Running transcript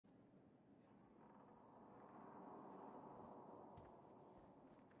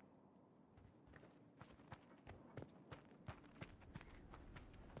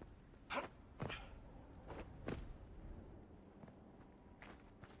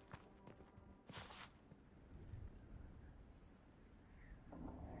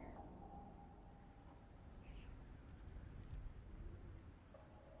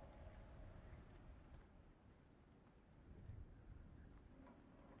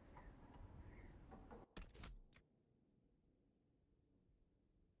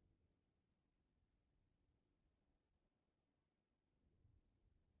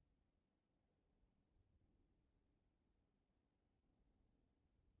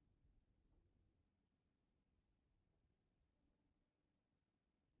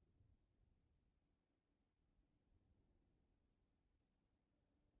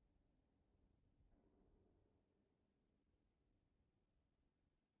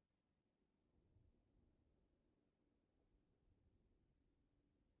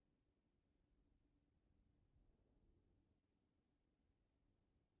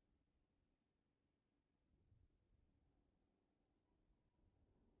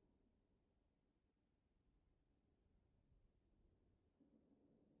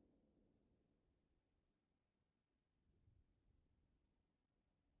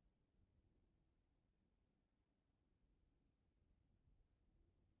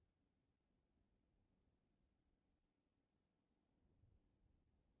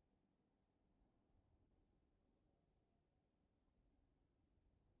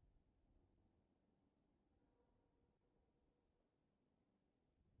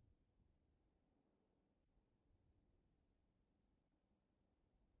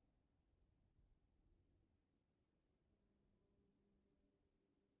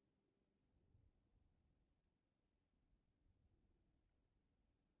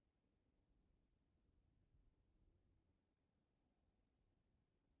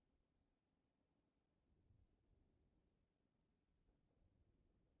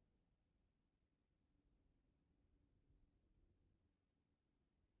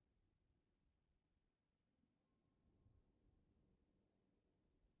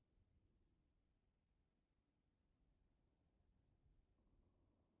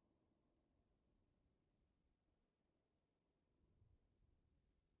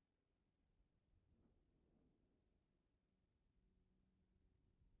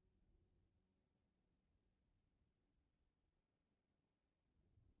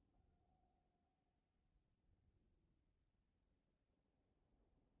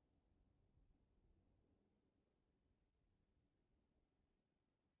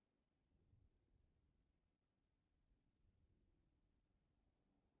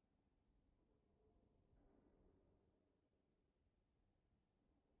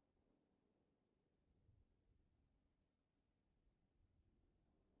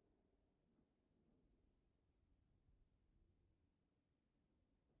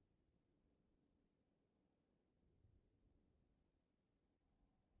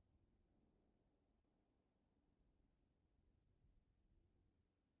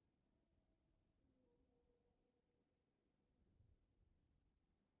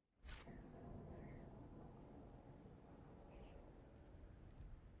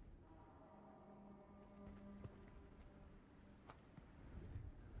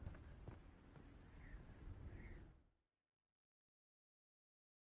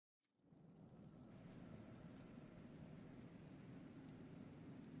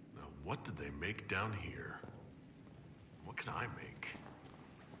What did they make down here? What can I make?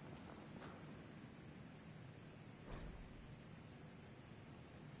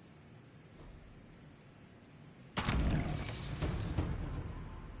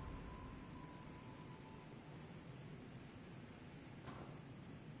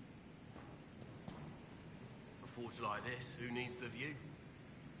 A forge like this, who needs the view?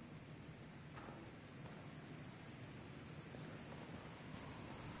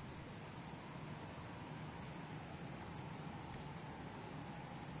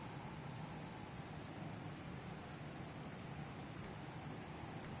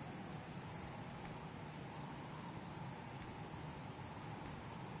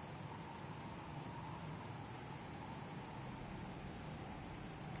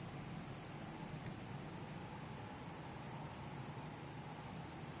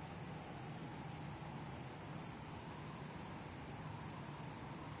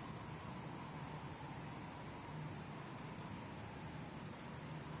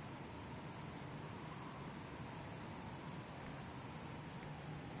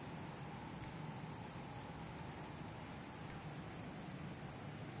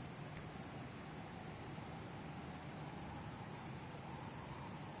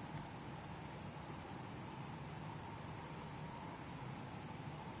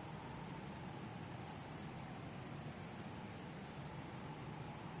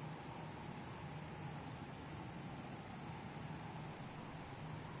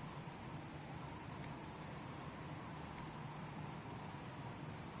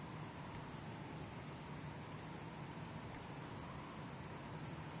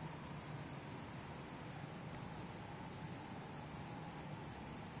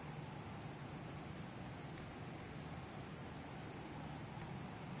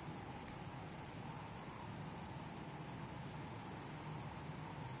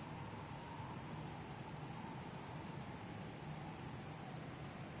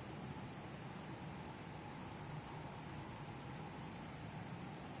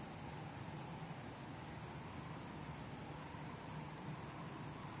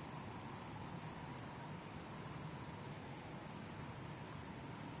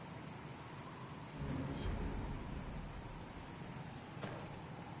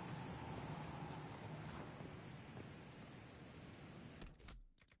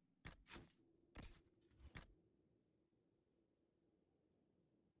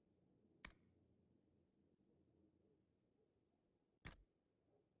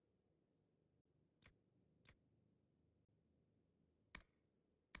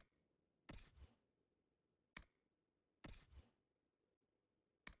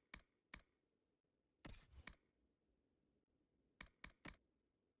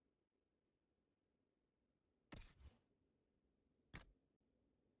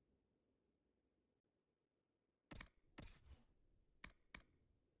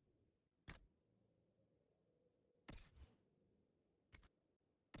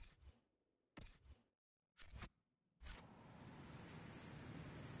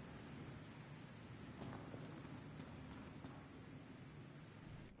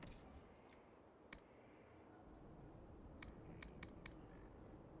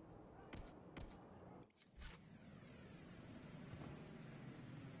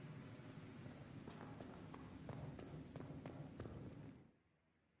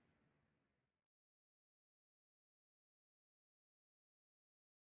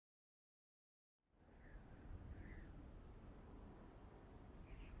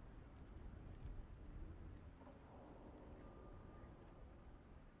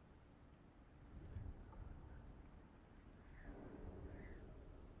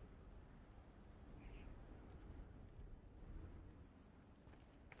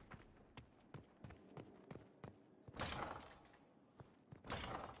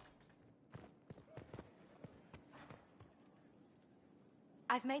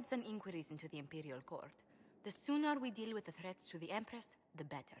 I've made some inquiries into the Imperial Court. The sooner we deal with the threats to the Empress, the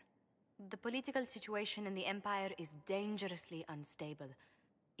better. The political situation in the Empire is dangerously unstable.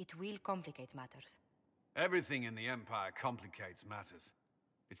 It will complicate matters. Everything in the Empire complicates matters.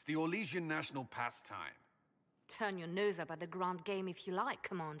 It's the Orlesian national pastime. Turn your nose up at the grand game if you like,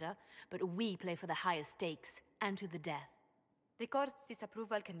 Commander, but we play for the highest stakes, and to the death. The Court's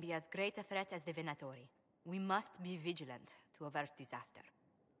disapproval can be as great a threat as the Venatori. We must be vigilant to avert disaster.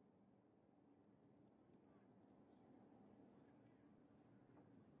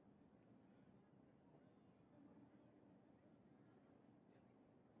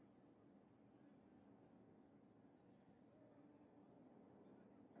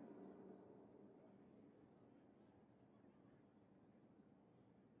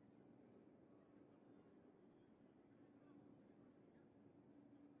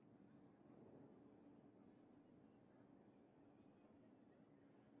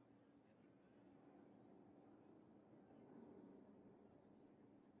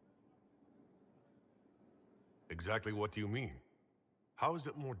 Exactly what do you mean? How is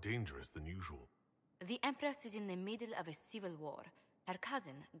it more dangerous than usual? The Empress is in the middle of a civil war. Her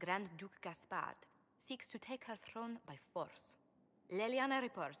cousin, Grand Duke Gaspard, seeks to take her throne by force. Leliana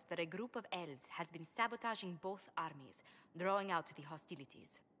reports that a group of elves has been sabotaging both armies, drawing out the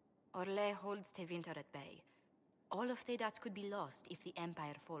hostilities. Orlais holds Tevinter at bay. All of Thedas could be lost if the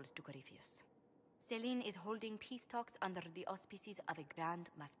Empire falls to Corypheus. Celine is holding peace talks under the auspices of a grand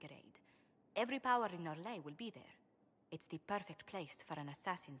masquerade. Every power in Orlais will be there. It's the perfect place for an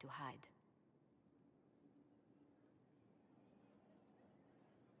assassin to hide.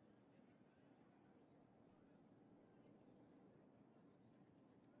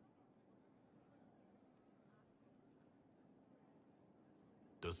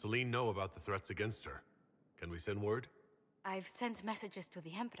 Does Celine know about the threats against her? Can we send word? I've sent messages to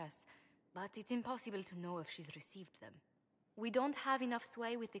the Empress, but it's impossible to know if she's received them. We don't have enough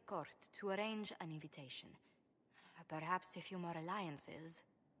sway with the court to arrange an invitation. Perhaps a few more alliances.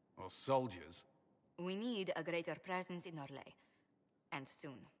 Or soldiers. We need a greater presence in Orlais. And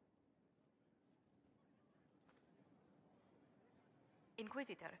soon.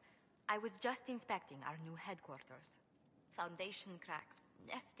 Inquisitor, I was just inspecting our new headquarters. Foundation cracks,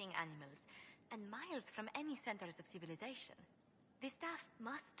 nesting animals, and miles from any centers of civilization. The staff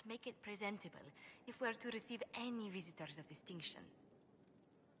must make it presentable if we're to receive any visitors of distinction.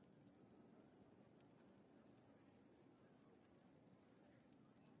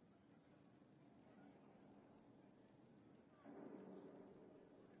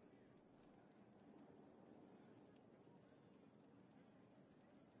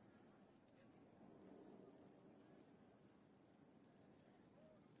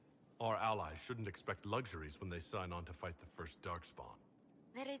 Our allies shouldn't expect luxuries when they sign on to fight the first Darkspawn.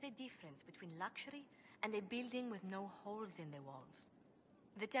 There is a difference between luxury and a building with no holes in the walls.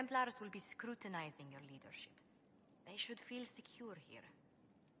 The Templars will be scrutinizing your leadership. They should feel secure here.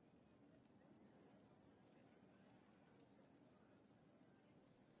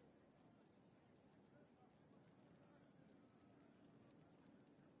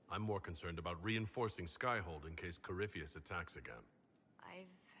 I'm more concerned about reinforcing Skyhold in case Corypheus attacks again. I've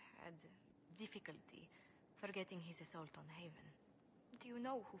had difficulty forgetting his assault on Haven. Do you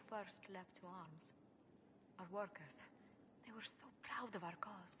know who first leapt to arms? Our workers. They were so proud of our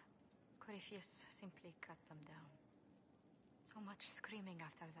cause. Corypheus simply cut them down. So much screaming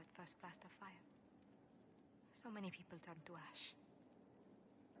after that first blast of fire. So many people turned to ash.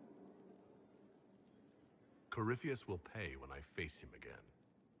 Corypheus will pay when I face him again.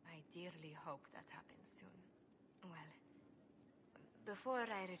 I dearly hope that happens soon. Well, before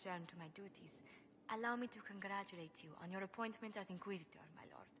I return to my duties, allow me to congratulate you on your appointment as Inquisitor, my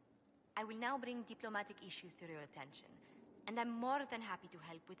lord. I will now bring diplomatic issues to your attention, and I'm more than happy to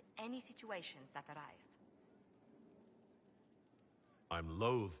help with any situations that arise. I'm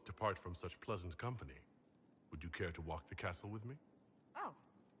loath to part from such pleasant company. Would you care to walk the castle with me? Oh,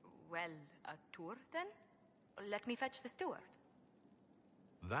 well, a tour then? Let me fetch the steward.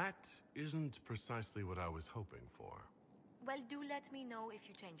 That isn't precisely what I was hoping for. Well, do let me know if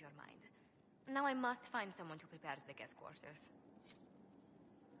you change your mind. Now I must find someone to prepare the guest quarters.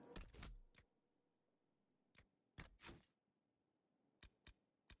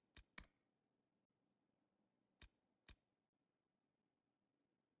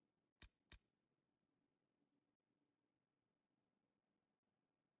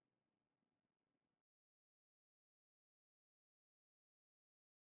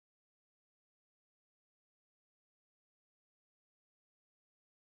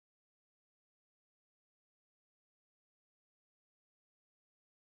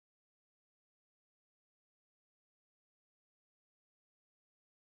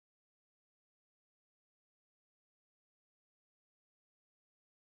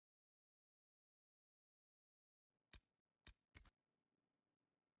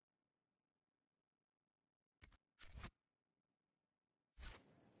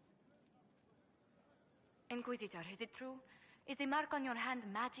 Inquisitor, is it true? Is the mark on your hand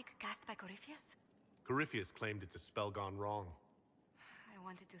magic cast by Corypheus? Corypheus claimed it's a spell gone wrong. I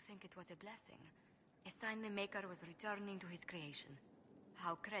wanted to think it was a blessing. A sign the Maker was returning to his creation.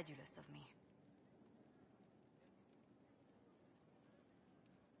 How credulous of me.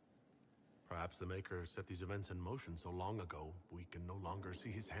 Perhaps the Maker set these events in motion so long ago, we can no longer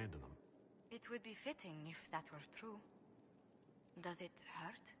see his hand in them. It would be fitting if that were true. Does it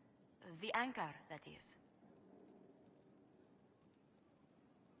hurt? The anchor, that is.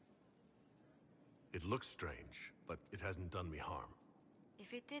 It looks strange, but it hasn't done me harm.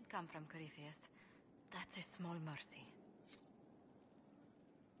 If it did come from Corypheus, that's a small mercy.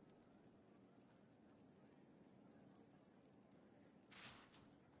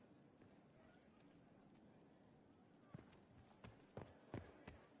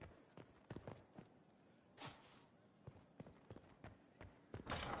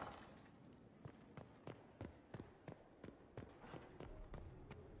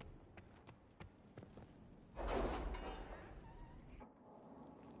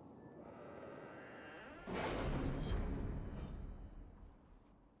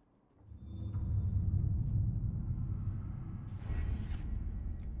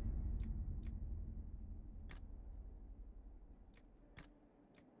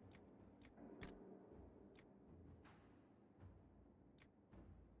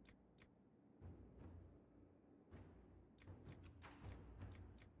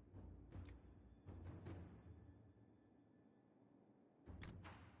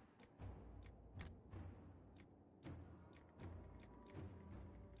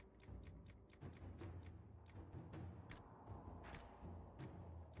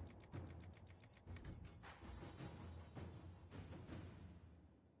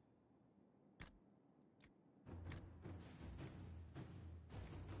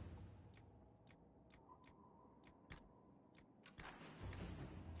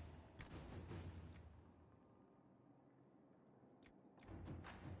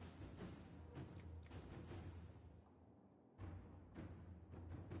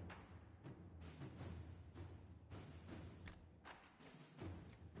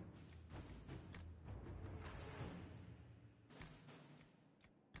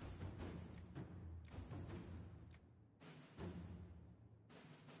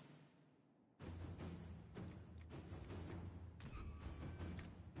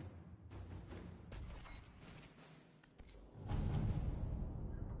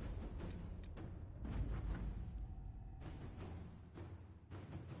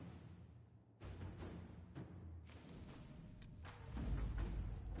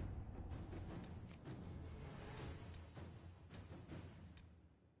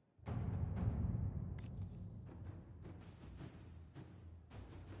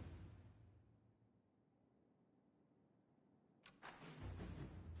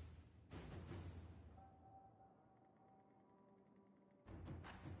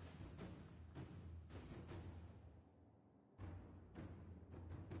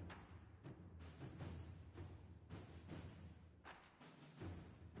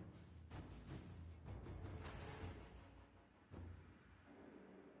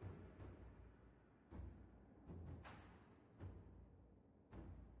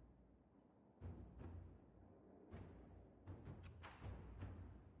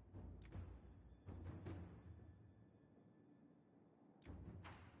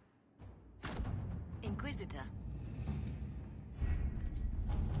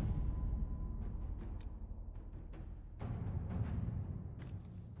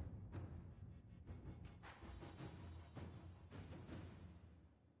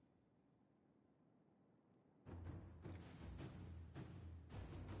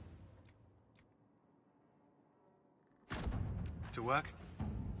 To work?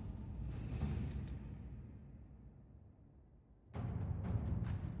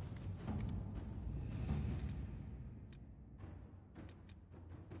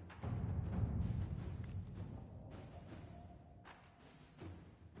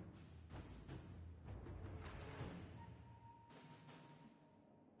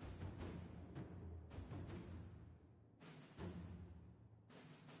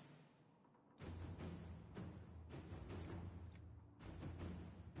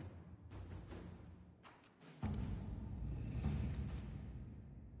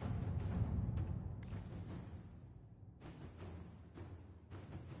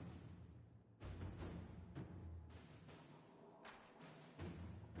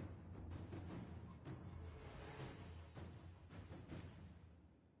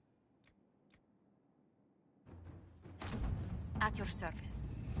 At your service.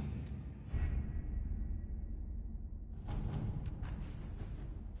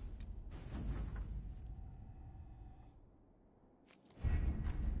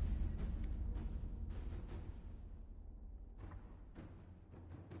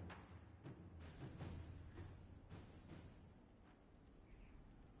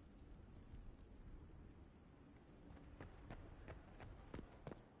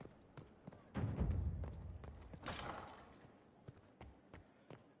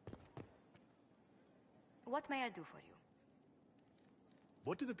 What may I do for you?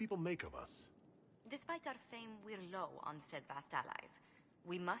 What do the people make of us? Despite our fame, we're low on steadfast allies.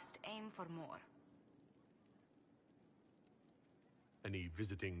 We must aim for more. Any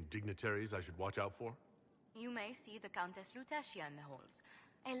visiting dignitaries I should watch out for? You may see the Countess Lutetia in the halls.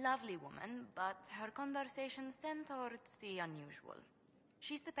 A lovely woman, but her conversations tend towards the unusual.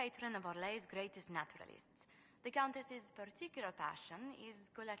 She's the patron of Orlay's greatest naturalists. The Countess's particular passion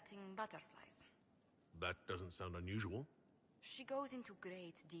is collecting butterflies. That doesn't sound unusual. She goes into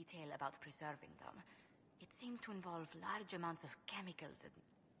great detail about preserving them. It seems to involve large amounts of chemicals and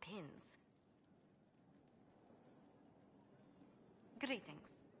pins.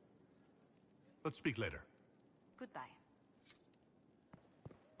 Greetings. Let's speak later. Goodbye.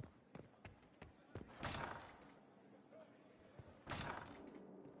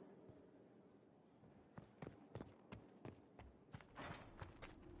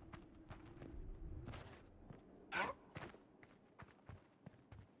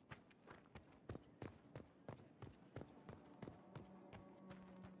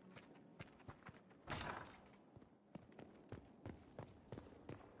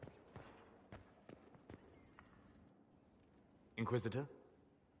 Inquisitor?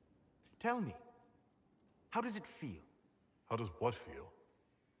 Tell me, how does it feel, How does what feel?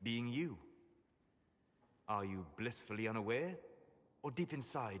 being you? Are you blissfully unaware? Or deep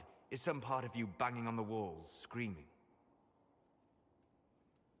inside, is some part of you banging on the walls, screaming?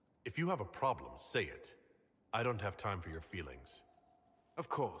 If you have a problem, say it. I don't have time for your feelings. Of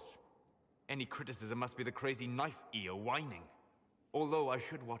course. Any criticism must be the crazy knife ear whining. Although I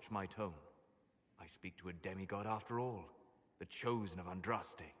should watch my tone. I speak to a demigod after all. The chosen of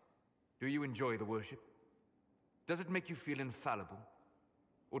Andraste. Do you enjoy the worship? Does it make you feel infallible?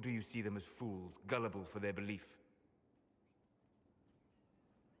 Or do you see them as fools, gullible for their belief?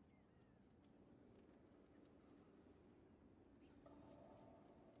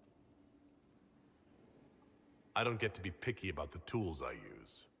 I don't get to be picky about the tools I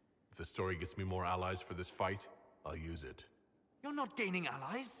use. If the story gets me more allies for this fight, I'll use it. You're not gaining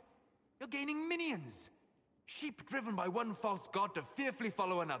allies. You're gaining minions. Sheep driven by one false god to fearfully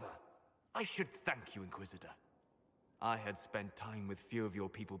follow another. I should thank you, Inquisitor. I had spent time with few of your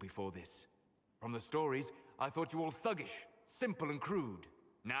people before this. From the stories, I thought you all thuggish, simple and crude.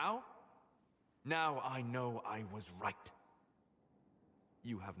 Now I know I was right.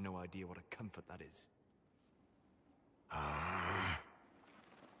 You have no idea what a comfort that is.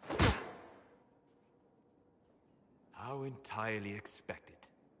 How entirely expected.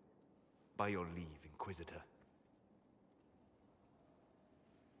 By your leave, Inquisitor.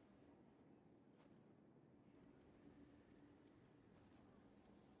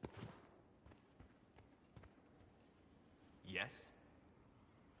 Yes?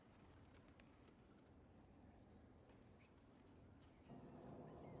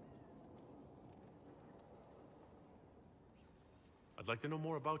 I'd like to know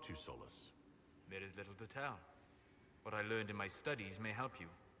more about you, Solus. There is little to tell. What I learned in my studies may help you.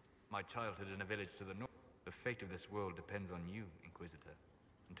 My childhood in a village to the north. The fate of this world depends on you, Inquisitor.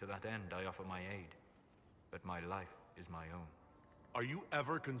 And to that end, I offer my aid. But my life is my own. Are you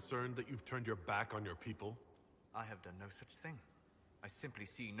ever concerned that you've turned your back on your people? I have done no such thing. I simply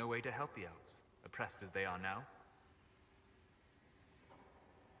see no way to help the elves, oppressed as they are now.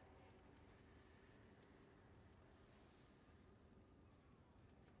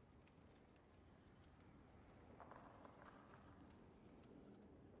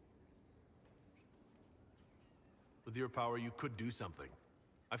 With your power, you could do something.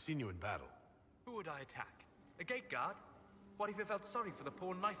 I've seen you in battle. Who would I attack? A gate guard? What if he felt sorry for the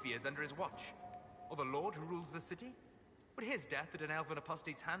poor knife ears under his watch? Or the lord who rules the city? Would his death at an elven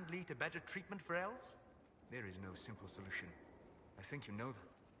apostate's hand lead to better treatment for elves? There is no simple solution. I think you know that.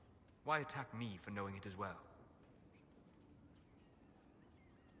 Why attack me for knowing it as well?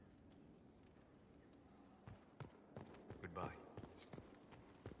 Goodbye.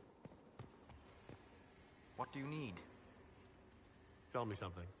 What do you need? Tell me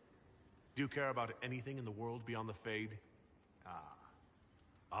something. Do you care about anything in the world beyond the Fade?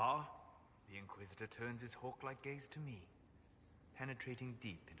 Ah? The Inquisitor turns his hawk-like gaze to me, penetrating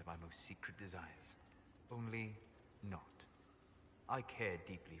deep into my most secret desires. Only not. I care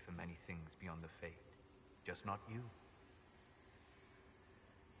deeply for many things beyond the Fade, just not you.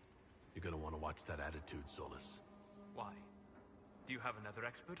 You're gonna want to watch that attitude, Solus. Why? Do you have another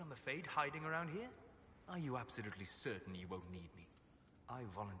expert on the Fade hiding around here? Are you absolutely certain you won't need me? I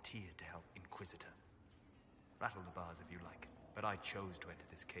volunteered to help Inquisitor. Rattle the bars if you like, but I chose to enter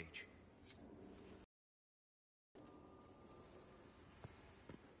this cage.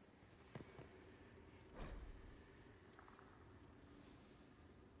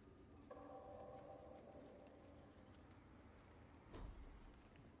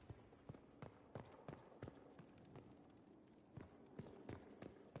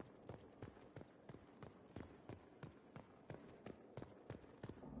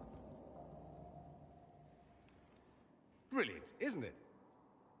 Brilliant, isn't it?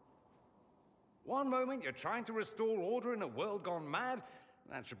 One moment you're trying to restore order in a world gone mad.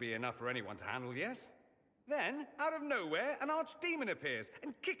 That should be enough for anyone to handle, yes? Then, out of nowhere, an archdemon appears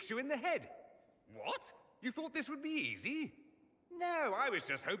and kicks you in the head. What? You thought this would be easy? No, I was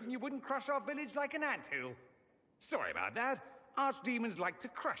just hoping you wouldn't crush our village like an anthill. Sorry about that. Archdemons like to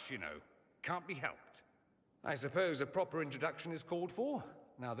crush, you know. Can't be helped. I suppose a proper introduction is called for,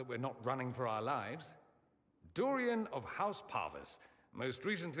 now that we're not running for our lives. Dorian of House Parvus, most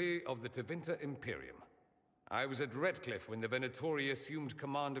recently of the Tevinter Imperium. I was at Redcliffe when the Venatori assumed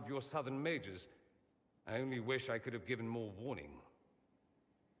command of your southern mages. I only wish I could have given more warning.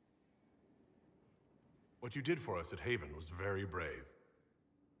 What you did for us at Haven was very brave.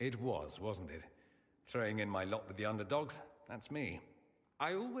 It was, wasn't it? Throwing in my lot with the underdogs, that's me.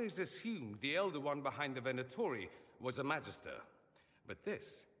 I always assumed the Elder One behind the Venatori was a Magister. But this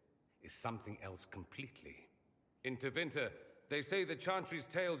is something else completely. In Tevinter, they say the Chantry's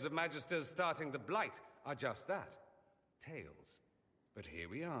tales of Magisters starting the Blight are just that. Tales. But here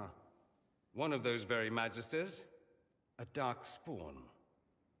we are. One of those very Magisters, a dark spawn.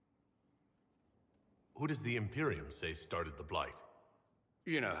 Who does the Imperium say started the Blight?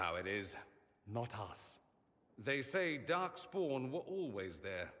 You know how it is. Not us. They say Darkspawn were always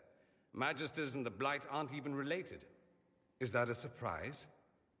there. Magisters and the Blight aren't even related. Is that a surprise?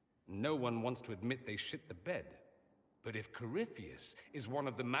 No one wants to admit they shit the bed. But if Corypheus is one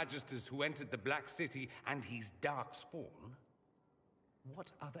of the Magisters who entered the Black City and he's Darkspawn,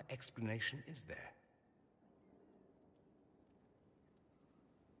 what other explanation is there?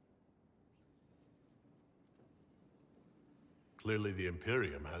 Clearly the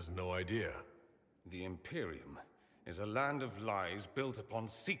Imperium has no idea. The Imperium is a land of lies built upon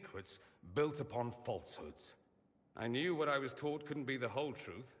secrets, built upon falsehoods. I knew what I was taught couldn't be the whole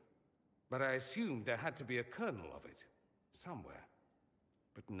truth, but I assumed there had to be a kernel of it, somewhere.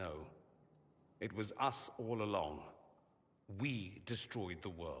 But no, it was us all along. We destroyed the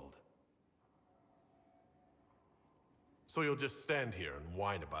world. So you'll just stand here and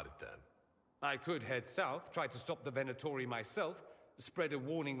whine about it then? I could head south, try to stop the Venatori myself, spread a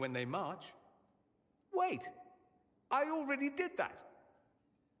warning when they march. Wait! I already did that!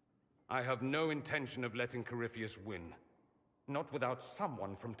 I have no intention of letting Corypheus win. Not without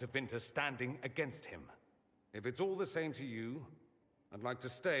someone from Tevinter standing against him. If it's all the same to you, I'd like to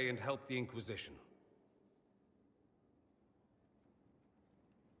stay and help the Inquisition.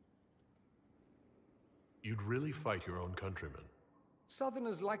 You'd really fight your own countrymen?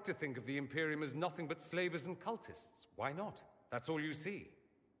 Southerners like to think of the Imperium as nothing but slavers and cultists. Why not? That's all you see.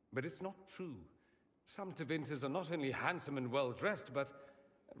 But it's not true. Some Tevinters are not only handsome and well-dressed, but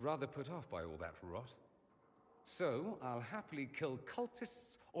rather put off by all that rot. So, I'll happily kill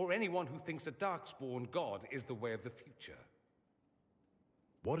cultists or anyone who thinks a Darkspawn god is the way of the future.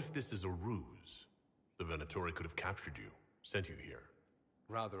 What if this is a ruse? The Venatori could have captured you, sent you here.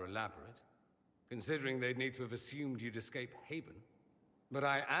 Rather elaborate, considering they'd need to have assumed you'd escape Haven. But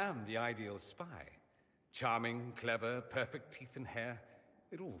I am the ideal spy. Charming, clever, perfect teeth and hair.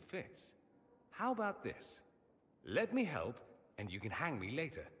 It all fits. How about this? Let me help, and you can hang me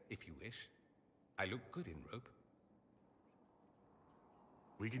later, if you wish. I look good in rope.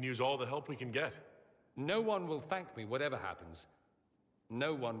 We can use all the help we can get. No one will thank me, whatever happens.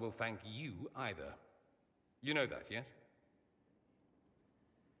 No one will thank you either. You know that, yes?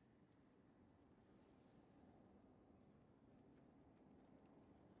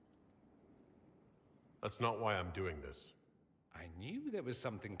 That's not why I'm doing this. I knew there was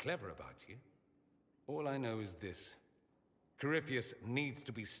something clever about you. All I know is this. Corypheus needs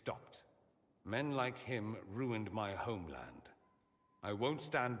to be stopped. Men like him ruined my homeland. I won't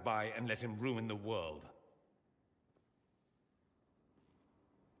stand by and let him ruin the world.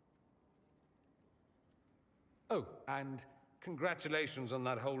 Oh, and congratulations on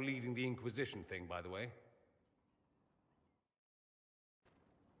that whole leading the Inquisition thing, by the way.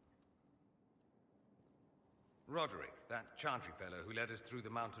 Roderick, that Chantry fellow who led us through the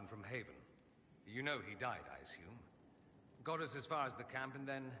mountain from Haven. You know he died, I assume. Got us as far as the camp, and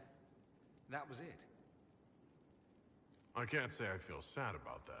then... that was it. I can't say I feel sad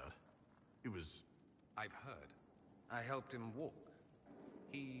about that. He was... I've heard. I helped him walk.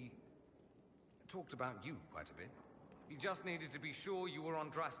 He... talked about you quite a bit. He just needed to be sure you were on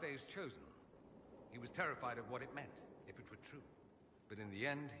Draste's chosen. He was terrified of what it meant, if it were true. But in the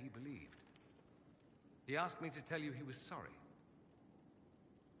end, he believed. He asked me to tell you he was sorry.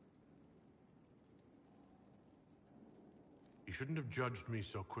 You shouldn't have judged me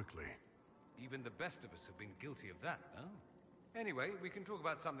so quickly. Even the best of us have been guilty of that, no? Anyway, we can talk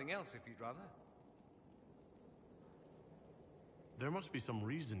about something else if you'd rather. There must be some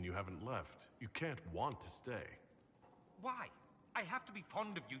reason you haven't left. You can't want to stay. Why? I have to be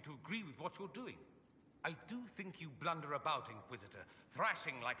fond of you to agree with what you're doing. I do think you blunder about, Inquisitor,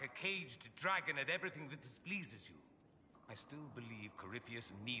 thrashing like a caged dragon at everything that displeases you. I still believe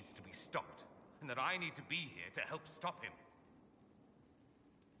Corypheus needs to be stopped, and that I need to be here to help stop him.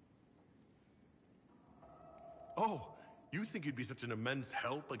 Oh, you think you'd be such an immense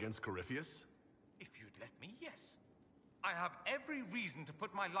help against Corypheus? If you'd let me, yes. I have every reason to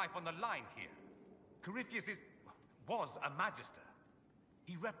put my life on the line here. Corypheus was a Magister.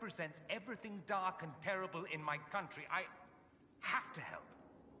 He represents everything dark and terrible in my country. I have to help.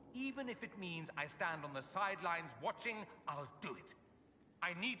 Even if it means I stand on the sidelines watching, I'll do it.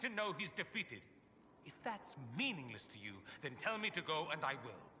 I need to know he's defeated. If that's meaningless to you, then tell me to go and I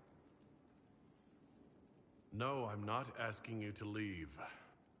will. No, I'm not asking you to leave.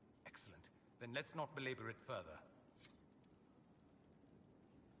 Excellent. Then let's not belabor it further.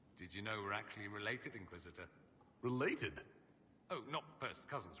 Did you know we're actually related, Inquisitor? Related? Oh, not first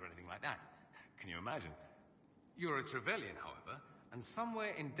cousins or anything like that. Can you imagine? You're a Trevelyan, however, and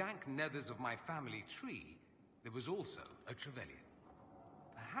somewhere in dank nethers of my family tree, there was also a Trevelyan.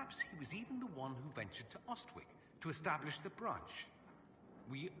 Perhaps he was even the one who ventured to Ostwick to establish the branch.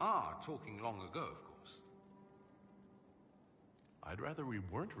 We are talking long ago, of course. I'd rather we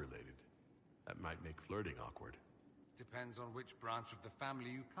weren't related. That might make flirting awkward. Depends on which branch of the family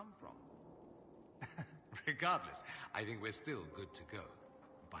you come from. Regardless, I think we're still good to go.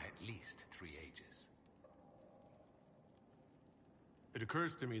 By at least 3 ages. It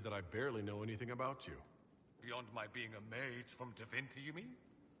occurs to me that I barely know anything about you. Beyond my being a mage from Tevinter, you mean?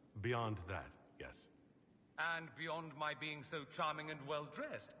 Beyond that, yes. And beyond my being so charming and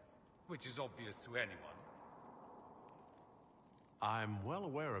well-dressed, which is obvious to anyone. I'm well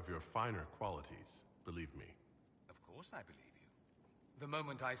aware of your finer qualities, believe me. Of course I believe you. The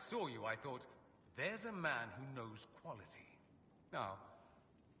moment I saw you, I thought, there's a man who knows quality. Now,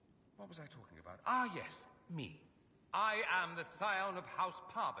 what was I talking about? Ah, yes, me. I am the scion of House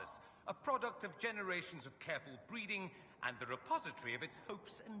Parvis, a product of generations of careful breeding and the repository of its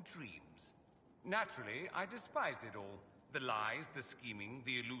hopes and dreams. Naturally, I despised it all. The lies, the scheming,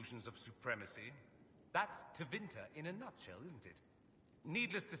 the illusions of supremacy. That's Tevinter in a nutshell, isn't it?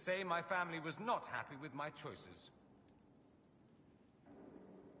 Needless to say, my family was not happy with my choices.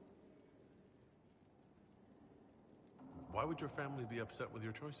 Why would your family be upset with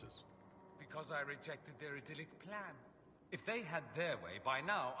your choices? Because I rejected their idyllic plan. If they had their way, by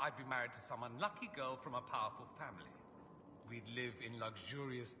now I'd be married to some unlucky girl from a powerful family. We'd live in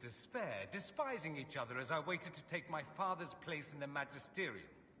luxurious despair, despising each other as I waited to take my father's place in the magisterium.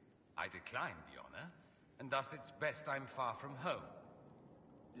 I declined the honor, and thus it's best I'm far from home.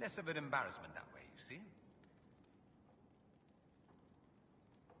 Less of an embarrassment that way, you see?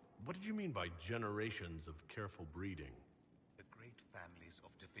 What did you mean by generations of careful breeding? The great families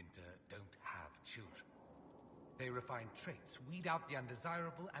of Tevinter don't have children. They refine traits, weed out the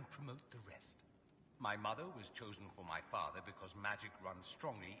undesirable, and promote the rest. My mother was chosen for my father because magic runs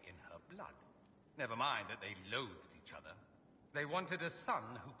strongly in her blood. Never mind that they loathed each other. They wanted a son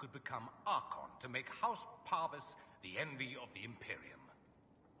who could become Archon to make House Parvis the envy of the Imperium.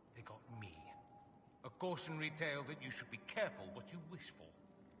 They got me. A cautionary tale that you should be careful what you wish for.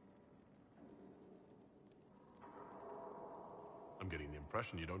 I'm getting the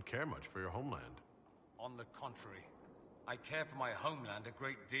impression you don't care much for your homeland. On the contrary, I care for my homeland a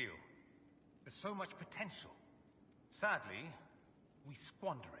great deal. There's so much potential. Sadly, we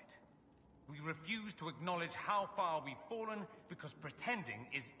squander it. We refuse to acknowledge how far we've fallen because pretending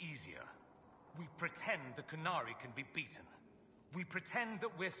is easier. We pretend the Qunari can be beaten. We pretend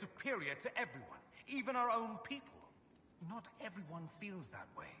that we're superior to everyone, even our own people. Not everyone feels that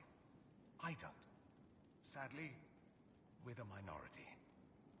way. I don't. Sadly, we're the minority.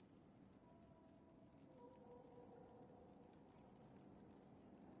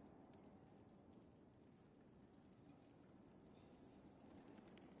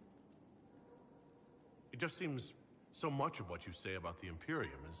 It just seems so much of what you say about the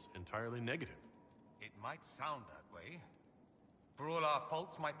Imperium is entirely negative. It might sound that way. For all our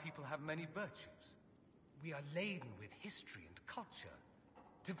faults, my people have many virtues. We are laden with history and culture.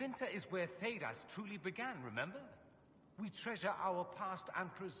 Tevinter is where Thedas truly began, remember? We treasure our past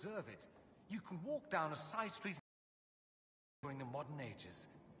and preserve it. You can walk down a side street during the modern ages.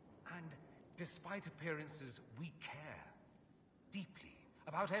 And despite appearances, we care. Deeply.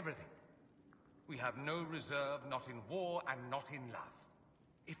 About everything. We have no reserve, not in war and not in love.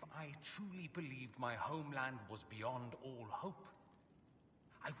 If I truly believed my homeland was beyond all hope,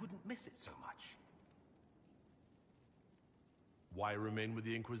 I wouldn't miss it so much. Why remain with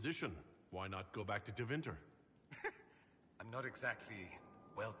the Inquisition? Why not go back to Tevinter? I'm not exactly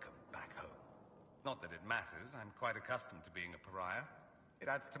welcome back home. Not that it matters, I'm quite accustomed to being a pariah. It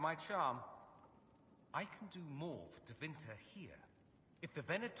adds to my charm. I can do more for Tevinter here. If the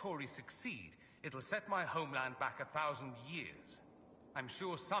Venatori succeed, it'll set my homeland back 1,000 years. I'm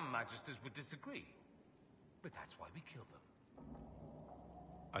sure some Magisters would disagree, but that's why we kill them.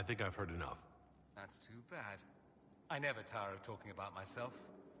 I think I've heard enough. That's too bad. I never tire of talking about myself.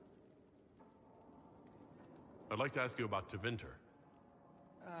 I'd like to ask you about Tevinter.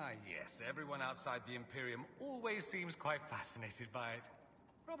 Ah, yes. Everyone outside the Imperium always seems quite fascinated by it.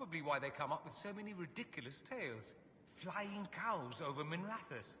 Probably why they come up with so many ridiculous tales. Flying cows over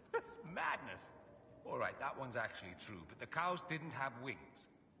Minrathous. That's madness. All right, that one's actually true, but the cows didn't have wings.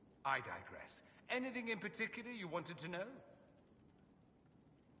 I digress. Anything in particular you wanted to know?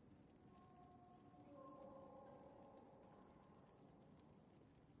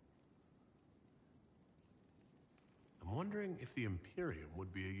 I'm wondering if the Imperium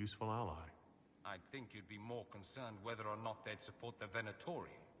would be a useful ally. I'd think you'd be more concerned whether or not they'd support the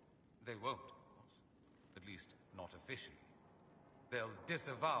Venatori. They won't, of course. At least, not officially. They'll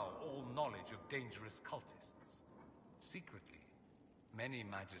disavow all knowledge of dangerous cultists. Secretly, many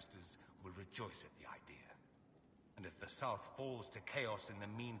Magisters will rejoice at the idea. And if the South falls to chaos in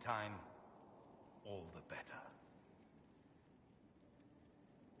the meantime, all the better.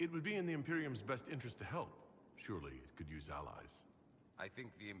 It would be in the Imperium's best interest to help. Surely it could use allies. I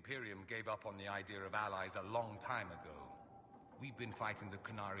think the Imperium gave up on the idea of allies a long time ago. We've been fighting the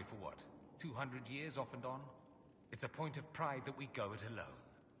Qunari for what? 200 years off and on? It's a point of pride that we go it alone.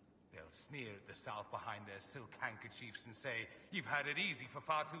 They'll sneer at the South behind their silk handkerchiefs and say, "You've had it easy for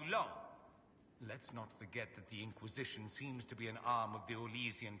far too long." Let's not forget that the Inquisition seems to be an arm of the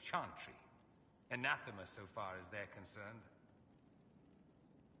Orlesian Chantry. Anathema so far as they're concerned.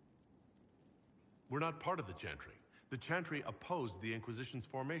 We're not part of the Chantry. The Chantry opposed the Inquisition's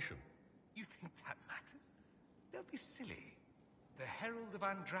formation. You think that matters? Don't be silly. The Herald of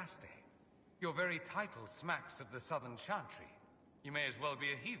Andraste. Your very title smacks of the Southern Chantry. You may as well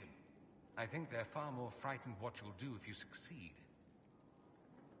be a heathen. I think they're far more frightened what you'll do if you succeed.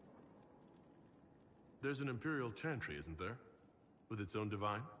 There's an Imperial Chantry, isn't there? With its own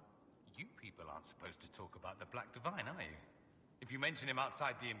divine? You people aren't supposed to talk about the Black Divine, are you? If you mention him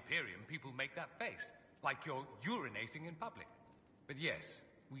outside the Imperium, people make that face, like you're urinating in public. But yes,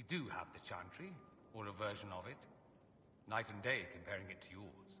 we do have the Chantry, or a version of it. Night and day comparing it to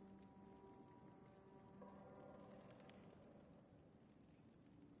yours.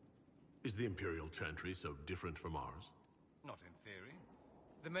 Is the Imperial Chantry so different from ours? Not in theory.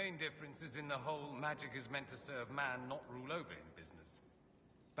 The main difference is in the whole magic is meant to serve man, not rule over him business.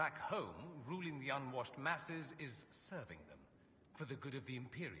 Back home, ruling the unwashed masses is serving them, for the good of the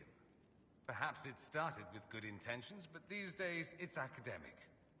Imperium. Perhaps it started with good intentions, but these days it's academic.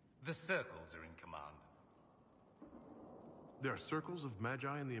 The circles are in command. There are circles of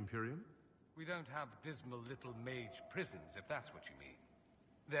magi in the Imperium? We don't have dismal little mage prisons, if that's what you mean.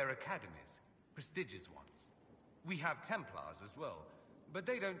 They're academies, prestigious ones. We have Templars as well, but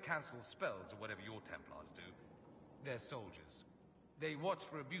they don't cancel spells or whatever your Templars do. They're soldiers. They watch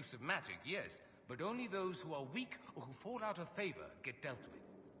for abuse of magic, yes, but only those who are weak or who fall out of favor get dealt with.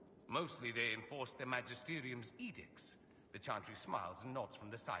 Mostly they enforce the Magisterium's edicts. The Chantry smiles and nods from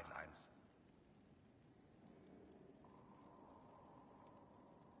the sidelines.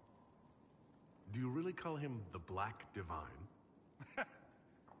 Do you really call him the Black Divine?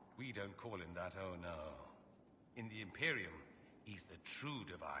 We don't call him that, oh no. In the Imperium, he's the true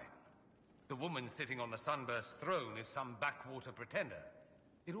Divine. The woman sitting on the Sunburst throne is some backwater pretender.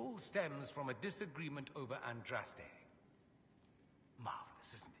 It all stems from a disagreement over Andraste.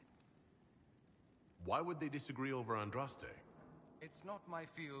 Marvelous, isn't it? Why would they disagree over Andraste? It's not my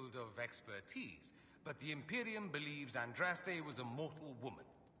field of expertise, but the Imperium believes Andraste was a mortal woman,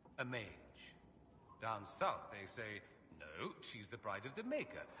 a mage. Down south, they say, no, she's the bride of the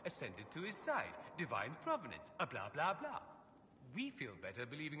Maker, ascended to his side, divine provenance, a blah blah blah. We feel better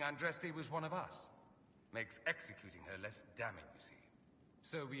believing Andraste was one of us. Makes executing her less damning, you see.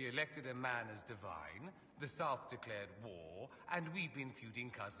 So we elected a man as divine, the South declared war, and we've been feuding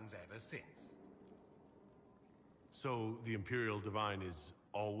cousins ever since. So the Imperial Divine is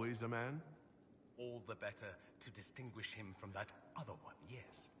always a man? All the better to distinguish him from that other one,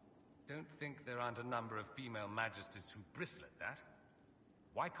 yes. Don't think there aren't a number of female magisters who bristle at that.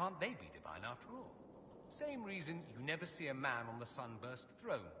 Why can't they be divine after all? Same reason you never see a man on the Sunburst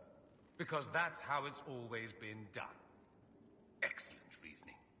throne. Because that's how it's always been done. Excellent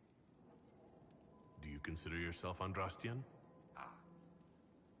reasoning. Do you consider yourself Andrastian?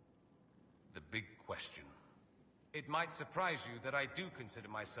 The big question. It might surprise you that I do consider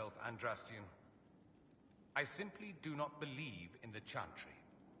myself Andrastian. I simply do not believe in the Chantry.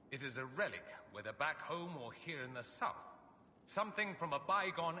 It is a relic, whether back home or here in the South. Something from a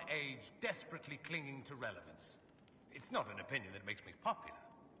bygone age desperately clinging to relevance. It's not an opinion that makes me popular.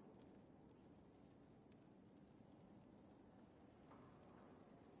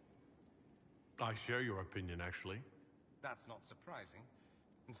 I share your opinion, actually. That's not surprising,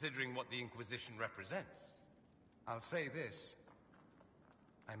 considering what the Inquisition represents. I'll say this.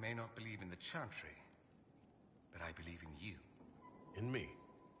 I may not believe in the Chantry, but I believe in you. In me?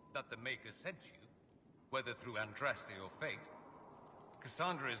 That the Maker sent you, whether through Andraste or fate.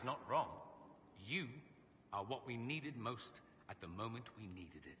 Cassandra is not wrong. You are what we needed most at the moment we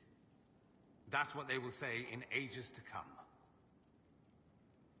needed it. That's what they will say in ages to come.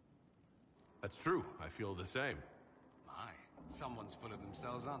 That's true. I feel the same. My, someone's full of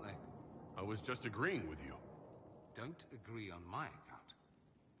themselves, aren't they? I was just agreeing with you. Don't agree on my account.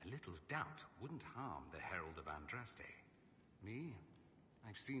 A little doubt wouldn't harm the Herald of Andraste. Me?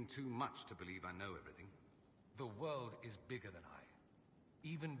 I've seen too much to believe I know everything. The world is bigger than I.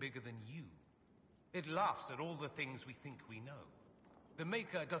 Even bigger than you. It laughs at all the things we think we know. The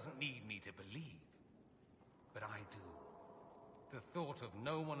Maker doesn't need me to believe. But I do. The thought of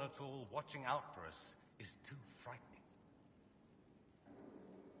no one at all watching out for us is too frightening.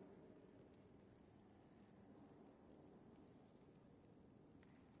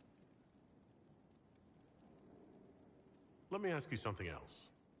 Let me ask you something else.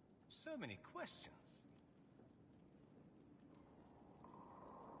 So many questions.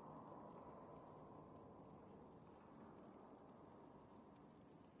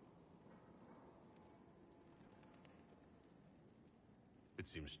 It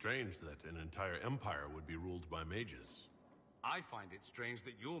seems strange that an entire empire would be ruled by mages. I find it strange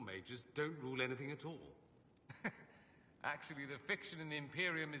that your mages don't rule anything at all. Actually, the fiction in the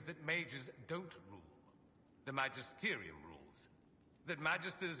Imperium is that mages don't rule. The Magisterium rules. That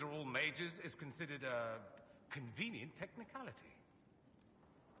magisters are all mages is considered a convenient technicality.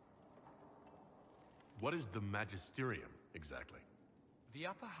 What is the Magisterium, exactly? The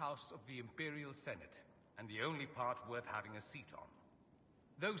upper house of the Imperial Senate, and the only part worth having a seat on.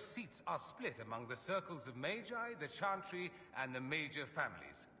 Those seats are split among the circles of Magi, the Chantry, and the major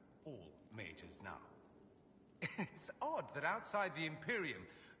families. All mages now. It's odd that outside the Imperium,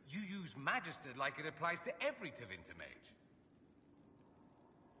 you use Magister like it applies to every Tevinter mage.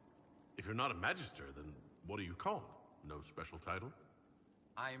 If you're not a Magister, then what are you called? No special title?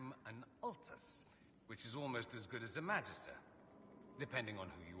 I'm an Altus, which is almost as good as a Magister, depending on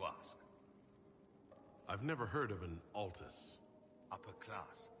who you ask. I've never heard of an Altus. Upper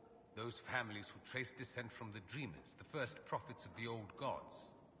class. Those families who trace descent from the Dreamers, the first prophets of the old gods.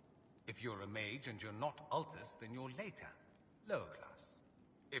 If you're a mage and you're not Altus, then you're later. Lower class.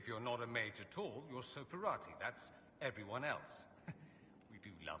 If you're not a mage at all, you're Soperati. That's everyone else. We do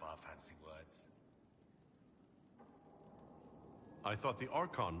love our fancy words. I thought the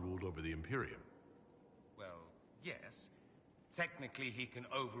Archon ruled over the Imperium. Well, yes. Technically, he can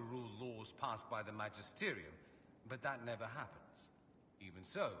overrule laws passed by the Magisterium, but that never happens. Even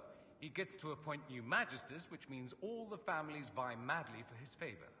so, he gets to appoint new magisters, which means all the families vie madly for his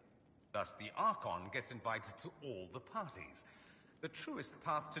favor. Thus, the Archon gets invited to all the parties. The truest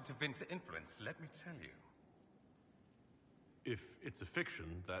path to Tevinter influence, let me tell you. If it's a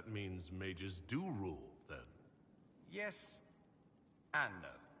fiction, that means mages do rule, then. Yes and no.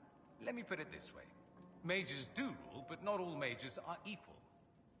 Let me put it this way. Mages do rule, but not all mages are equal.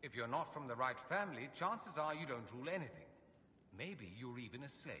 If you're not from the right family, chances are you don't rule anything. Maybe you're even a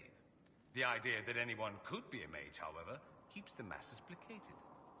slave. The idea that anyone could be a mage, however, keeps the masses placated.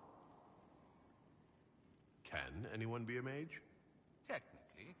 Can anyone be a mage?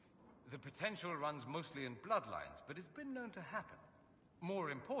 Technically, the potential runs mostly in bloodlines, but it's been known to happen. More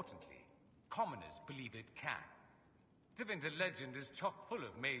importantly, commoners believe it can. Tevinter legend is chock full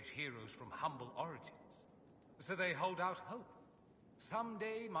of mage heroes from humble origins. So they hold out hope.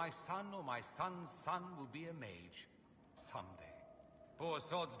 Someday my son or my son's son will be a mage. Someday. Poor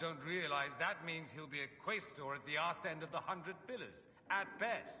sods don't realize that means he'll be a quaestor at the arse end of the 100 Pillars, at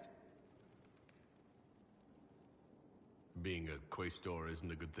best. Being a quaestor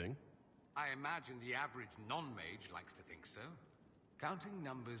isn't a good thing? I imagine the average non-mage likes to think so. Counting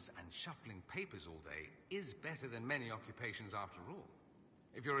numbers and shuffling papers all day is better than many occupations after all.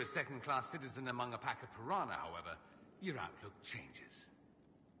 If you're a second-class citizen among a pack of piranha, however, your outlook changes.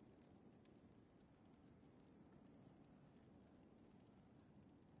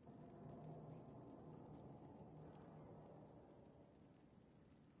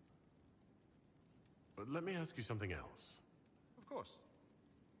 But let me ask you something else. Of course.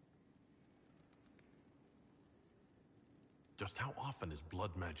 Just how often is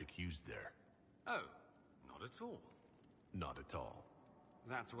blood magic used there? Oh, not at all. Not at all.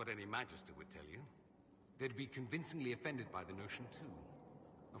 That's what any magister would tell you. They'd be convincingly offended by the notion too.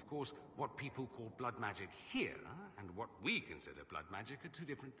 Of course, what people call blood magic here, and what we consider blood magic, are two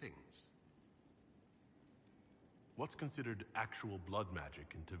different things. What's considered actual blood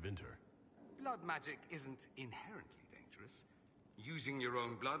magic in Tevinter? Blood magic isn't inherently dangerous. Using your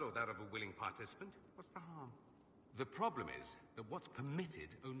own blood or that of a willing participant, what's the harm? The problem is that what's permitted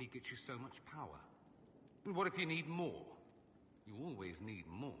only gets you so much power. And what if you need more? You always need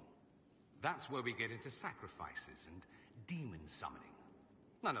more. That's where we get into sacrifices and demon summoning.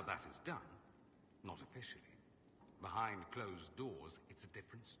 None of that is done. Not officially. Behind closed doors, it's a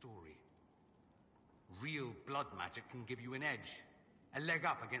different story. Real blood magic can give you an edge, a leg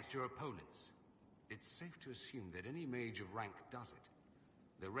up against your opponents. It's safe to assume that any mage of rank does it.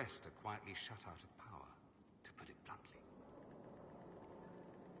 The rest are quietly shut out of power, to put it bluntly.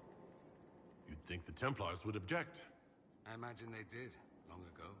 You'd think the Templars would object. I imagine they did, long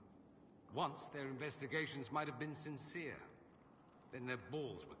ago. Once, their investigations might have been sincere. Then their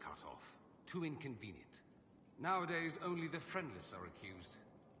balls were cut off. Too inconvenient. Nowadays, only the friendless are accused.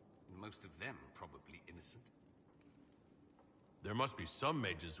 And most of them probably innocent. There must be some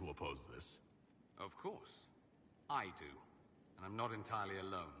mages who oppose this. Of course. I do. And I'm not entirely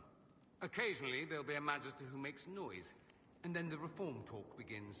alone. Occasionally, there'll be a magister who makes noise. And then the reform talk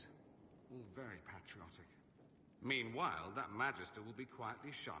begins. All very patriotic. Meanwhile, that magister will be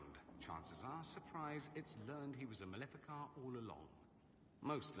quietly shunned. Chances are, surprise, it's learned he was a Maleficar all along.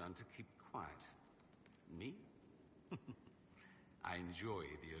 Most learn to keep quiet. Me? I enjoy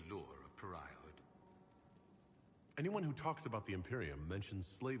the allure of pariahhood. Anyone who talks about the Imperium mentions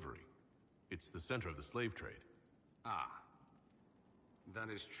slavery. It's the center of the slave trade. Ah. That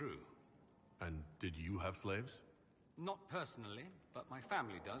is true. And did you have slaves? Not personally, but my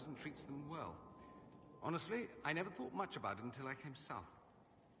family does and treats them well. Honestly, I never thought much about it until I came south.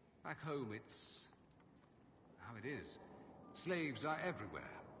 Back home, it's how it is. Slaves are everywhere.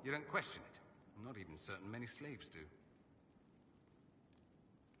 You don't question it. I'm not even certain many slaves do.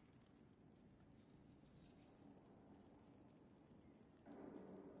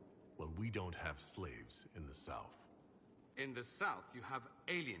 Well, we don't have slaves in the South. In the south, you have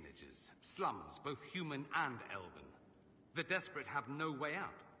alienages, slums, both human and elven. The desperate have no way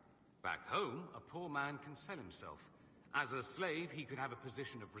out. Back home, a poor man can sell himself. As a slave, he could have a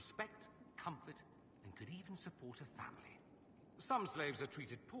position of respect, comfort, and could even support a family. Some slaves are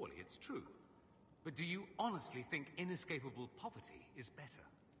treated poorly, it's true. But do you honestly think inescapable poverty is better?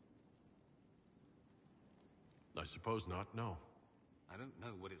 I suppose not, no. I don't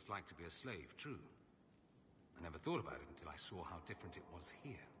know what it's like to be a slave, true. I never thought about it until I saw how different it was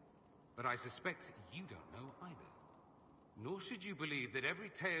here. But I suspect you don't know either. Nor should you believe that every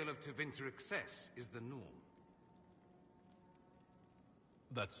tale of Tevinter excess is the norm.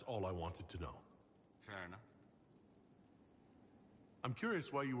 That's all I wanted to know. Fair enough. I'm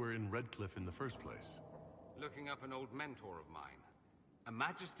curious why you were in Redcliffe in the first place. Looking up an old mentor of mine. A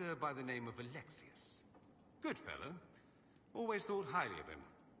magister by the name of Alexius. Good fellow. Always thought highly of him.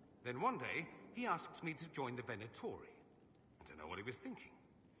 Then one day, he asks me to join the Venatori. I don't know what he was thinking.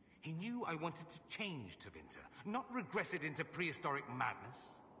 He knew I wanted to change Tevinter, not regress it into prehistoric madness.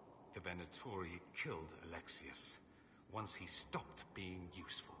 The Venatori killed Alexius once he stopped being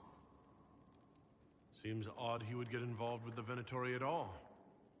useful. Seems odd he would get involved with the Venatori at all.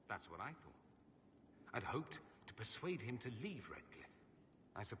 That's what I thought. I'd hoped to persuade him to leave Redcliffe.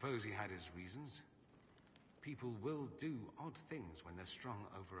 I suppose he had his reasons. People will do odd things when they're strung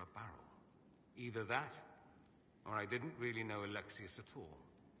over a barrel. Either that, or I didn't really know Alexius at all.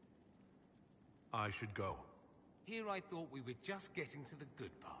 I should go. Here I thought we were just getting to the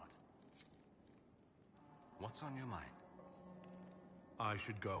good part. What's on your mind? I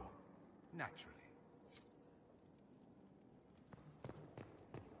should go. Naturally.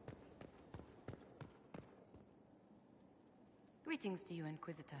 Greetings to you,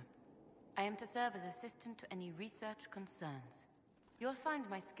 Inquisitor. I am to serve as assistant to any research concerns. You'll find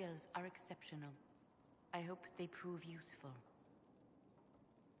my skills are exceptional. I hope they prove useful.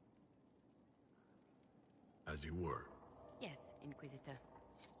 As you were. Yes, Inquisitor.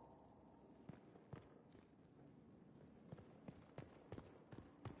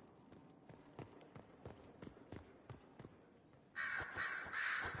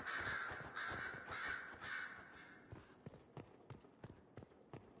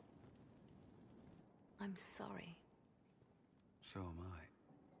 I'm sorry. So am I.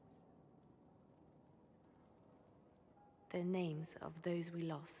 The names of those we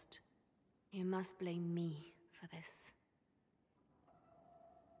lost. You must blame me for this.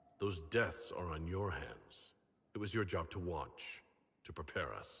 Those deaths are on your hands. It was your job to watch, to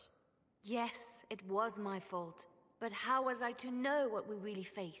prepare us. Yes, it was my fault. But how was I to know what we really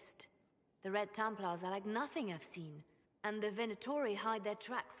faced? The Red Templars are like nothing I've seen, and the Venatori hide their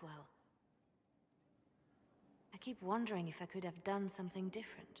tracks well. I keep wondering if I could have done something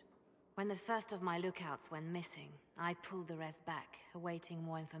different. When the first of my lookouts went missing, I pulled the rest back, awaiting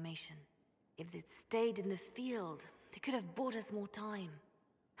more information. If they'd stayed in the field, they could have bought us more time.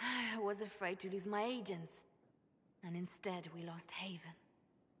 I was afraid to lose my agents, and instead we lost Haven.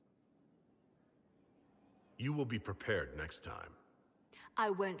 You will be prepared next time. I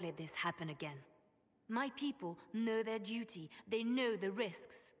won't let this happen again. My people know their duty, they know the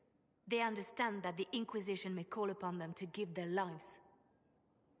risks. They understand that the Inquisition may call upon them to give their lives.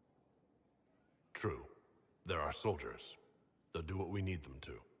 True. There are soldiers. They'll do what we need them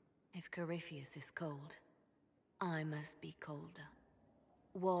to. If Corypheus is cold, I must be colder.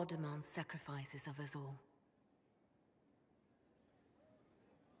 War demands sacrifices of us all.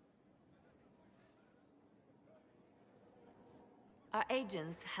 Our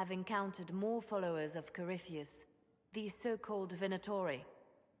agents have encountered more followers of Corypheus, these so-called Venatori.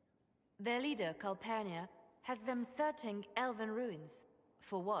 Their leader, Calpurnia, has them searching elven ruins.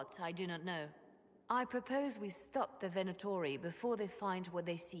 For what, I do not know. I propose we stop the Venatori before they find what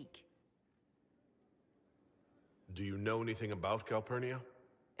they seek. Do you know anything about Calpurnia?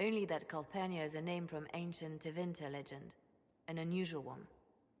 Only that Calpurnia is a name from ancient Tevinter legend. An unusual one.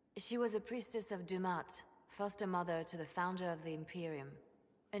 She was a priestess of Dumat, foster mother to the founder of the Imperium.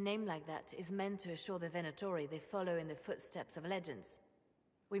 A name like that is meant to assure the Venatori they follow in the footsteps of legends.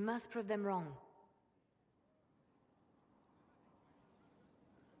 We must prove them wrong.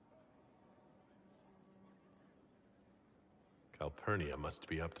 Calpurnia must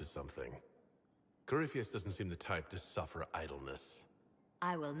be up to something. Corypheus doesn't seem the type to suffer idleness.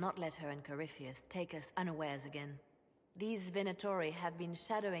 I will not let her and Corypheus take us unawares again. These Venatori have been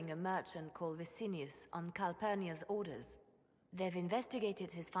shadowing a merchant called Vicinius on Calpurnia's orders. They've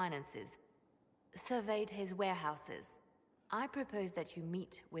investigated his finances, surveyed his warehouses. I propose that you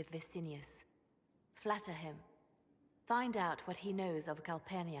meet with Vicinius. Flatter him. Find out what he knows of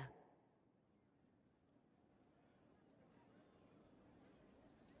Calpurnia.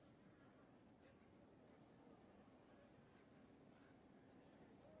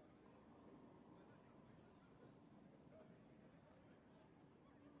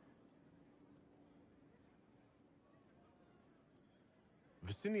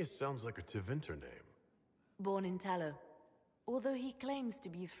 Vicinius sounds like a Tevinter name. Born in Tallow. Although he claims to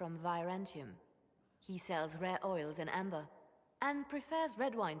be from Virantium, he sells rare oils and amber, and prefers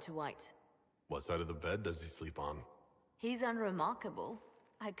red wine to white. What side of the bed does he sleep on? He's unremarkable.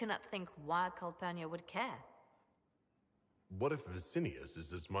 I cannot think why Calpurnia would care. What if Vicinius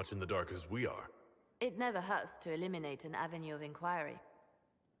is as much in the dark as we are? It never hurts to eliminate an avenue of inquiry.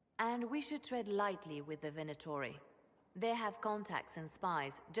 And we should tread lightly with the Venatori. They have contacts and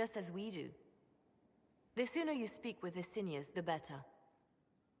spies, just as we do. The sooner you speak with Vicinius, the better.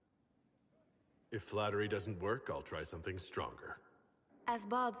 If flattery doesn't work, I'll try something stronger. As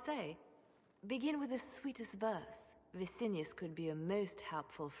bards say, begin with the sweetest verse. Vicinius could be a most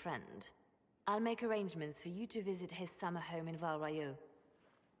helpful friend. I'll make arrangements for you to visit his summer home in Val Royeaux.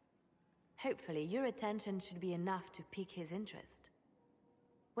 Hopefully, your attention should be enough to pique his interest.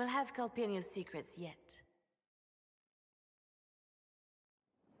 We'll have Calpurnia's secrets yet.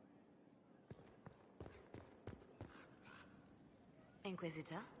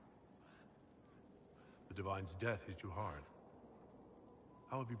 Inquisitor? The Divine's death hit you hard.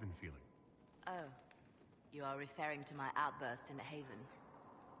 How have you been feeling? Oh, you are referring to my outburst in the Haven.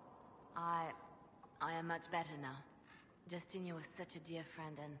 I am much better now. Justinia was such a dear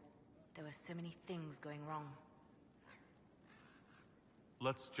friend, and there were so many things going wrong.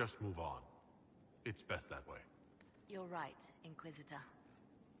 Let's just move on. It's best that way. You're right, Inquisitor.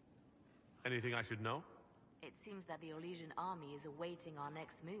 Anything I should know? It seems that the Orlesian army is awaiting our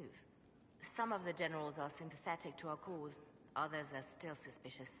next move. Some of the generals are sympathetic to our cause, others are still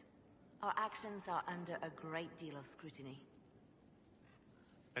suspicious. Our actions are under a great deal of scrutiny.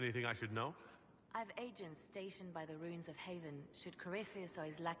 Anything I should know? I've agents stationed by the ruins of Haven, should Corypheus or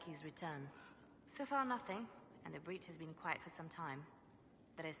his lackeys return. So far nothing, and the breach has been quiet for some time.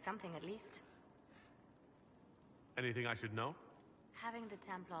 That is something at least. Anything I should know? Having the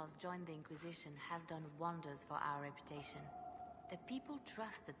Templars join the Inquisition has done wonders for our reputation. The people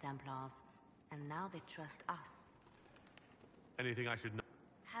trust the Templars, and now they trust us. Anything I should know?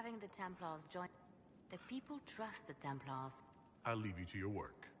 Having the Templars join... The people trust the Templars. I'll leave you to your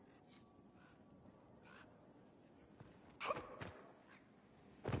work.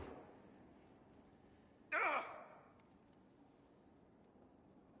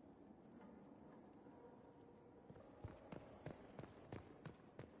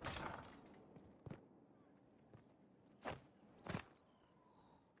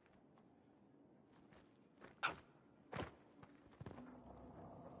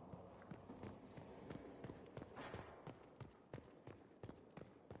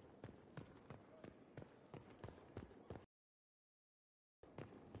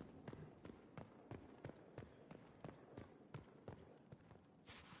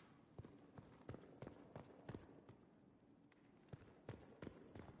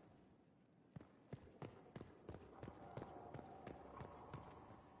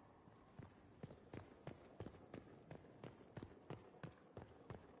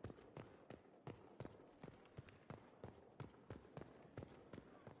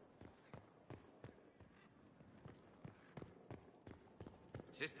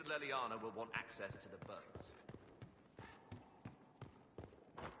 Sister Leliana will want access to the boats.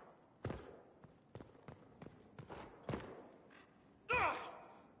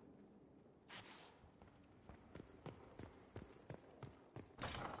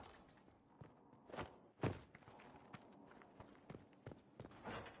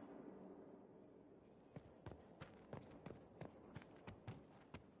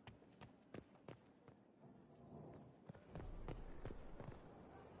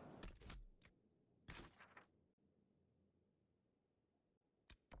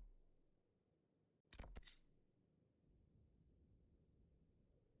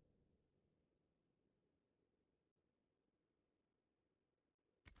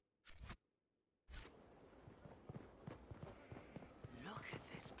 Look at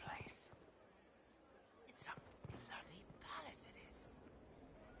this place. It's a bloody palace, it is.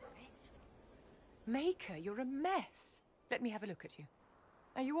 Maker, you're a mess. Let me have a look at you.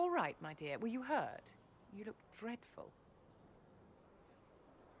 Are you all right, my dear? Were you hurt? You look dreadful.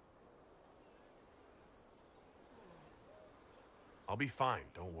 I'll be fine,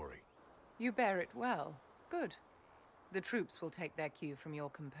 don't worry. You bear it well. Good. The troops will take their cue from your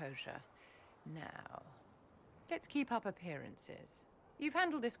composure. Now, let's keep up appearances. You've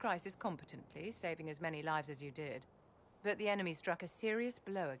handled this crisis competently, saving as many lives as you did. But the enemy struck a serious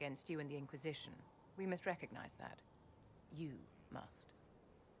blow against you and the Inquisition. We must recognize that. You must.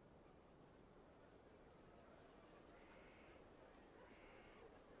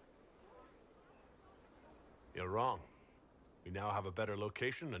 You're wrong. We now have a better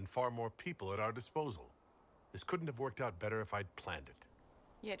location and far more people at our disposal. This couldn't have worked out better if I'd planned it.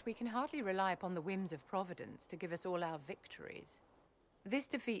 Yet we can hardly rely upon the whims of Providence to give us all our victories. This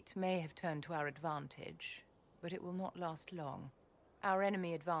defeat may have turned to our advantage, but it will not last long. Our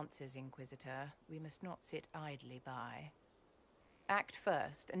enemy advances, Inquisitor. We must not sit idly by. Act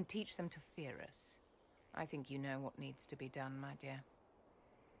first and teach them to fear us. I think you know what needs to be done, my dear.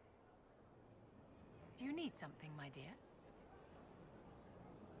 Do you need something, my dear?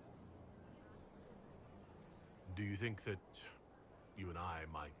 Do you think that you and I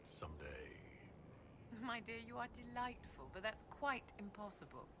might someday My dear, you are delightful, but that's quite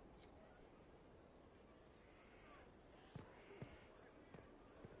impossible.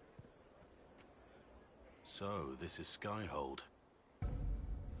 So, this is Skyhold.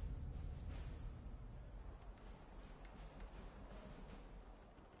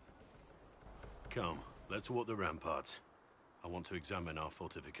 Come, let's walk the ramparts. I want to examine our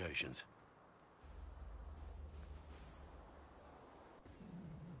fortifications.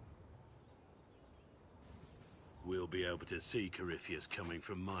 We'll be able to see Corypheus coming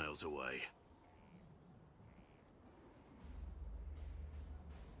from miles away.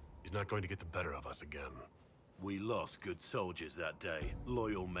 He's not going to get the better of us again. We lost good soldiers that day,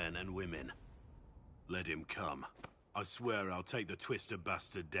 loyal men and women. Let him come. I swear I'll take the Twister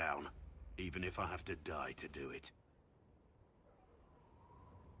bastard down, even if I have to die to do it.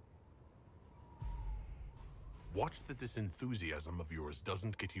 Watch that this enthusiasm of yours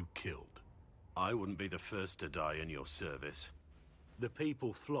doesn't get you killed. I wouldn't be the first to die in your service. The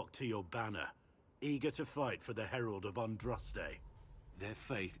people flock to your banner, eager to fight for the Herald of Andraste. Their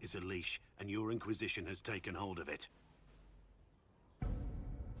faith is a leash, and your Inquisition has taken hold of it.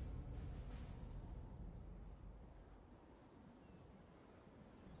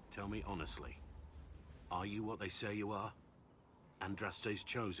 Tell me honestly, are you what they say you are? Andraste's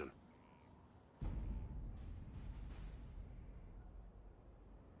chosen?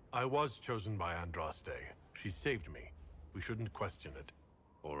 I was chosen by Andraste. She saved me. We shouldn't question it.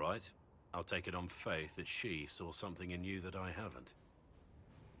 All right. I'll take it on faith that she saw something in you that I haven't.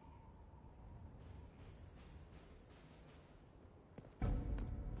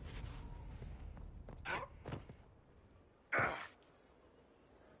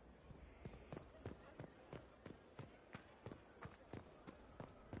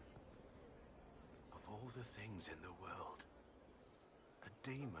 Of all the things in the world, a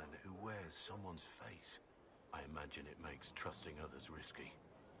demon who wears someone's face. I imagine it makes trusting others risky.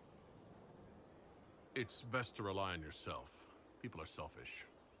 It's best to rely on yourself. People are selfish.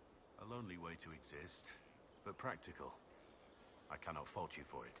 A lonely way to exist, but practical. I cannot fault you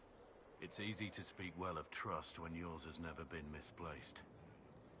for it. It's easy to speak well of trust when yours has never been misplaced.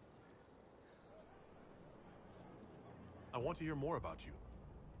 I want to hear more about you.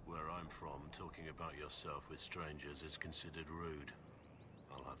 Where I'm from, talking about yourself with strangers is considered rude.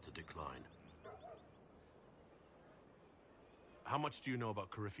 I'll have to decline. How much do you know about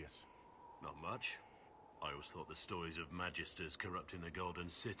Corypheus? Not much. I always thought the stories of Magisters corrupting the Golden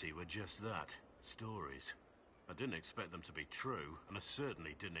City were just that. Stories. I didn't expect them to be true, and I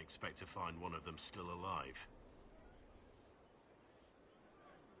certainly didn't expect to find one of them still alive.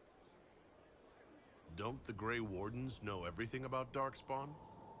 Don't the Grey Wardens know everything about Darkspawn?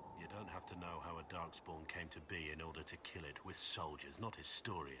 You don't have to know how a Darkspawn came to be in order to kill it. We're soldiers, not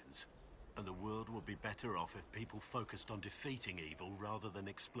historians. And the world would be better off if people focused on defeating evil rather than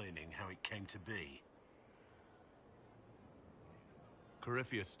explaining how it came to be.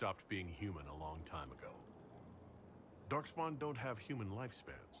 Corypheus stopped being human a long time ago. Darkspawn don't have human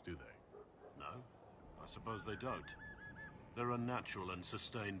lifespans, do they? No, I suppose they don't. They're unnatural and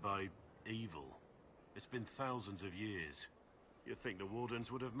sustained by evil. It's been thousands of years. You'd think the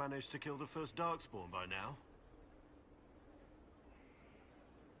Wardens would have managed to kill the first Darkspawn by now.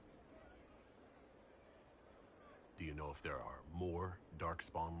 Do you know if there are more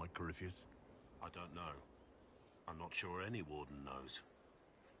Darkspawn like Corypheus? I don't know. I'm not sure any Warden knows.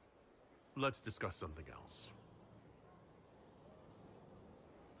 Let's discuss something else.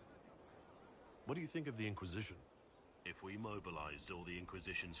 What do you think of the Inquisition? If we mobilized all the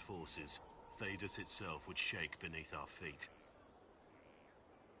Inquisition's forces, Thedas itself would shake beneath our feet.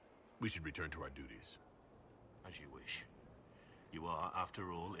 We should return to our duties. As you wish. You are,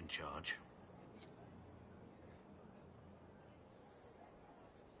 after all, in charge.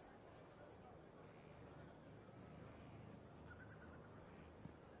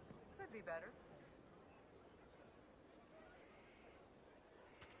 Could be better.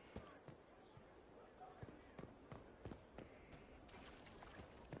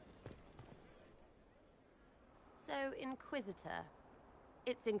 So, Inquisitor.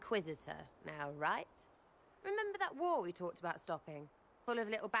 It's Inquisitor now, right? Remember that war we talked about stopping? Full of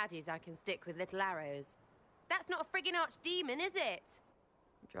little baddies I can stick with little arrows. That's not a friggin' archdemon, is it?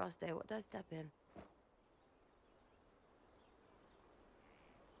 Andraste, what did I step in?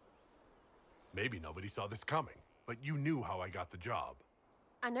 Maybe nobody saw this coming, but you knew how I got the job.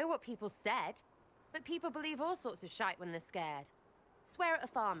 I know what people said, but people believe all sorts of shite when they're scared. Swear at a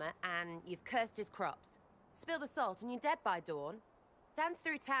farmer and you've cursed his crops. Spill the salt and you're dead by dawn. Dance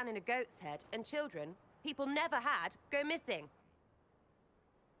through town in a goat's head and children, people never had, go missing.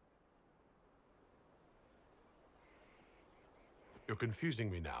 You're confusing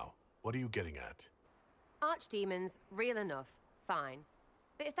me now. What are you getting at? Archdemons, real enough, fine.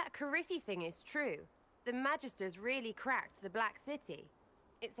 But if that Carifi thing is true, the Magisters really cracked the Black City.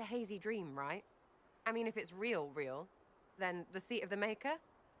 It's a hazy dream, right? I mean, if it's real, then the seat of the Maker?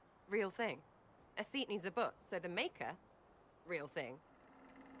 Real thing. A seat needs a butt, so the Maker? Real thing.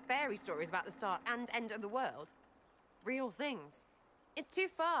 Fairy stories about the start and end of the world? Real things. It's too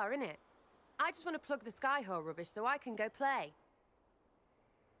far, innit? I just want to plug the Skyhole rubbish so I can go play.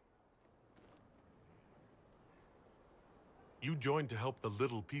 You joined to help the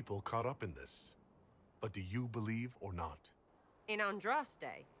little people caught up in this. But do you believe or not? In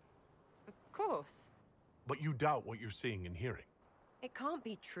Andraste? Of course. But you doubt what you're seeing and hearing. It can't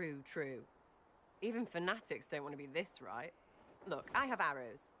be true. Even fanatics don't want to be this right. Look, I have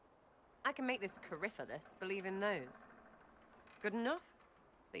arrows. I can make this Cariphilus believe in those. Good enough?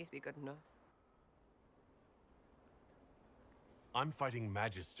 Please be good enough. I'm fighting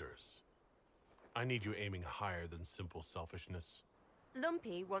Magisters. I need you aiming higher than simple selfishness.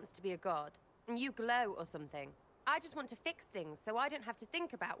 Lumpy wants to be a god, and you glow or something. I just want to fix things so I don't have to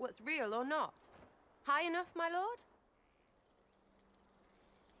think about what's real or not. High enough, my lord?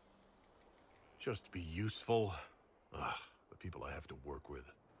 Just be useful. Ugh, the people I have to work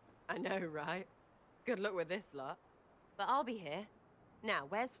with. I know, right? Good luck with this lot. But I'll be here. Now,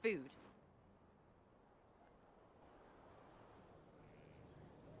 where's food?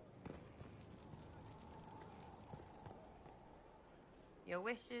 Your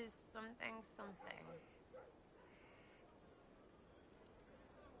wish is something.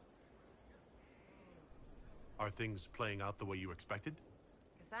 Are things playing out the way you expected?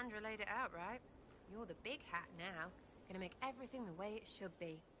 Cassandra laid it out, right? You're the big hat now. Gonna make everything the way it should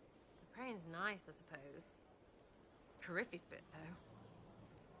be. The praying's nice, I suppose. Carifi's bit,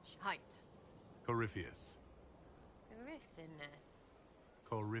 though. Shite. Corypheus. Carifiness.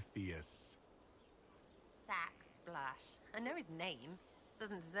 Corypheus. Sack Splash. I know his name.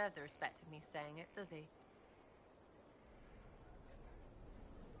 Doesn't deserve the respect of me saying it, does he?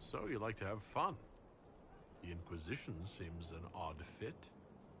 So you like to have fun. The Inquisition seems an odd fit.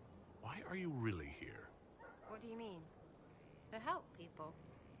 Why are you really here? What do you mean? To help people.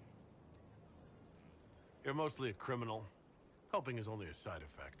 You're mostly a criminal. Helping is only a side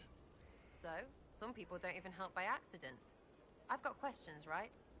effect. So, some people don't even help by accident. I've got questions,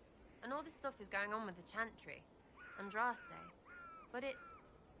 right? And all this stuff is going on with the Chantry. Andraste. But it's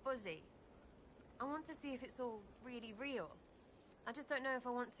fuzzy. I want to see if it's all really real. I just don't know if I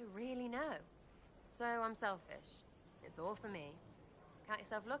want to really know. So I'm selfish. It's all for me. Count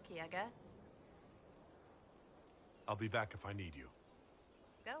yourself lucky, I guess. I'll be back if I need you.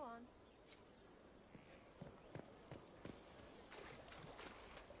 Go on.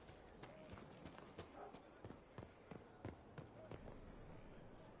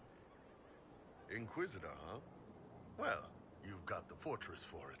 Inquisitor, huh? Well, you've got the fortress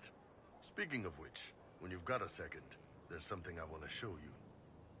for it. Speaking of which, when you've got a second, there's something I want to show you.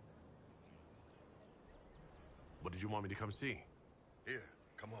 What did you want me to come see? Here,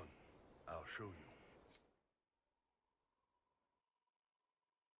 come on. I'll show you.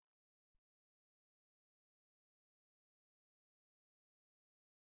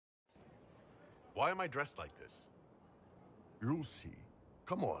 Why am I dressed like this? You'll see.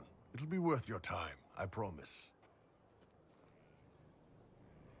 Come on. It'll be worth your time, I promise.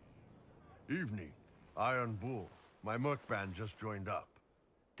 Evening. Iron Bull. My merc band just joined up.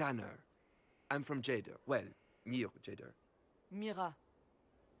 Tanner. I'm from Jader. Well, near Jader. Mira.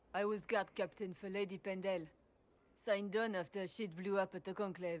 I was guard captain for Lady Pendel. Signed on after shit blew up at the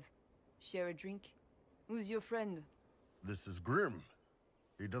Conclave. Share a drink? Who's your friend? This is Grim.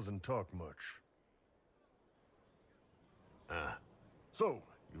 He doesn't talk much. So,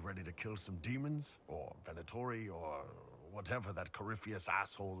 you ready to kill some demons? Or Venatori? Or whatever that Corypheus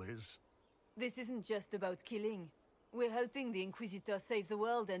asshole is? This isn't just about killing. We're helping the Inquisitor save the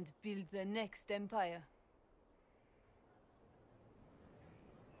world and build the next empire.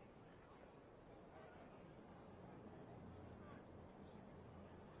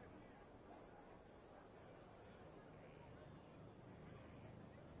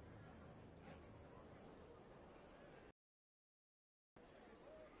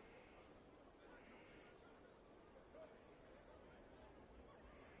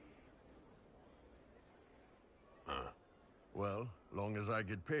 Well, long as I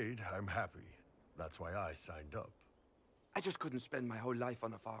get paid, I'm happy. That's why I signed up. I just couldn't spend my whole life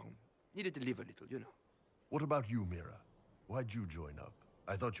on a farm. Needed to live a little, you know. What about you, Mira? Why'd you join up?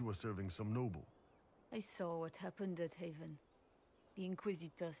 I thought you were serving some noble. I saw what happened at Haven. The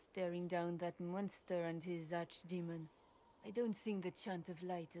Inquisitor staring down that monster and his archdemon. I don't sing the chant of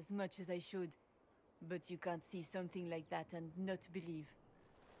light as much as I should. But you can't see something like that and not believe.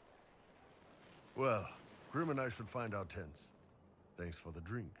 Well, Grim and I should find our tents. Thanks for the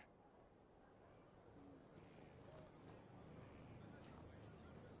drink.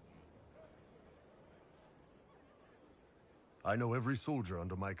 I know every soldier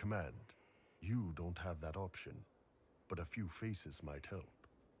under my command. You don't have that option, but a few faces might help.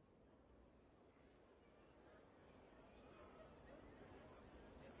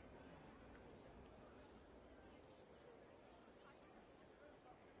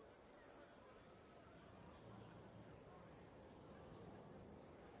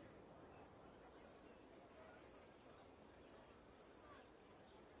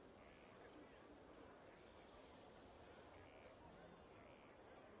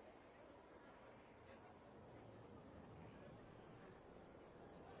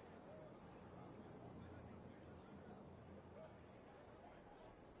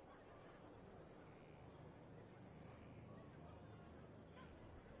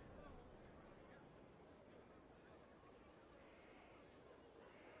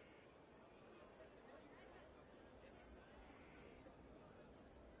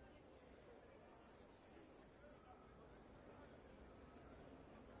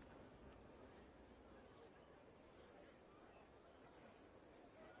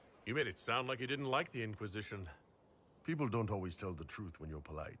 You made it sound like you didn't like the Inquisition. People don't always tell the truth when you're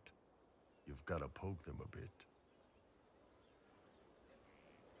polite. You've got to poke them a bit.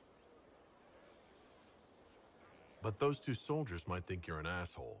 But those two soldiers might think you're an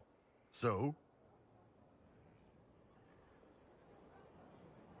asshole. So?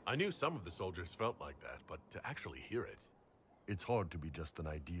 I knew some of the soldiers felt like that, but to actually hear it... It's hard to be just an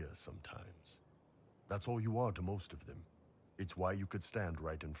idea sometimes. That's all you are to most of them. It's why you could stand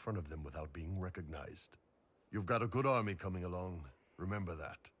right in front of them without being recognized. You've got a good army coming along. Remember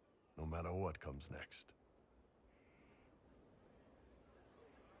that, no matter what comes next.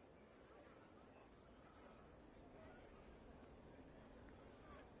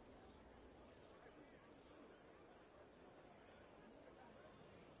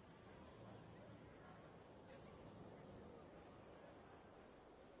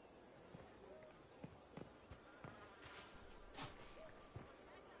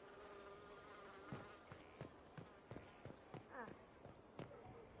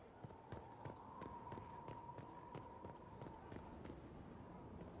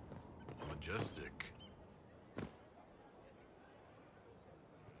 Majestic.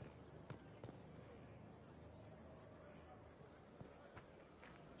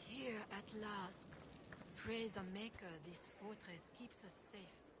 Here at last. Praise the Maker, this fortress keeps us safe.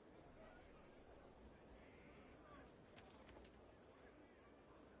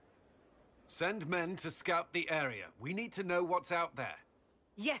 Send men to scout the area. We need to know what's out there.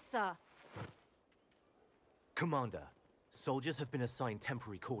 Yes, sir. Commander, soldiers have been assigned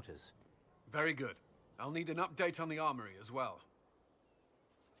temporary quarters. Very good. I'll need an update on the armory as well.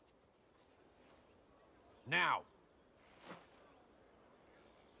 Now!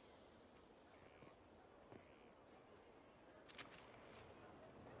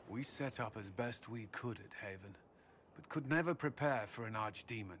 We set up as best we could at Haven, but could never prepare for an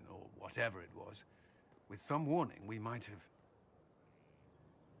archdemon, or whatever it was. With some warning, we might have...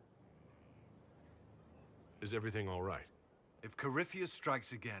 Is everything all right? If Corypheus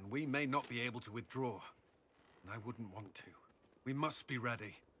strikes again, we may not be able to withdraw. And I wouldn't want to. We must be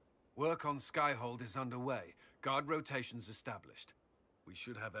ready. Work on Skyhold is underway. Guard rotations established. We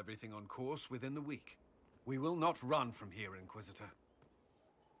should have everything on course within the week. We will not run from here, Inquisitor.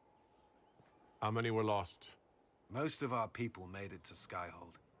 How many were lost? Most of our people made it to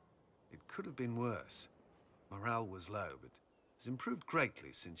Skyhold. It could have been worse. Morale was low, but has improved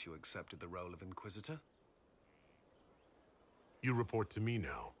greatly since you accepted the role of Inquisitor. You report to me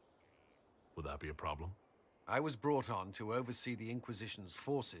now. Will that be a problem? I was brought on to oversee the Inquisition's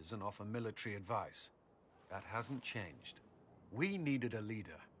forces and offer military advice. That hasn't changed. We needed a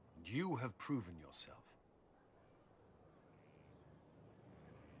leader, and you have proven yourself.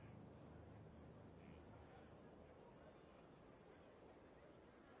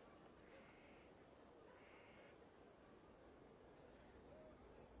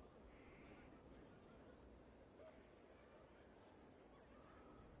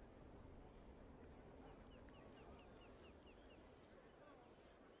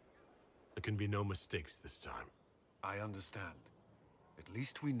 There can be no mistakes this time. I understand. At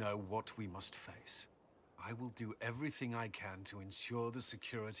least we know what we must face. I will do everything I can to ensure the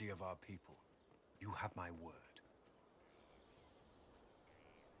security of our people. You have my word.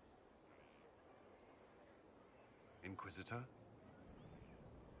 Inquisitor.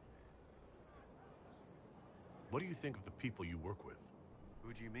 What do you think of the people you work with?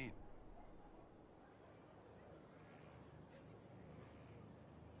 Who do you mean?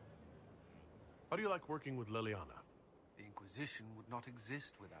 How do you like working with Leliana? The Inquisition would not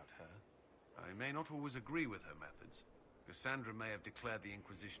exist without her. I may not always agree with her methods. Cassandra may have declared the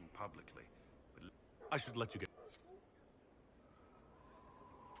Inquisition publicly, but... I should let you get...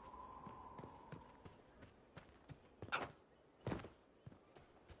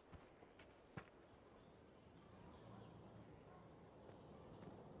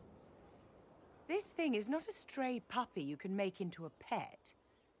 This thing is not a stray puppy you can make into a pet.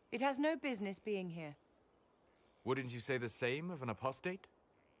 It has no business being here. Wouldn't you say the same of an apostate?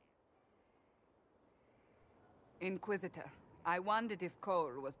 Inquisitor, I wondered if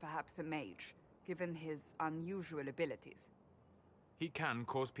Cole was perhaps a mage, given his unusual abilities. He can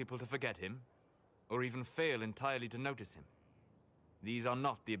cause people to forget him, or even fail entirely to notice him. These are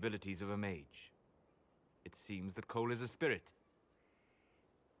not the abilities of a mage. It seems that Cole is a spirit.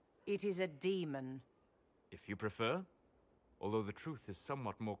 It is a demon. If you prefer, although the truth is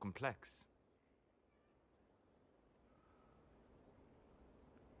somewhat more complex.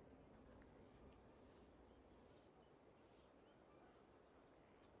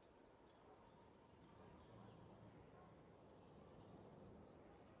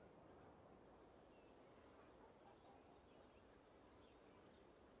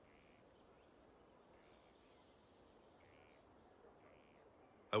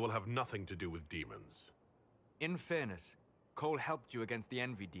 I will have nothing to do with demons. In fairness, Cole helped you against the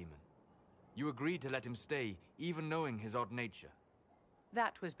Envy Demon. You agreed to let him stay, even knowing his odd nature.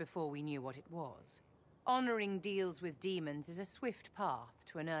 That was before we knew what it was. Honoring deals with demons is a swift path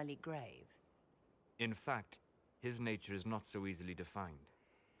to an early grave. In fact, his nature is not so easily defined.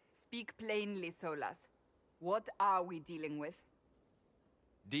 Speak plainly, Solas. What are we dealing with?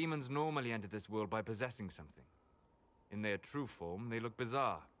 Demons normally enter this world by possessing something. In their true form, they look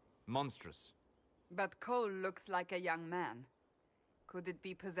bizarre, monstrous. But Cole looks like a young man. Could it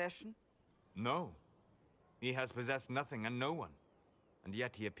be possession? No. He has possessed nothing and no one. And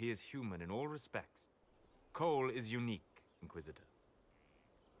yet he appears human in all respects. Cole is unique, Inquisitor.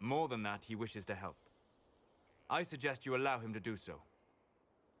 More than that, he wishes to help. I suggest you allow him to do so.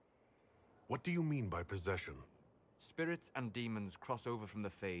 What do you mean by possession? Spirits and demons cross over from the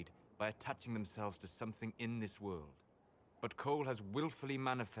Fade by attaching themselves to something in this world. But Cole has willfully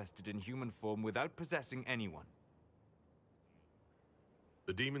manifested in human form without possessing anyone.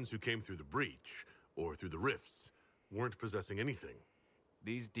 The demons who came through the breach, or through the rifts, weren't possessing anything.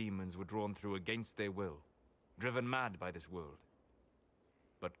 These demons were drawn through against their will, driven mad by this world.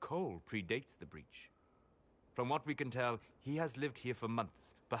 But Cole predates the breach. From what we can tell, he has lived here for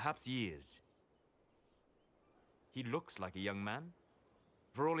months, perhaps years. He looks like a young man.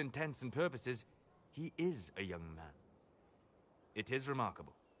 For all intents and purposes, he is a young man. It is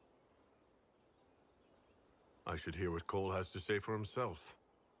remarkable. I should hear what Cole has to say for himself.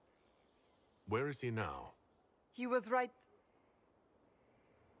 Where is he now? He was right.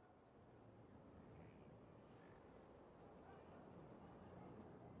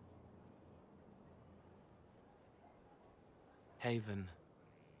 Haven.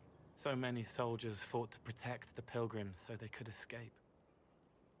 So many soldiers fought to protect the pilgrims so they could escape.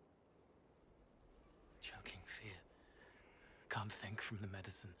 Choking fear. Can't think from the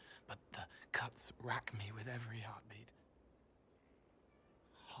medicine, but the cuts rack me with every heartbeat.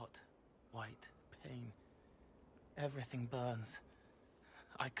 Hot, white pain. Everything burns.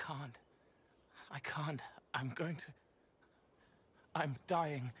 I can't. I'm going to... I'm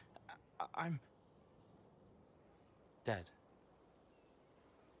dying. I'm... dead.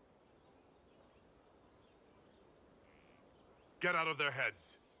 Get out of their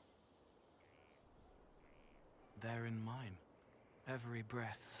heads! They're in mine. Every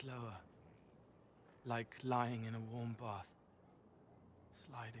breath slower. Like lying in a warm bath.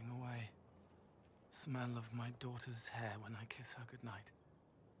 Sliding away. Smell of my daughter's hair when I kiss her goodnight.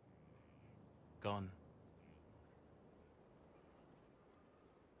 Gone.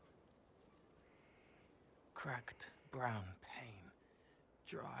 Cracked brown pain.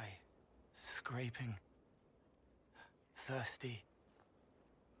 Dry. Scraping. Thirsty.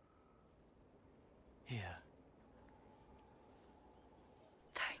 Here.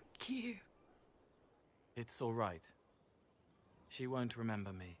 Thank you. It's all right. She won't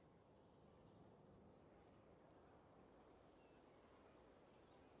remember me.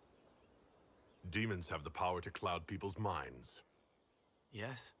 Demons have the power to cloud people's minds.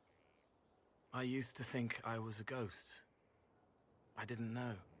 Yes? I used to think I was a ghost. I didn't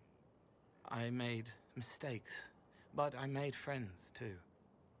know. I made mistakes, But I made friends, too.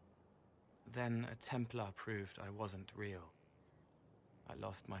 Then a Templar proved I wasn't real. I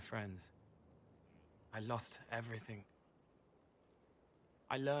lost my friends. I lost everything.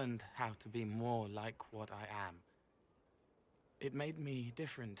 I learned how to be more like what I am. It made me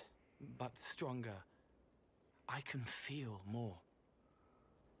different, but stronger. I can feel more.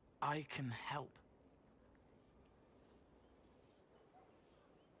 I can help.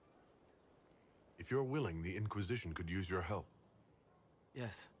 If you're willing, the Inquisition could use your help.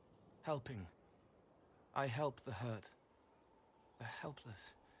 Yes, helping. I help the hurt, the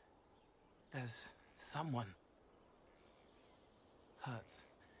helpless. There's someone. Hurts.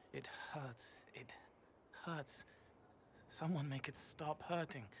 It hurts. It hurts. Someone make it stop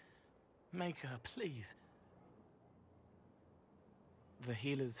hurting. Make her, please. The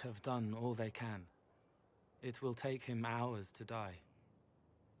healers have done all they can. It will take him hours to die.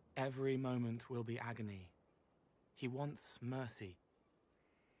 Every moment will be agony. He wants mercy.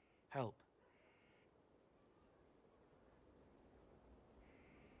 Help.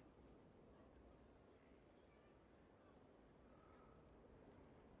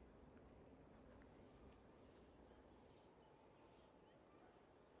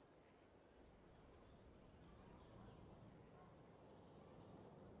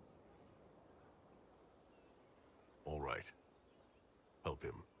 All right. Help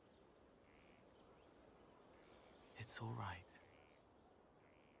him. It's all right.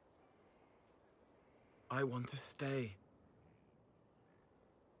 I want to stay.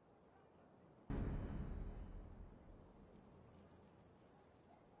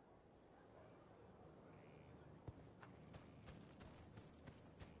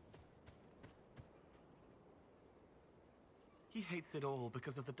 He hates it all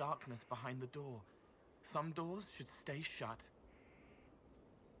because of the darkness behind the door. Some doors should stay shut.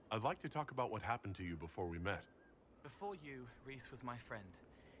 I'd like to talk about what happened to you before we met. Before you, Reese was my friend.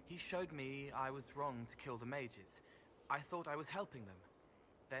 He showed me I was wrong to kill the mages. I thought I was helping them.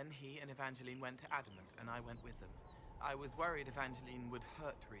 Then he and Evangeline went to Adamant, and I went with them. I was worried Evangeline would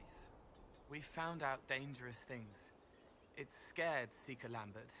hurt Reese. We found out dangerous things. It scared Seeker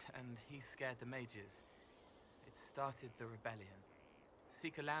Lambert, and he scared the mages. It started the rebellion.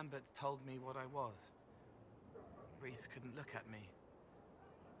 Seeker Lambert told me what I was. Reese couldn't look at me.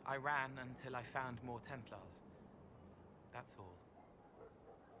 I ran until I found more Templars. That's all.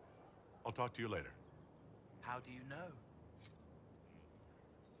 I'll talk to you later. How do you know?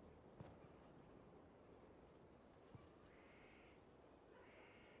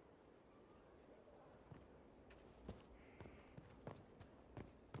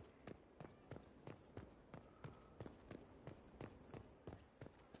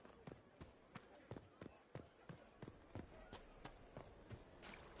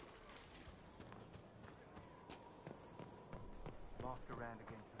 Lost around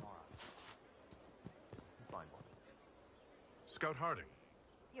again tomorrow. Fine one. Scout Harding.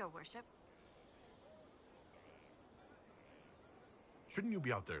 Your worship. Shouldn't you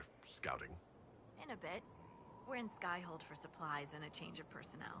be out there scouting? In a bit. We're in Skyhold for supplies and a change of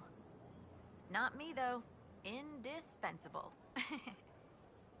personnel. Not me, though. Indispensable.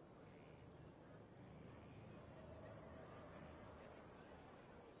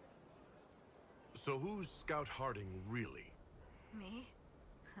 So who's Scout Harding really? Me?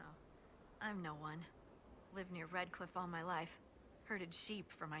 Oh, I'm no one. Lived near Redcliffe all my life. Herded sheep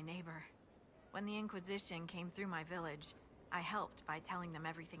for my neighbor. When the Inquisition came through my village, I helped by telling them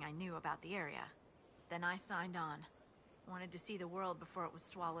everything I knew about the area. Then I signed on. Wanted to see the world before it was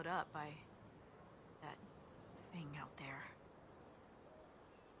swallowed up by that thing out there.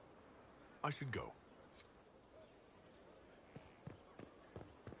 I should go.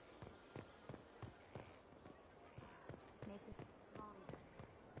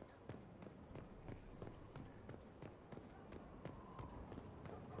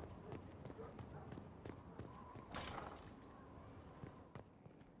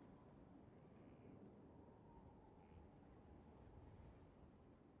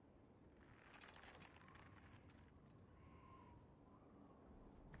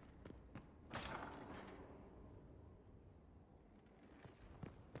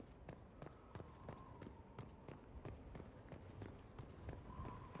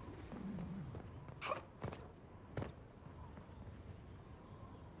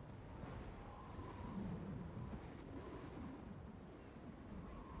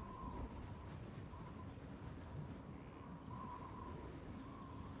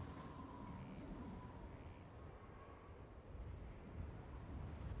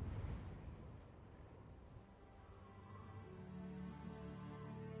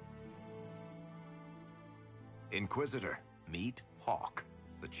 Inquisitor, meet Hawk,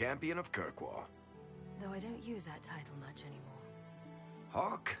 the champion of Kirkwall. Though I don't use that title much anymore.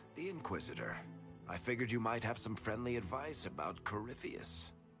 Hawk, the Inquisitor. I figured you might have some friendly advice about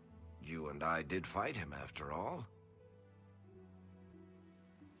Corypheus. You and I did fight him, after all.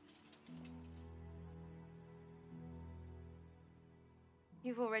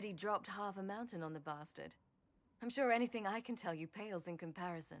 You've already dropped half a mountain on the bastard. I'm sure anything I can tell you pales in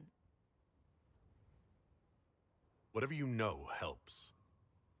comparison. Whatever you know helps.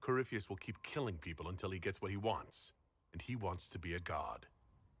 Corypheus will keep killing people until he gets what he wants. And he wants to be a god.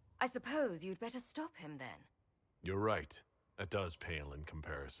 I suppose you'd better stop him then. You're right. That does pale in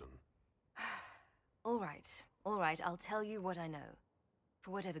comparison. All right, I'll tell you what I know.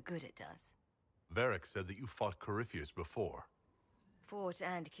 For whatever good it does. Varric said that you fought Corypheus before. Fought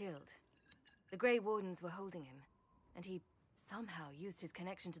and killed. The Grey Wardens were holding him, and he somehow used his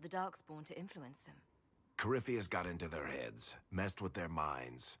connection to the Darkspawn to influence them. Corypheus got into their heads, messed with their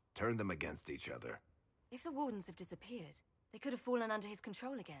minds, turned them against each other. If the Wardens have disappeared, they could have fallen under his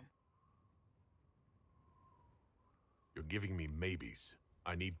control again. You're giving me maybes.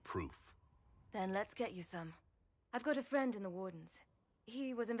 I need proof. Then let's get you some. I've got a friend in the Wardens.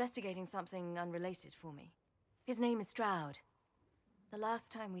 He was investigating something unrelated for me. His name is Stroud. The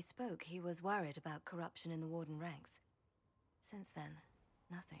last time we spoke, he was worried about corruption in the Warden ranks. Since then,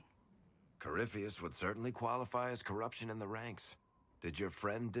 nothing. Corypheus would certainly qualify as corruption in the ranks. Did your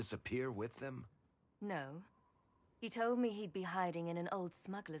friend disappear with them? No. He told me he'd be hiding in an old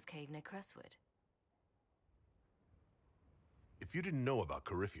smuggler's cave near Crestwood. If you didn't know about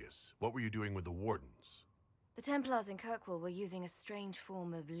Corypheus, what were you doing with the Wardens? The Templars in Kirkwall were using a strange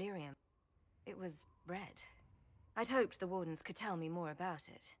form of lyrium. It was red. I'd hoped the Wardens could tell me more about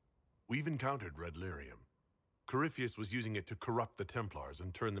it. We've encountered red lyrium. Corypheus was using it to corrupt the Templars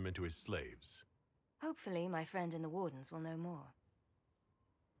and turn them into his slaves. Hopefully, my friend in the Wardens will know more.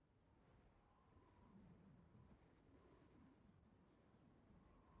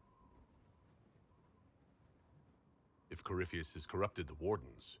 If Corypheus has corrupted the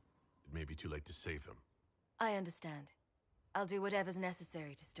Wardens, it may be too late to save them. I understand. I'll do whatever's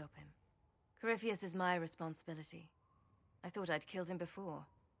necessary to stop him. Corypheus is my responsibility. I thought I'd killed him before.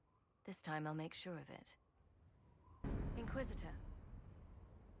 This time I'll make sure of it. Inquisitor.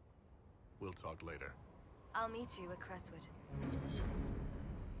 We'll talk later. I'll meet you at Crestwood.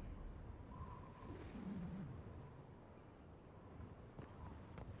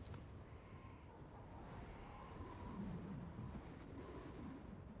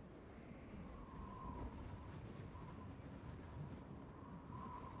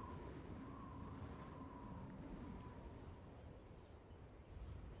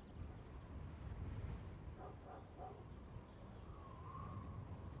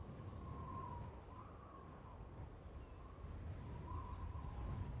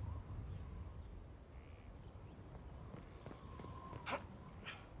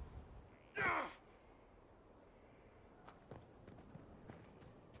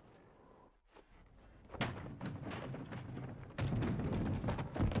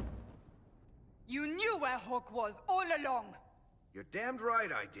 You knew where Hawk was all along! You're damned right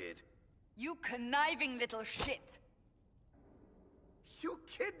I did. You conniving little shit! You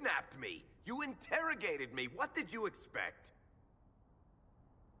kidnapped me! You interrogated me! What did you expect?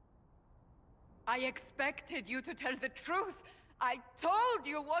 I expected you to tell the truth! I told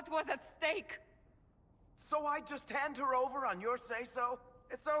you what was at stake! So I just hand her over on your say-so?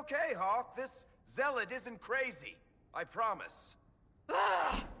 It's okay, Hawk. This zealot isn't crazy. I promise.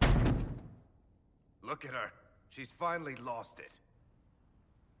 Ah! Look at her. She's finally lost it.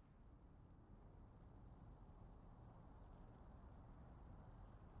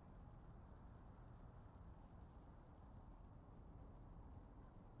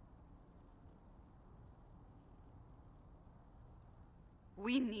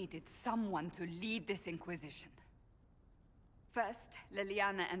 We needed someone to lead this Inquisition. First,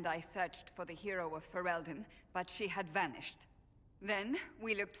 Liliana and I searched for the hero of Ferelden, but she had vanished. Then,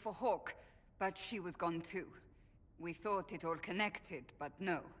 we looked for Hawk, but she was gone too. We thought it all connected, but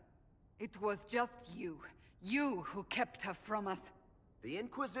no. It was just you. You who kept her from us. The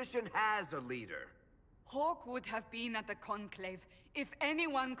Inquisition has a leader. Hawk would have been at the Conclave if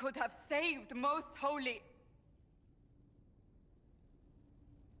anyone could have saved Most Holy.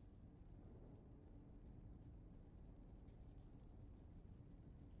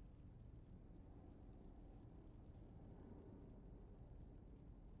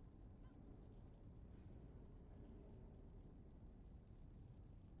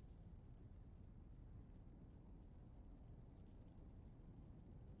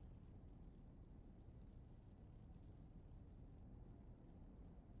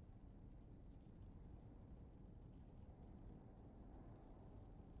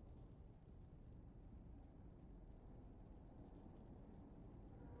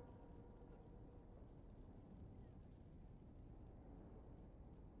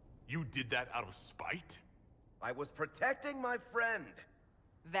 You did that out of spite? I was protecting my friend.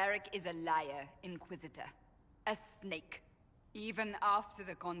 Varric is a liar, Inquisitor. A snake. Even after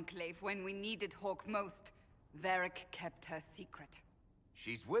the Conclave, when we needed Hawk most, Varric kept her secret.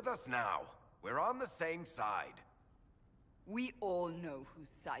 She's with us now. We're on the same side. We all know whose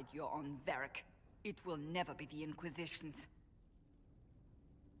side you're on, Varric. It will never be the Inquisition's.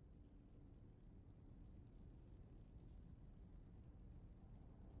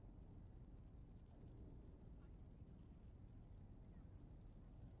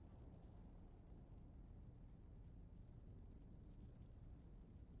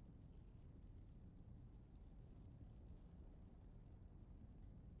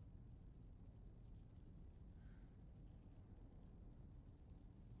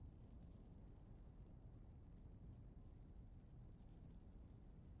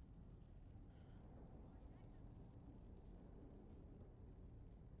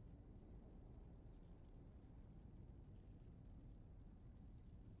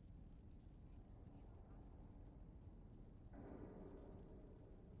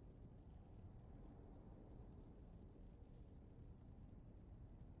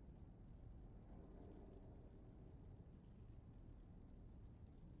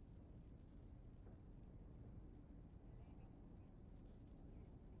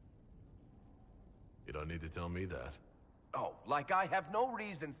 You don't need to tell me that. Oh, like I have no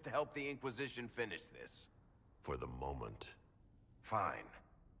reasons to help the Inquisition finish this. For the moment. Fine.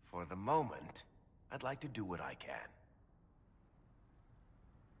 For the moment, I'd like to do what I can.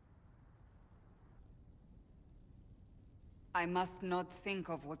 I must not think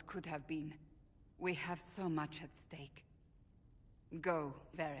of what could have been. We have so much at stake. Go,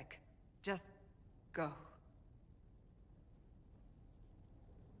 Varric. Just go.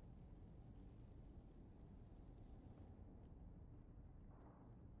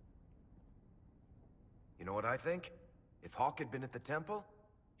 You know what I think? If Hawk had been at the temple,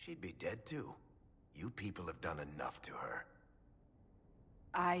 she'd be dead too. You people have done enough to her.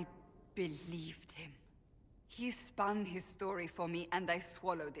 I believed him. He spun his story for me, and I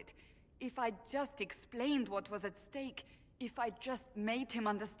swallowed it. If I just explained what was at stake, if I just made him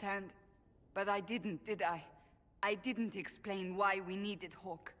understand. But I didn't, did I? I didn't explain why we needed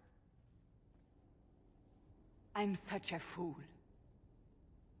Hawk. I'm such a fool.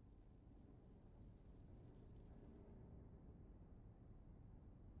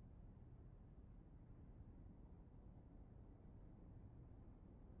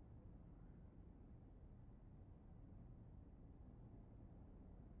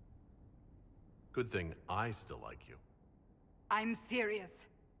 Good thing I still like you. I'm serious.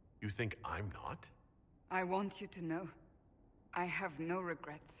 You think I'm not? I want you to know, I have no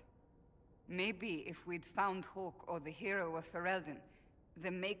regrets. Maybe if we'd found Hawk or the hero of Ferelden,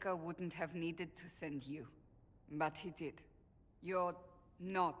 the Maker wouldn't have needed to send you. But he did. You're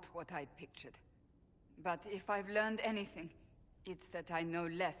not what I'd pictured. But if I've learned anything, it's that I know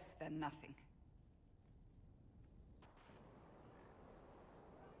less than nothing.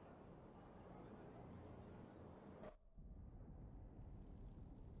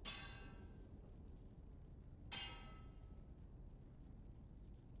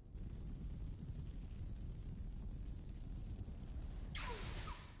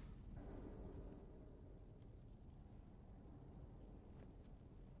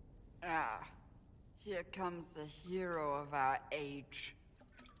 Ah, here comes the hero of our age.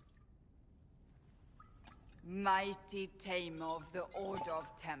 Mighty tamer of the Order of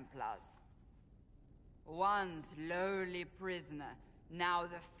Templars. Once lowly prisoner, now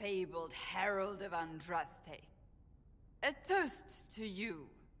the fabled Herald of Andraste. A toast to you,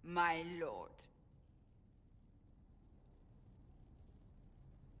 my lord.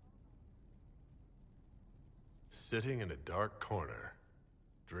 Sitting in a dark corner,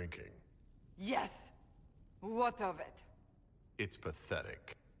 drinking. Yes! What of it? It's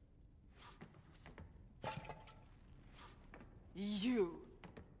pathetic. You.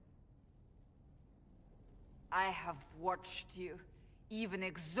 I have watched you, even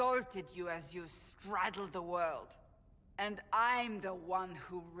exalted you as you straddled the world. And I'm the one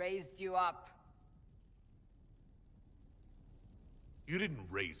who raised you up. You didn't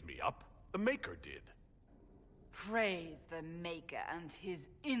raise me up. The Maker did. Praise the Maker and his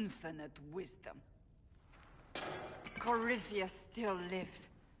infinite wisdom. Corythia still lives.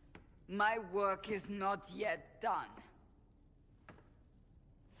 My work is not yet done.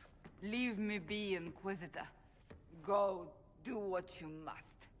 Leave me be, Inquisitor. Go, do what you must.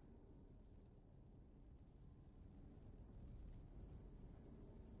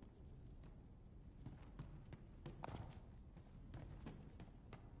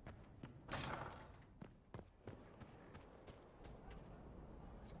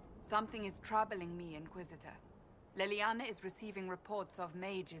 Something is troubling me, Inquisitor. Leliana is receiving reports of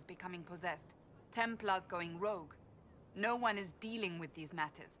mages becoming possessed, Templars going rogue. No one is dealing with these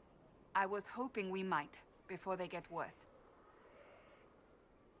matters. I was hoping we might, before they get worse.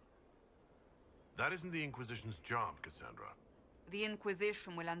 That isn't the Inquisition's job, Cassandra. The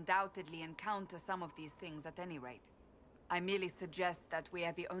Inquisition will undoubtedly encounter some of these things at any rate. I merely suggest that we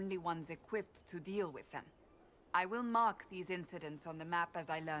are the only ones equipped to deal with them. I will mark these incidents on the map as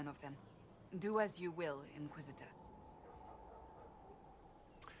I learn of them. Do as you will, Inquisitor.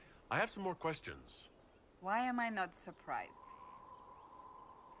 I have some more questions. Why am I not surprised?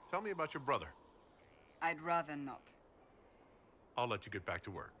 Tell me about your brother. I'd rather not. I'll let you get back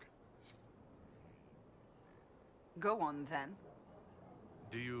to work. Go on, then.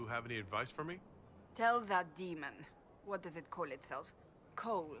 Do you have any advice for me? Tell that demon, what does it call itself?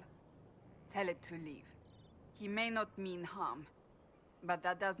 Cole. Tell it to leave. He may not mean harm, but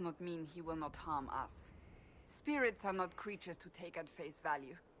that does not mean he will not harm us. Spirits are not creatures to take at face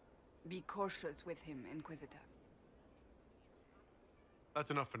value. Be cautious with him, Inquisitor.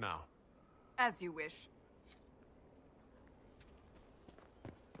 That's enough for now. As you wish.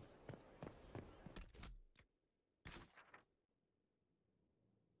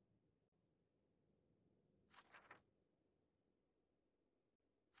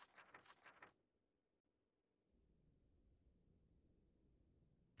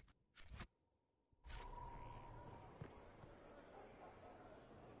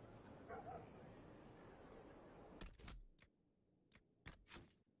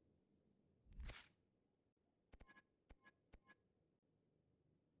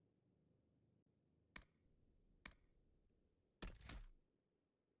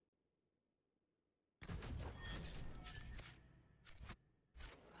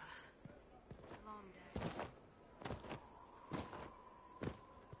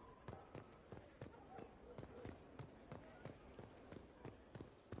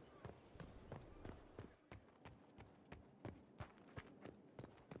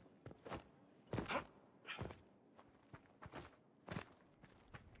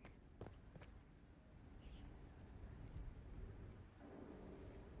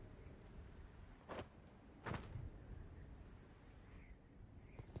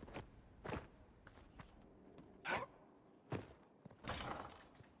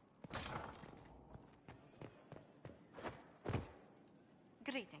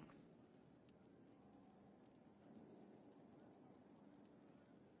 Greetings.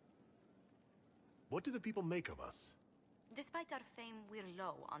 What do the people make of us? Despite our fame, we're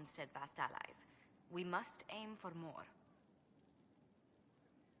low on steadfast allies. We must aim for more.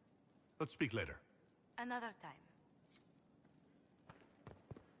 Let's speak later. Another time.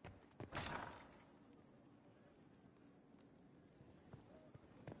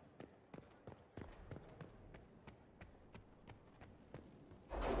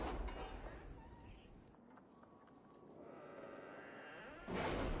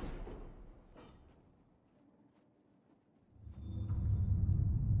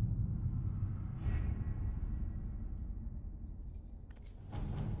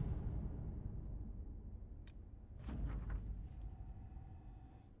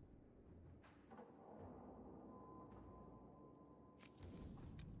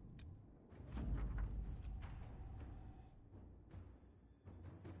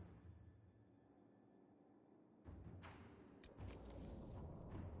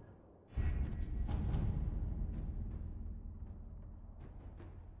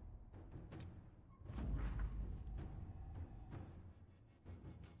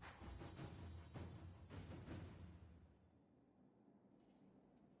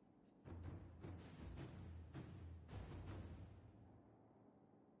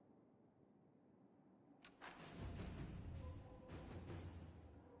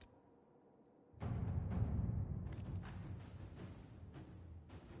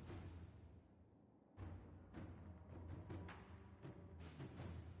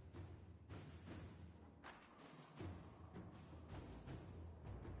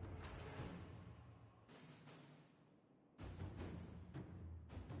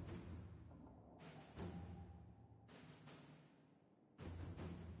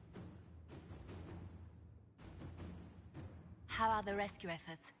 How are the rescue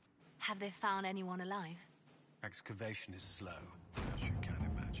efforts? Have they found anyone alive? Excavation is slow, as you can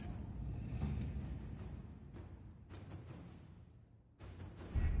imagine.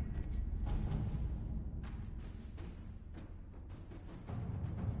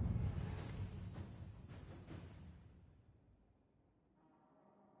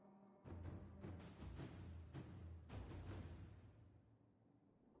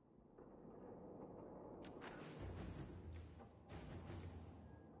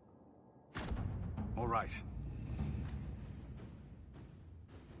 right.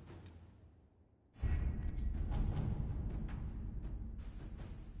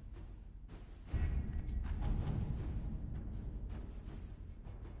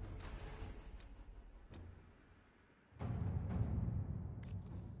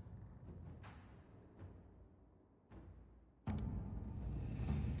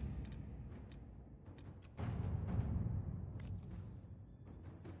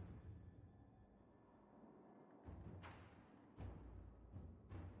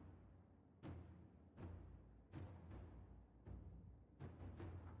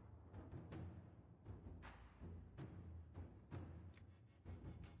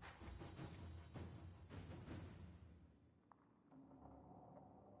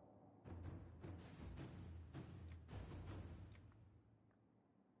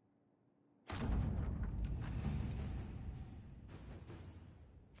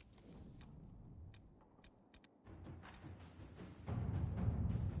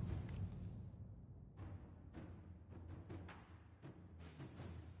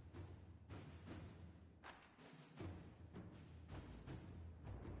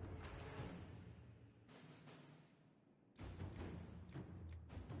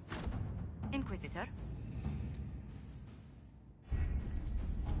 Inquisitor?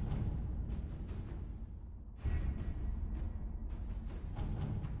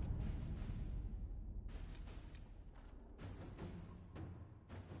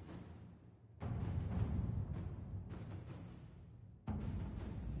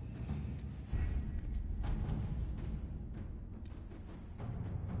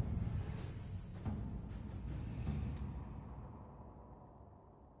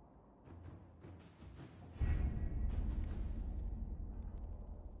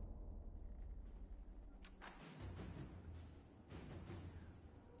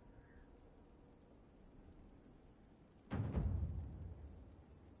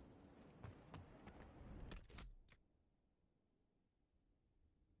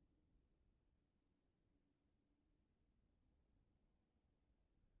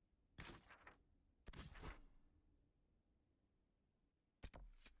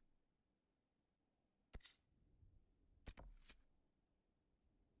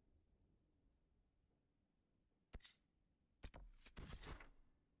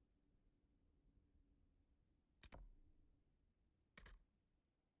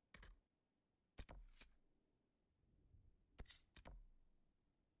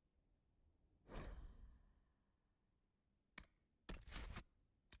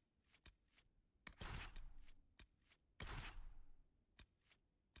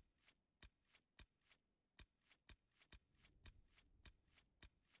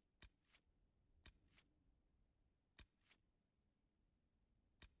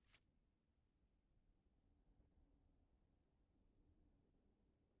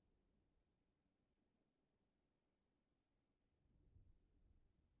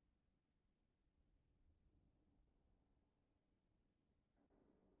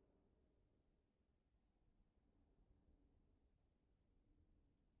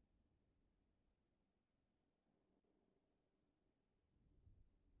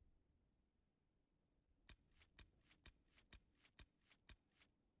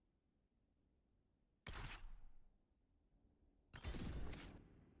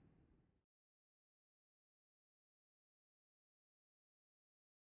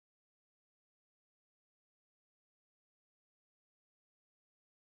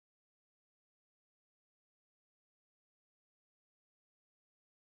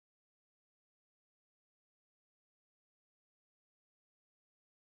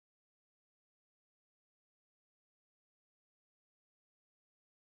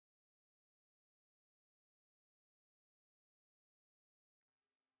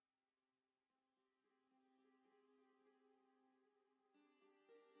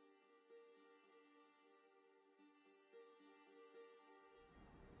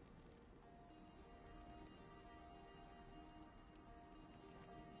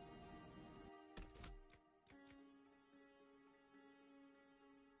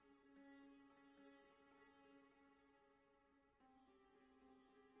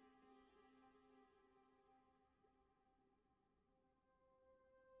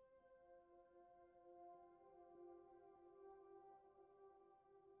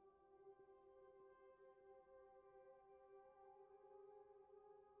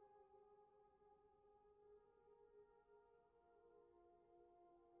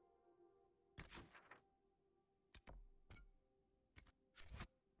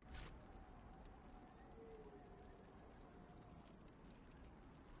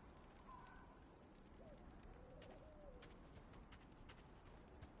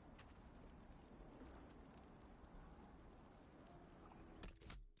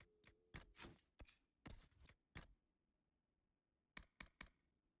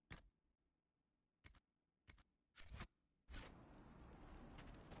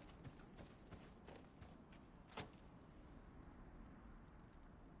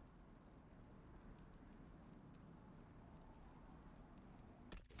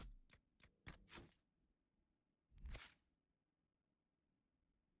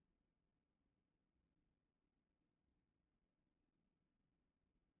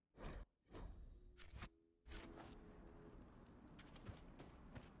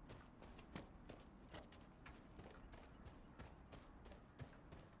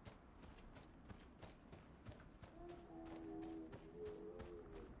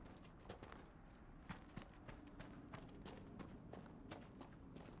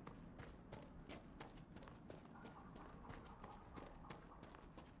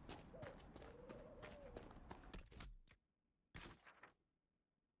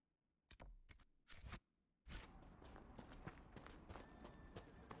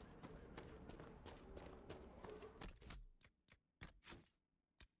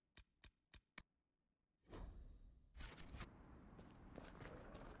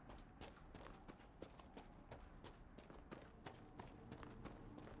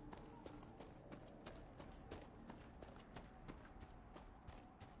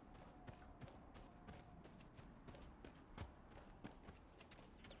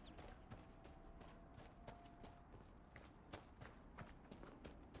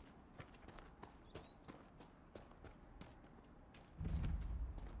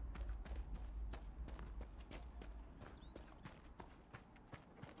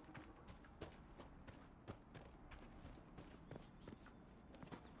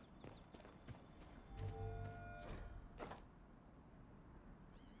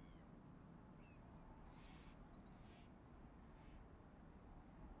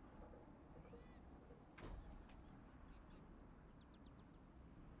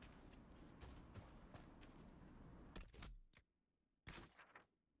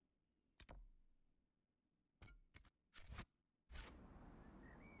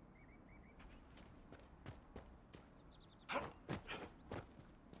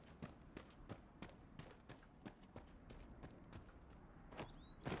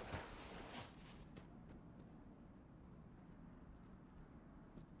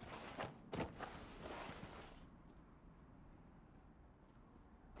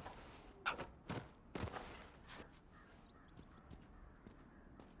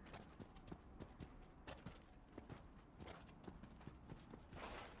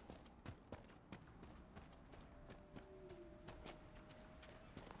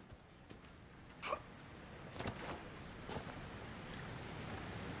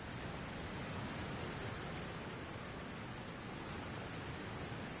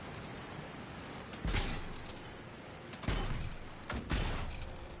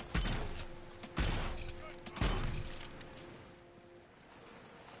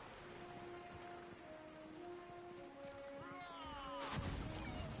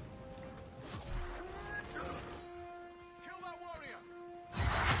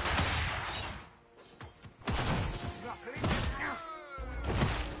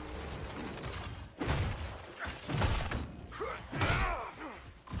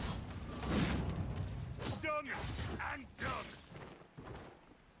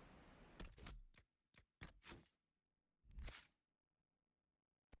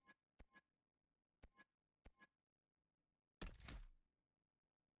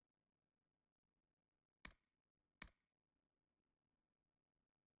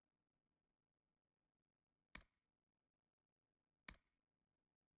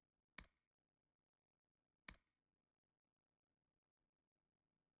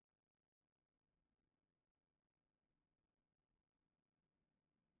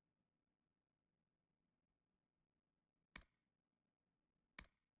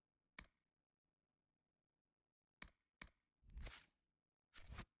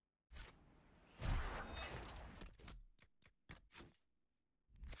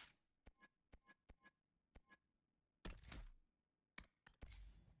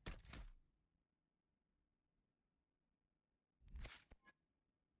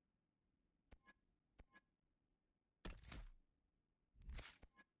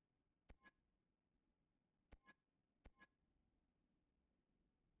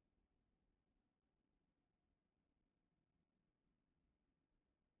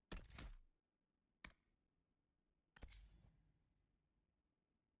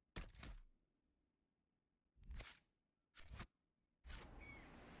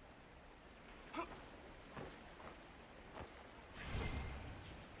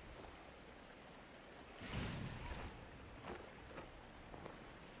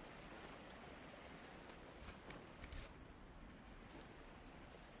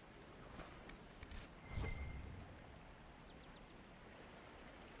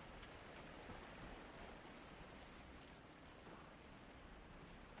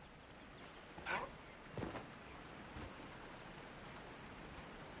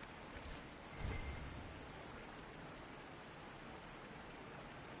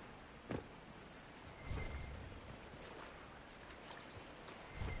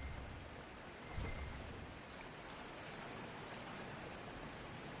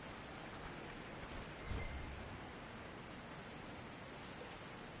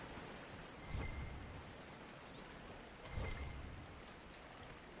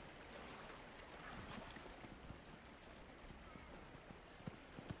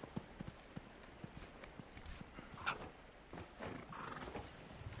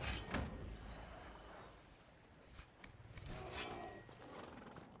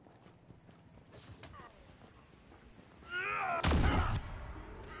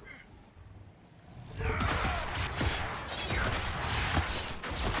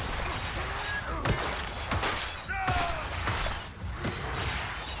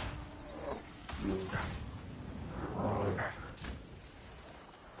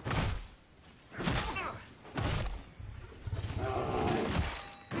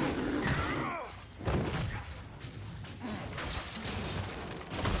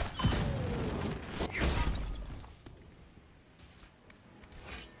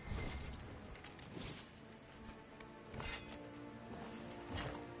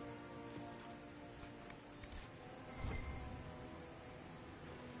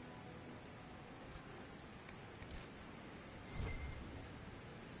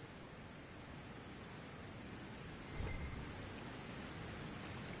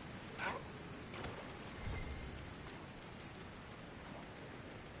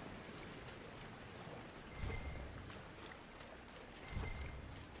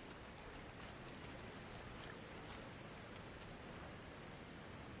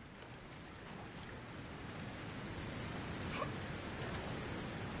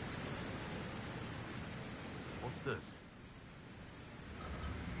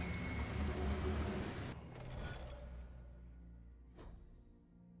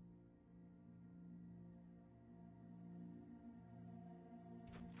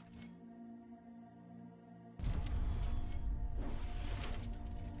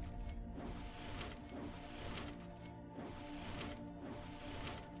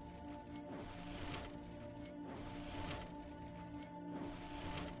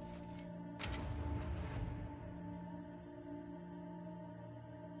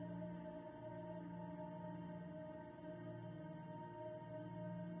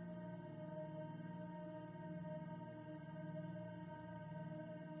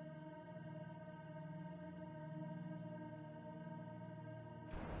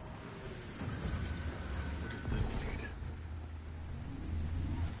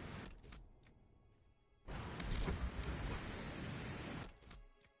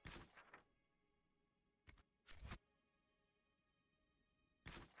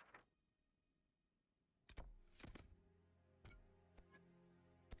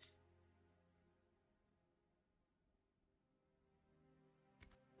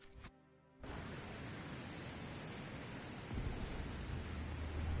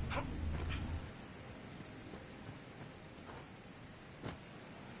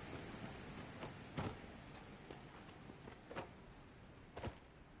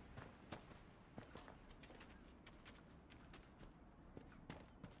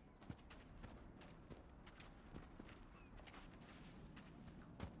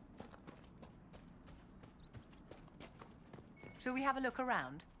 Shall we have a look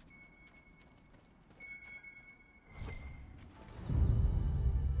around?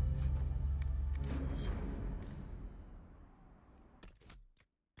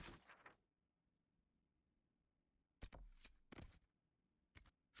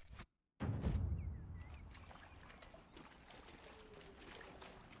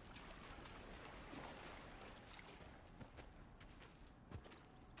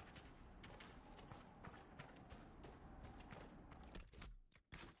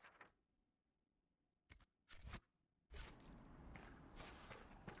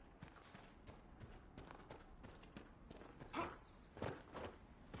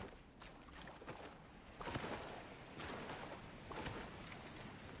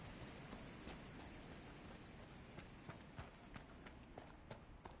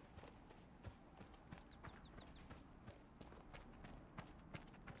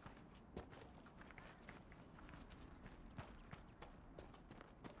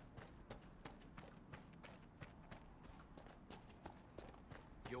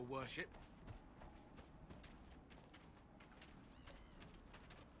 Your worship.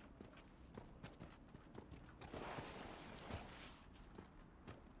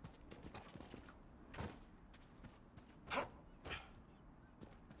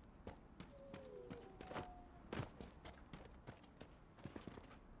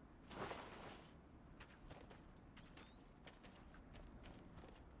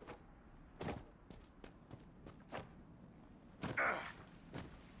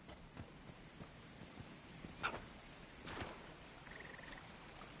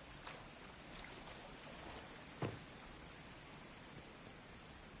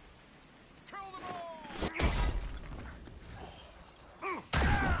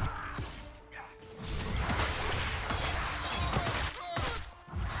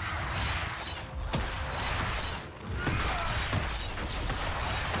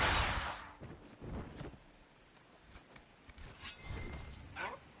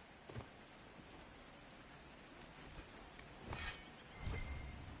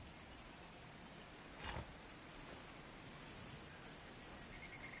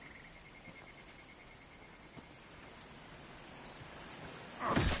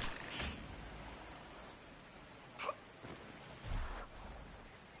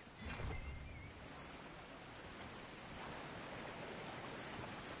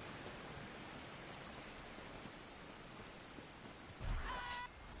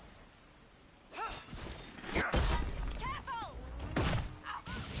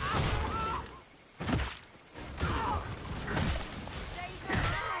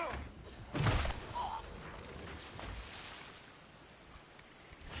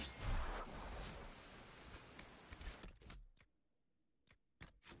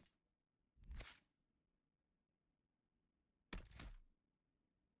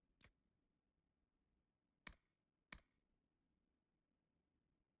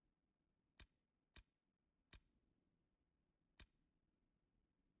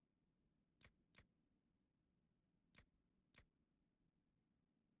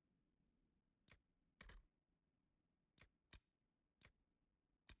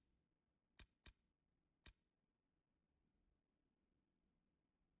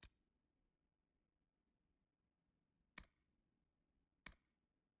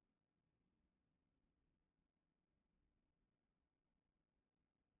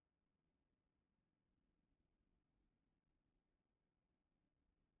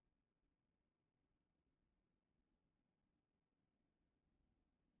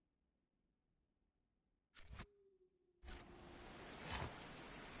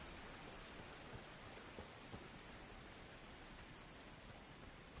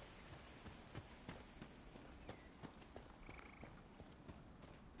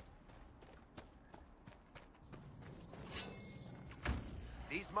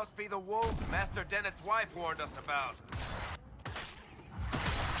 These must be the wolves Master Dennett's wife warned us about.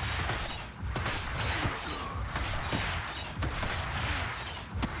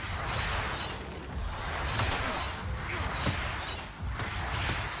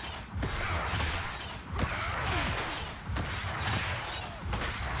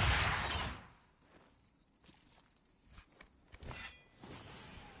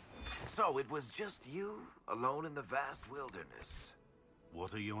 So it was just you, alone in the vast wilderness.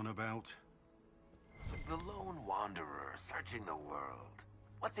 What are you on about? The lone wanderer searching the world.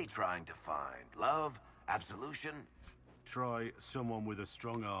 What's he trying to find? Love? Absolution? Try someone with a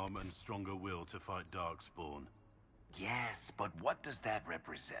strong arm and stronger will to fight Darkspawn. Yes, but what does that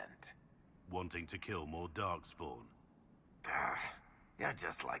represent? Wanting to kill more Darkspawn. You're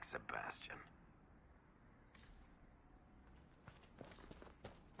just like Sebastian.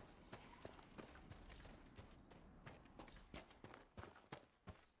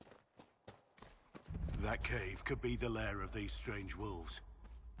 That cave could be the lair of these strange wolves.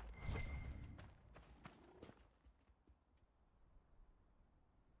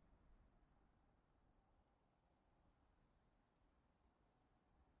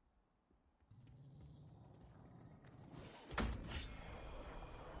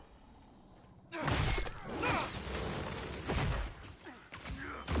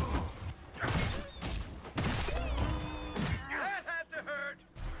 That had to hurt!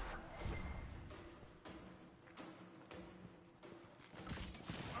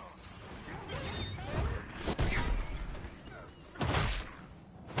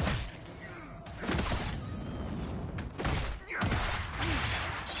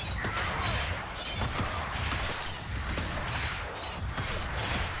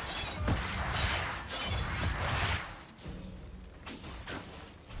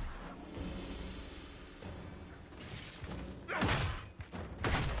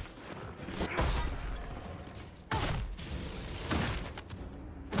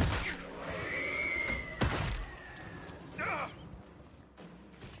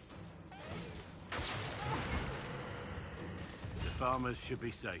 Farmers should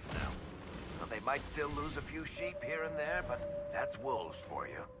be safe now. Well, they might still lose a few sheep here and there, but that's wolves for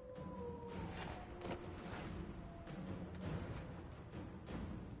you.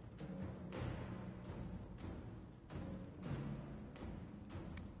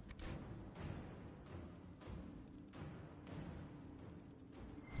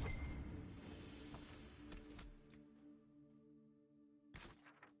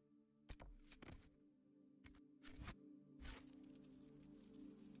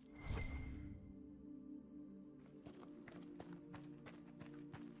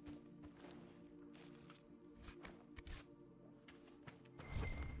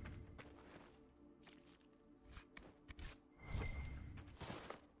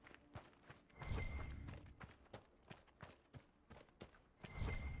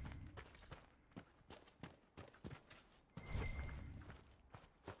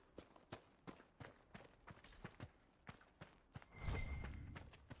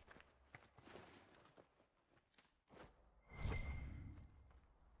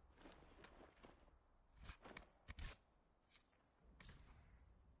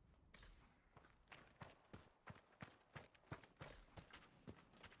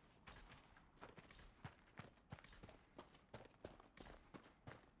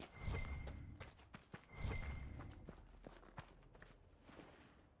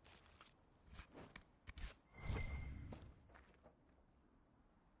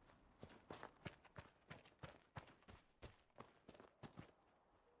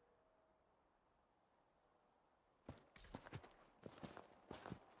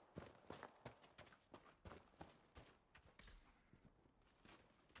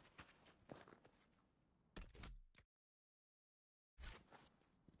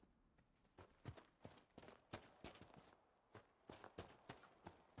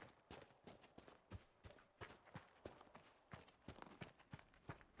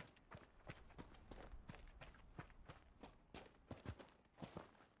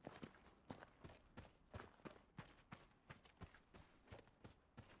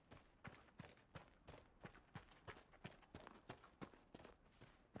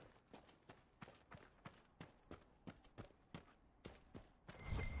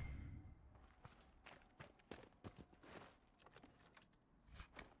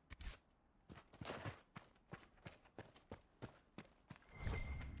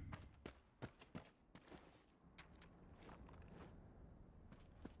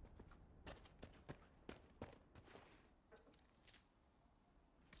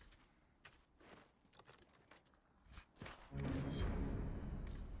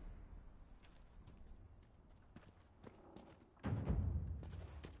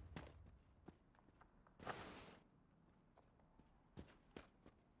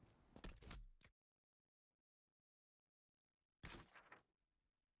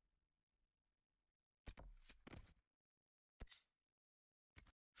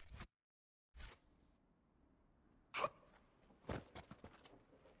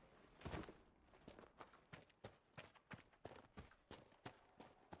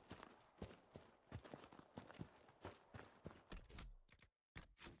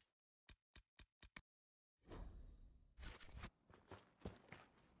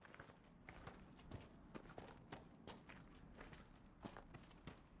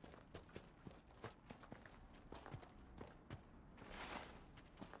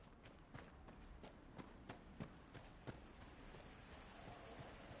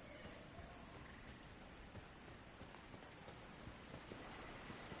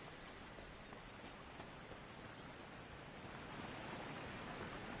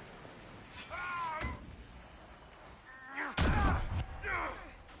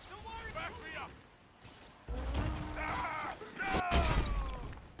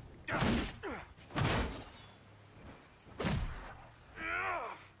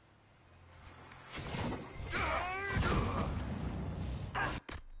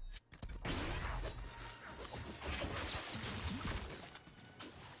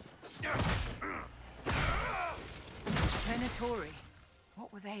 Venatori.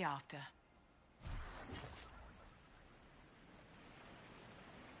 What were they after?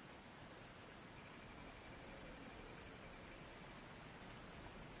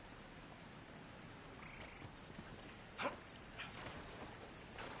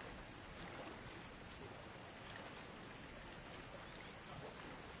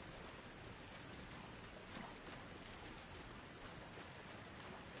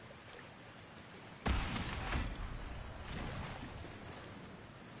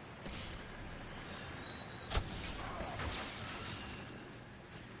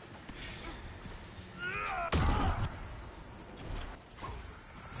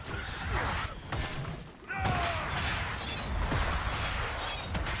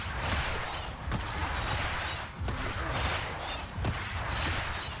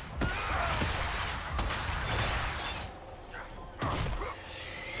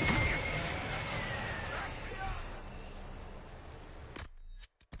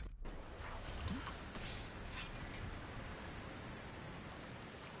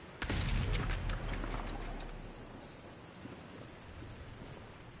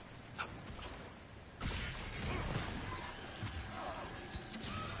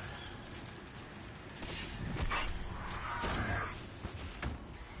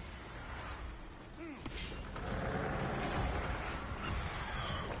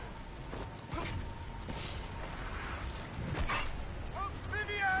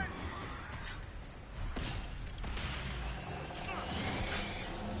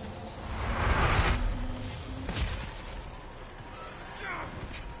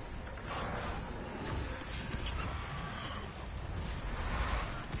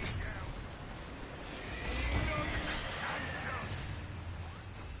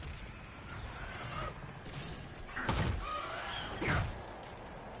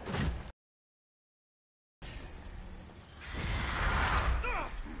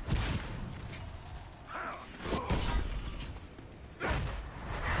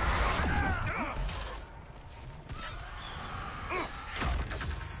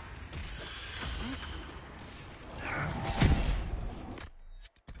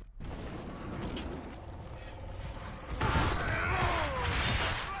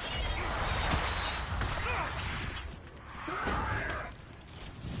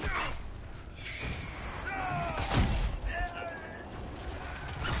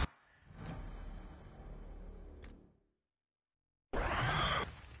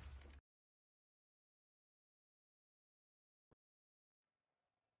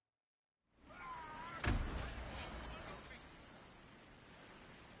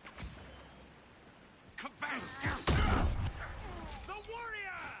 The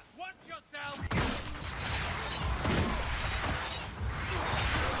warrior! Watch yourself!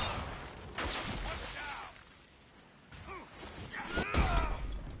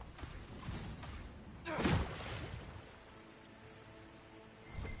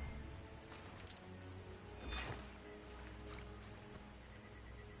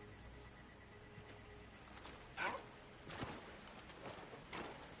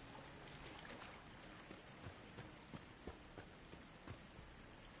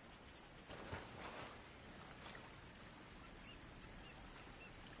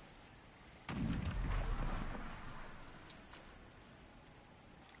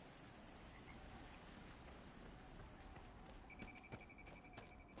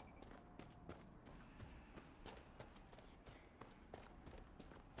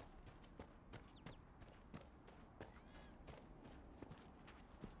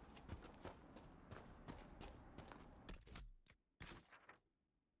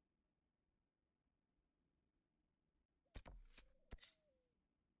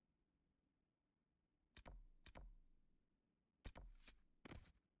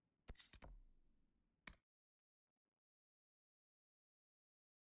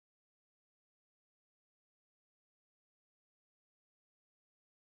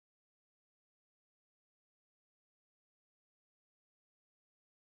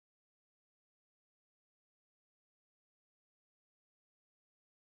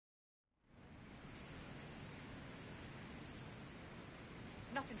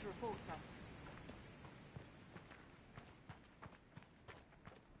 Nothing to report, sir.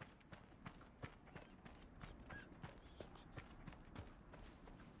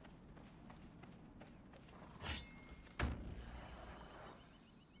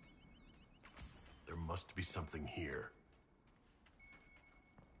 There must be something here.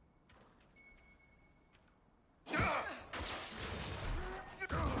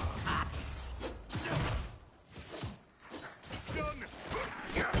 Done!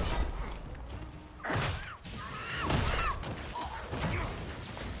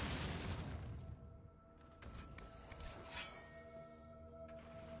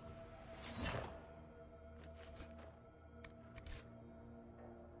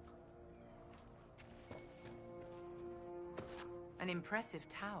 impressive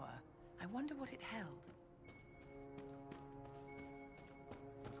tower. I wonder what it held.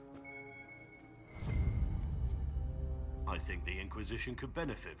 I think the Inquisition could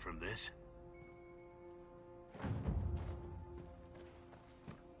benefit from this.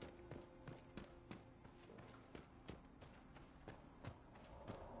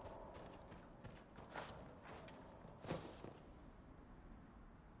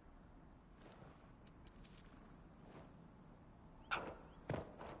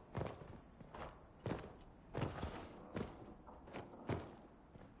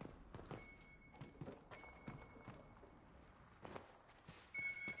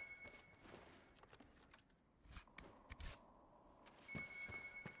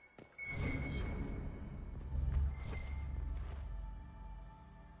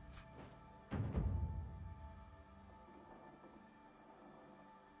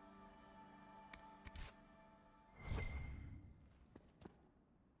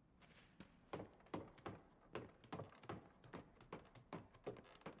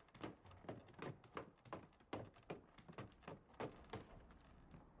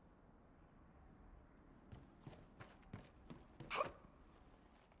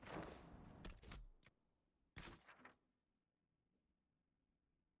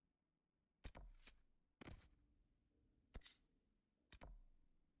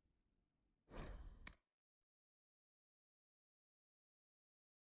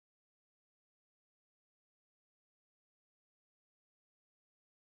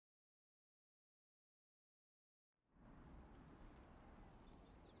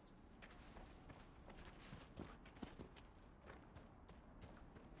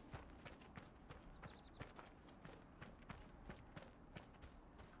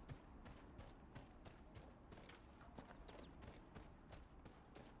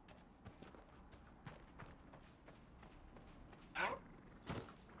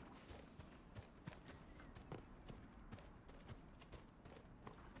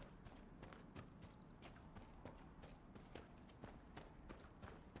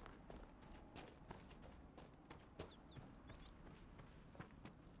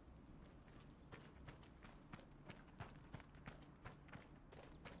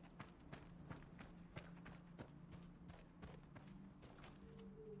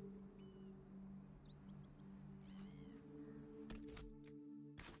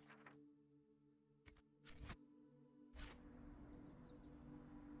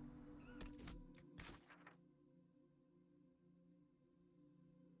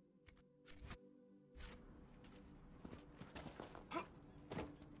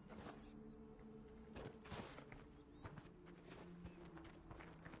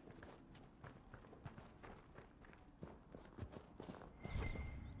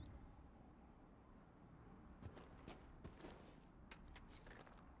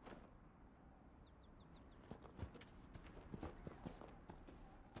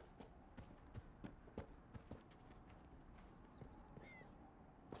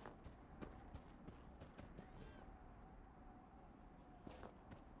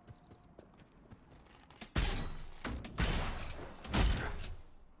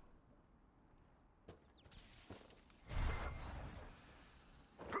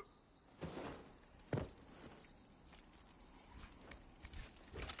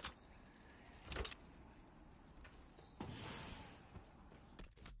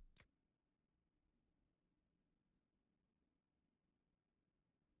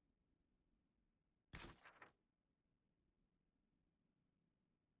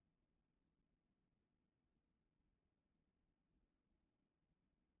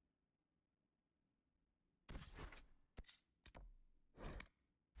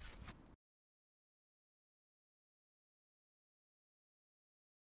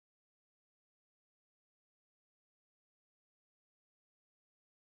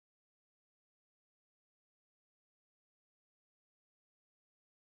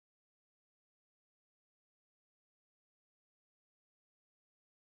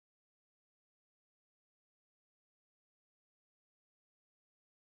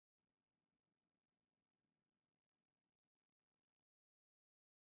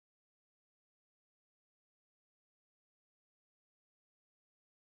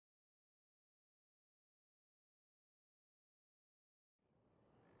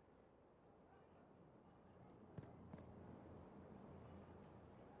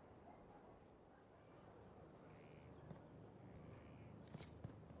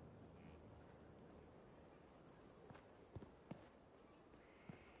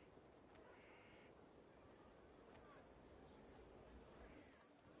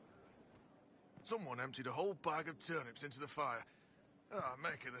 Someone emptied a whole bag of turnips into the fire. Oh,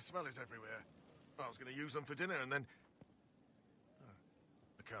 Mecca, the smell is everywhere. I was going to use them for dinner and then... Oh,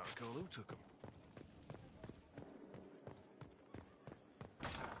 I can't recall who took them.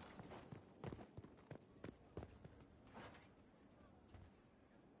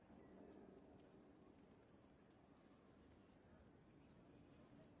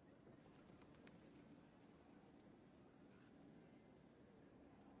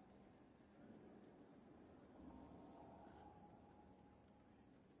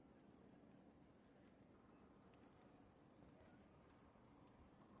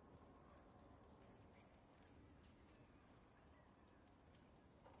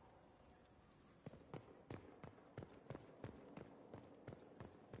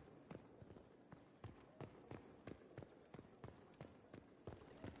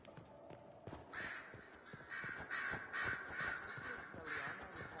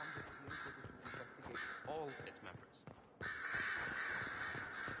 All its members.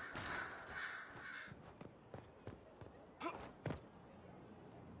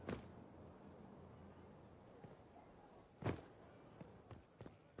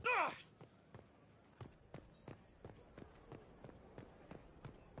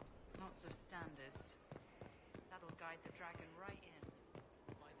 Lots of standards. That'll guide the dragon right in.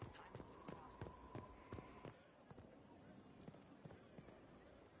 By the time it's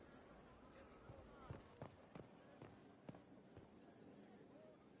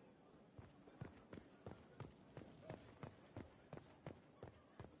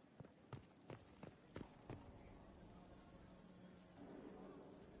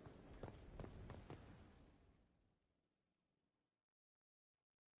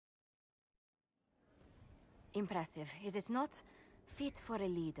Impressive, is it not? Fit for a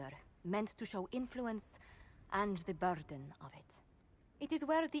leader, meant to show influence and the burden of it. It is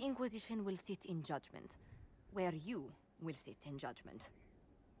where the Inquisition will sit in judgment. Where you will sit in judgment.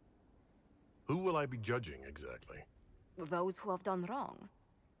 Who will I be judging, exactly? Those who have done wrong.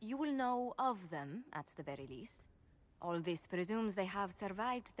 You will know of them, at the very least. All this presumes they have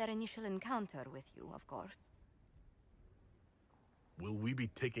survived their initial encounter with you, of course. Will we be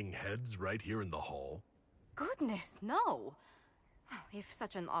taking heads right here in the hall? Goodness, no! If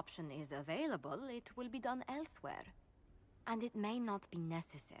such an option is available, it will be done elsewhere. And it may not be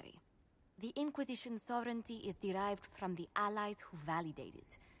necessary. The Inquisition's sovereignty is derived from the allies who validate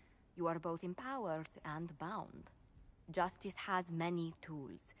it. You are both empowered and bound. Justice has many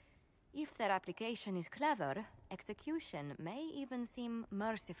tools. If their application is clever, execution may even seem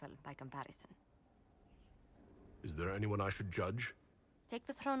merciful by comparison. Is there anyone I should judge? Take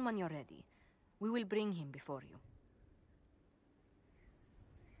the throne when you're ready. We will bring him before you.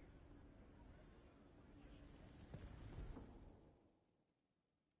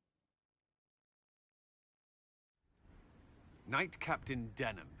 Knight Captain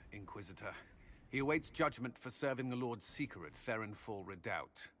Denham, Inquisitor. He awaits judgment for serving the Lord Seeker at Therenfall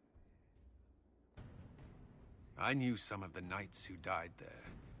Redoubt. I knew some of the knights who died there.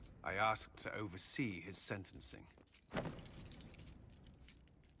 I asked to oversee his sentencing.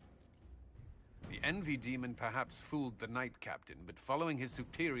 The Envy Demon perhaps fooled the Knight Captain, but following his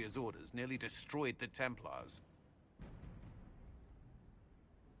superior's orders nearly destroyed the Templars.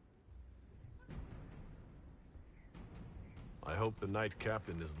 I hope the Knight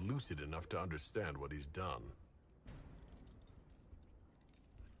Captain is lucid enough to understand what he's done.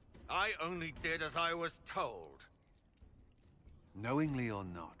 I only did as I was told. Knowingly or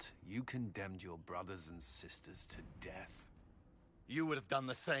not, you condemned your brothers and sisters to death. You would have done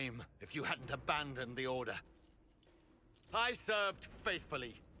the same if you hadn't abandoned the Order. I served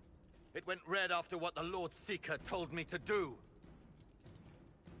faithfully. It went red after what the Lord Seeker told me to do.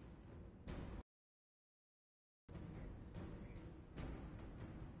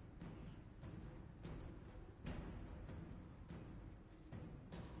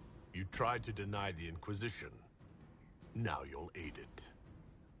 You tried to deny the Inquisition. Now you'll aid it.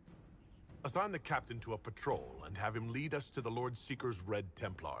 Assign the captain to a patrol and have him lead us to the Lord Seeker's Red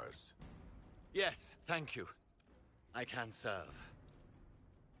Templars. Yes, thank you. I can serve.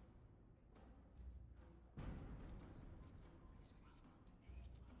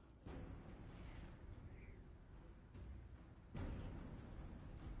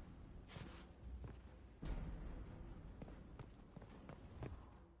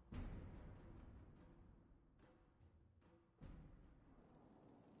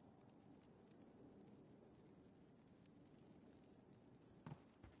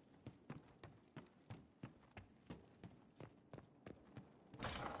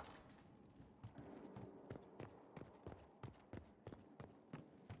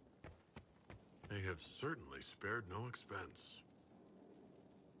 They have certainly spared no expense.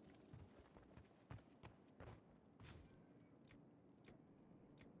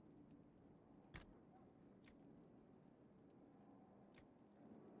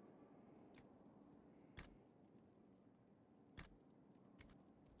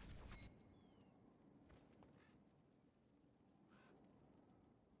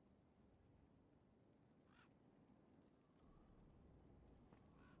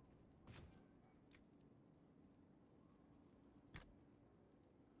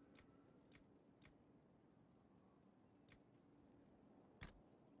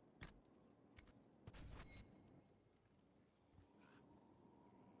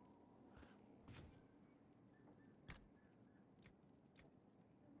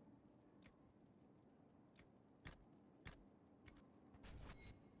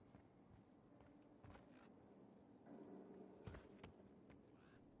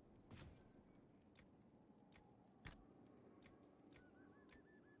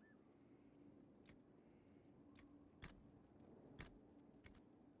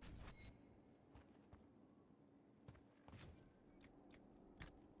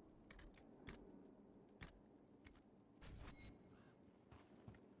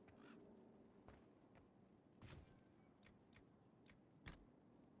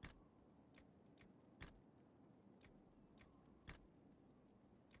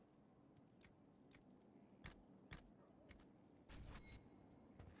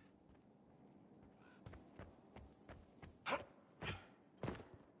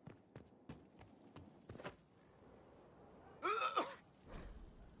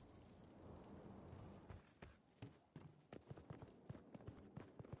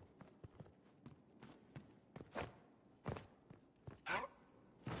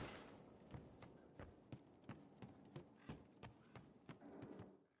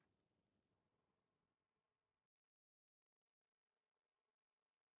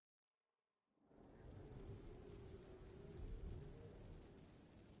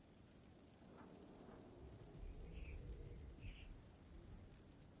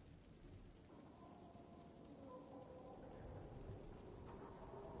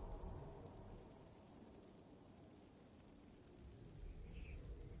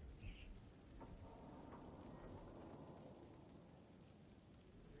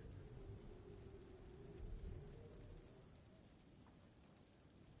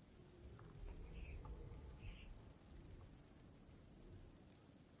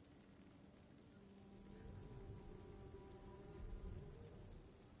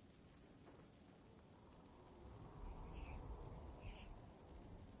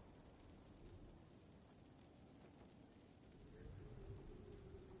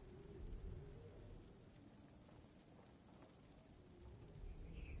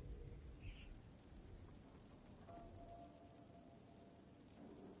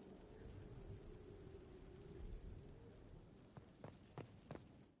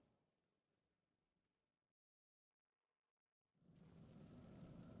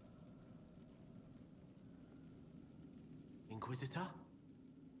 Inquisitor?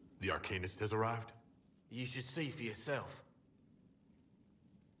 The Arcanist has arrived? You should see for yourself.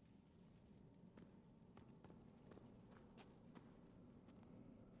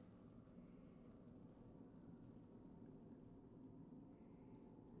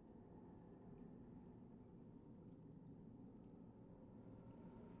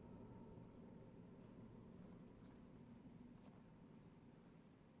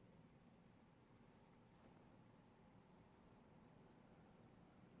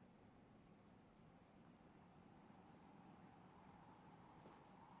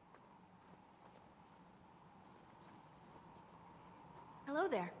 Hello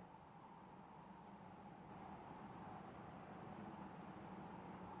there.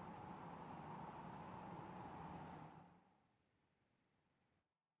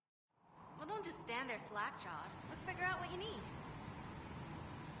 Well, don't just stand there slack-jawed. Let's figure out what you need.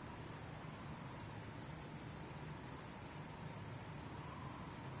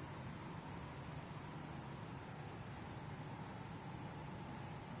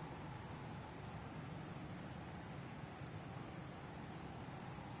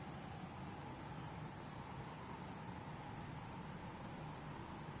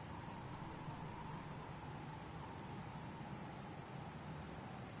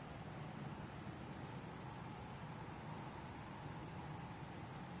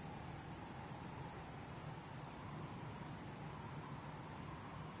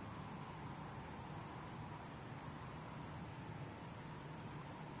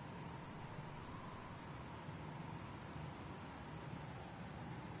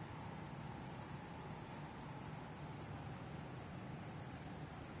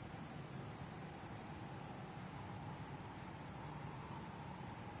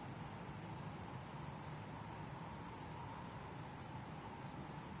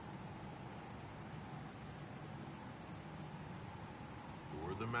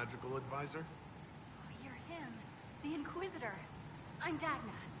 You're the magical advisor? Oh, you're him. The Inquisitor. I'm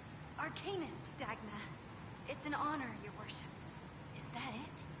Dagna. Arcanist Dagna. It's an honor, your worship. Is that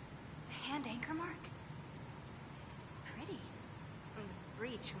it? The hand anchor mark? It's pretty. And the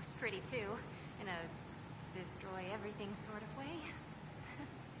breach was pretty too, in a destroy everything sort of way.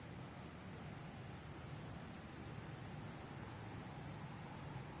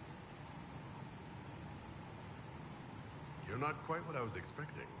 You're not quite what I was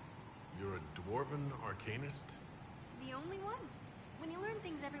expecting. You're a dwarven arcanist? The only one. When you learn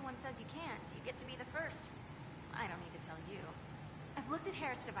things everyone says you can't, you get to be the first. I don't need to tell you. I've looked at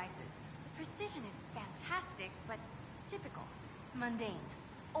Harrod's devices. The precision is fantastic, but typical. Mundane.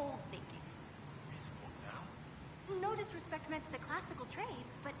 Old thinking. Is what now? No disrespect meant to the classical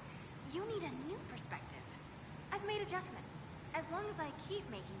trades, but you need a new perspective. I've made adjustments. As long as I keep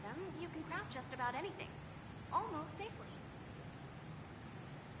making them, you can craft just about anything. Almost safely.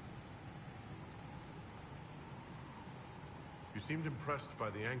 You seemed impressed by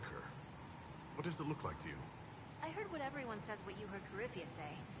the anchor. What does it look like to you? I heard what everyone says what you heard Corypheus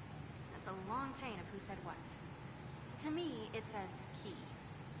say. That's a long chain of who said what. To me, it says key.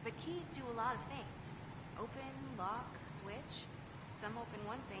 But keys do a lot of things. Open, lock, switch. Some open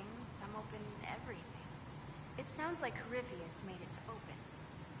one thing, some open everything. It sounds like Corypheus made it to open.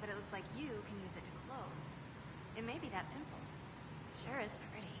 But it looks like you can use it to close. It may be that simple. It sure is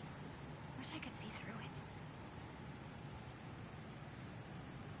pretty. Wish I could see through it.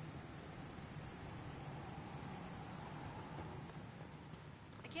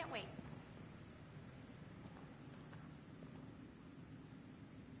 I can't wait.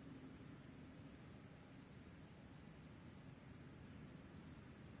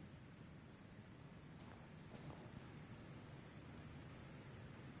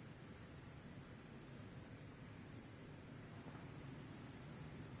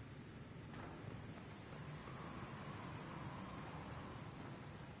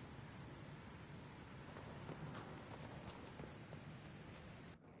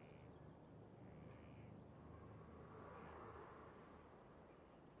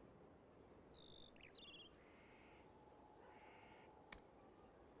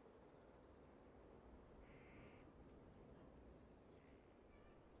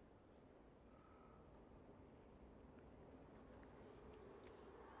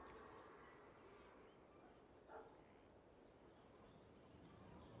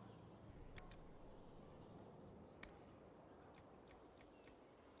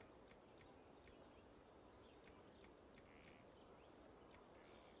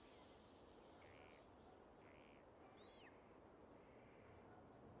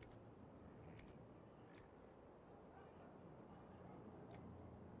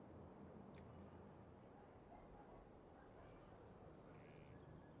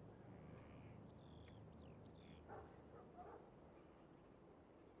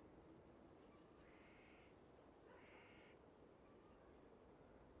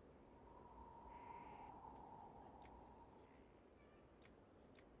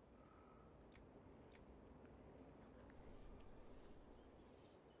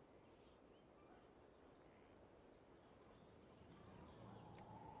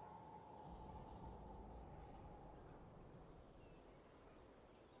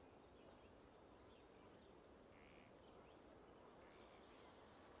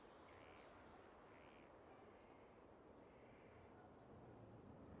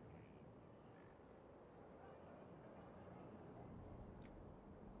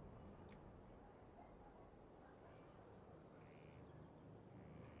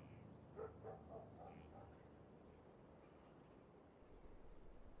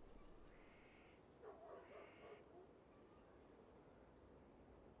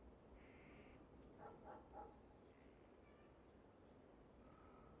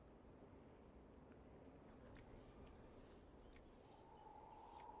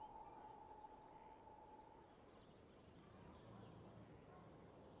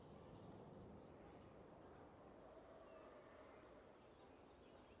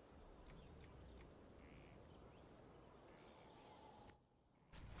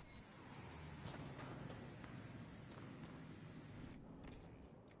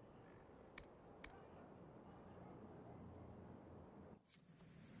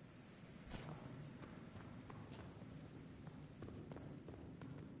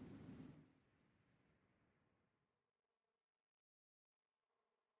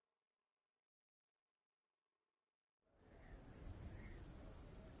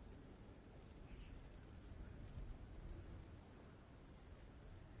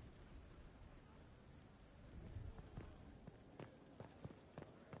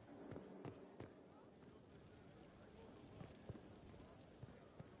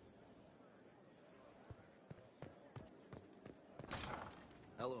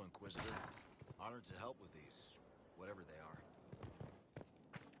 Hello, Inquisitor. Honored to help with these, whatever they are.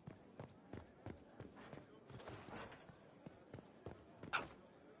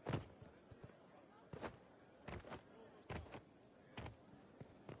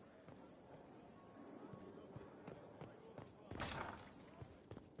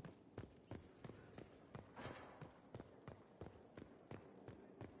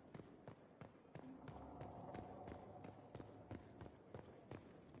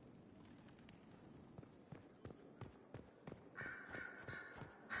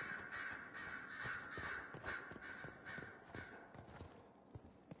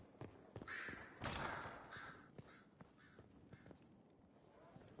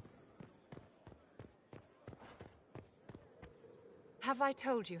 Have I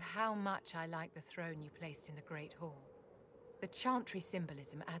told you how much I like the throne you placed in the Great Hall? The chantry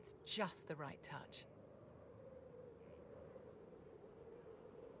symbolism adds just the right touch.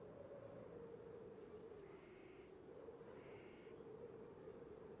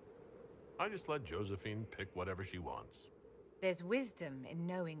 I just let Josephine pick whatever she wants. There's wisdom in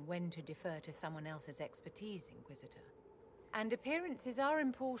knowing when to defer to someone else's expertise, Inquisitor. And appearances are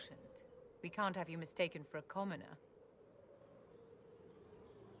important. We can't have you mistaken for a commoner.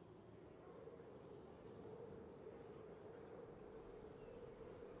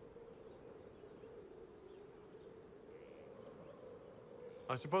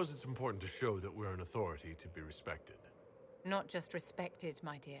 I suppose it's important to show that we're an authority to be respected. Not just respected,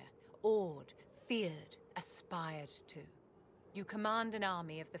 my dear. Awed, feared, aspired to. You command an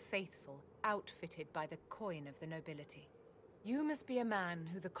army of the faithful, outfitted by the coin of the nobility. You must be a man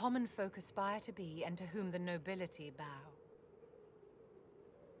who the common folk aspire to be and to whom the nobility bow.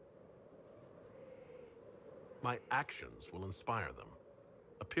 My actions will inspire them.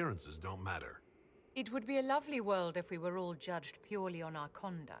 Appearances don't matter. It would be a lovely world if we were all judged purely on our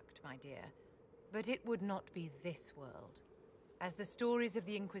conduct, my dear. But it would not be this world. As the stories of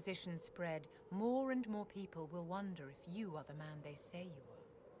the Inquisition spread, more and more people will wonder if you are the man they say you are.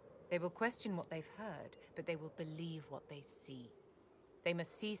 They will question what they've heard, but they will believe what they see. They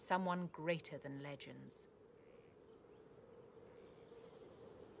must see someone greater than legends.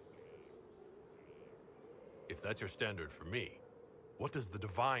 If that's your standard for me, what does the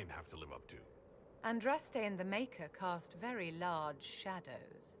Divine have to live up to? Andraste and the Maker cast very large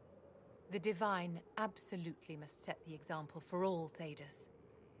shadows. The Divine absolutely must set the example for all Thedas.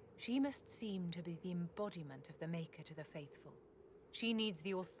 She must seem to be the embodiment of the Maker to the faithful. She needs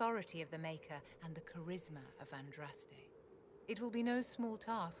the authority of the Maker and the charisma of Andraste. It will be no small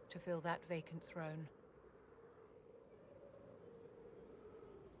task to fill that vacant throne.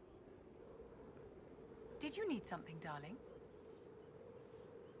 Did you need something, darling?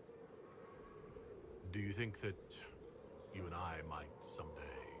 Do you think that you and I might someday...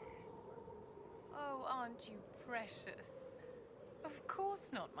 Oh, aren't you precious? Of course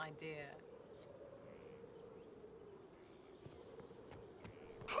not, my dear.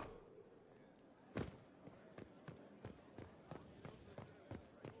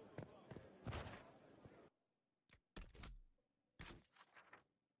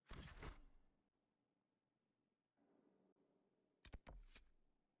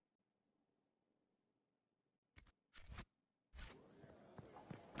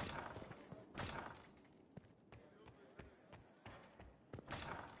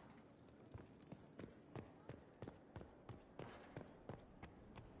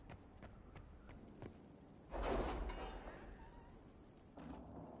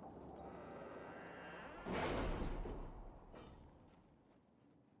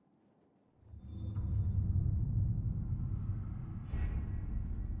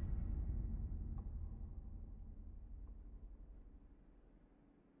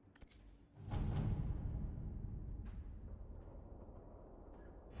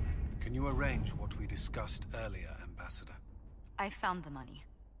 Can you arrange what we discussed earlier, Ambassador? I found the money.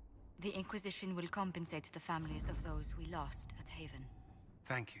 The Inquisition will compensate the families of those we lost at Haven.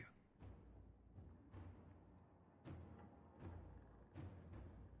 Thank you.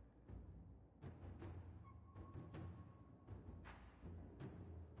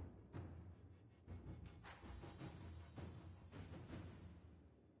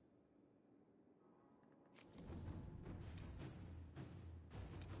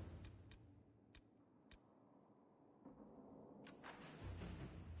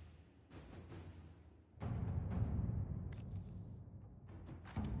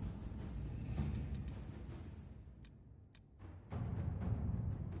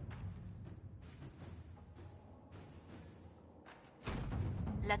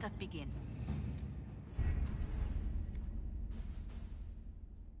 Let us begin.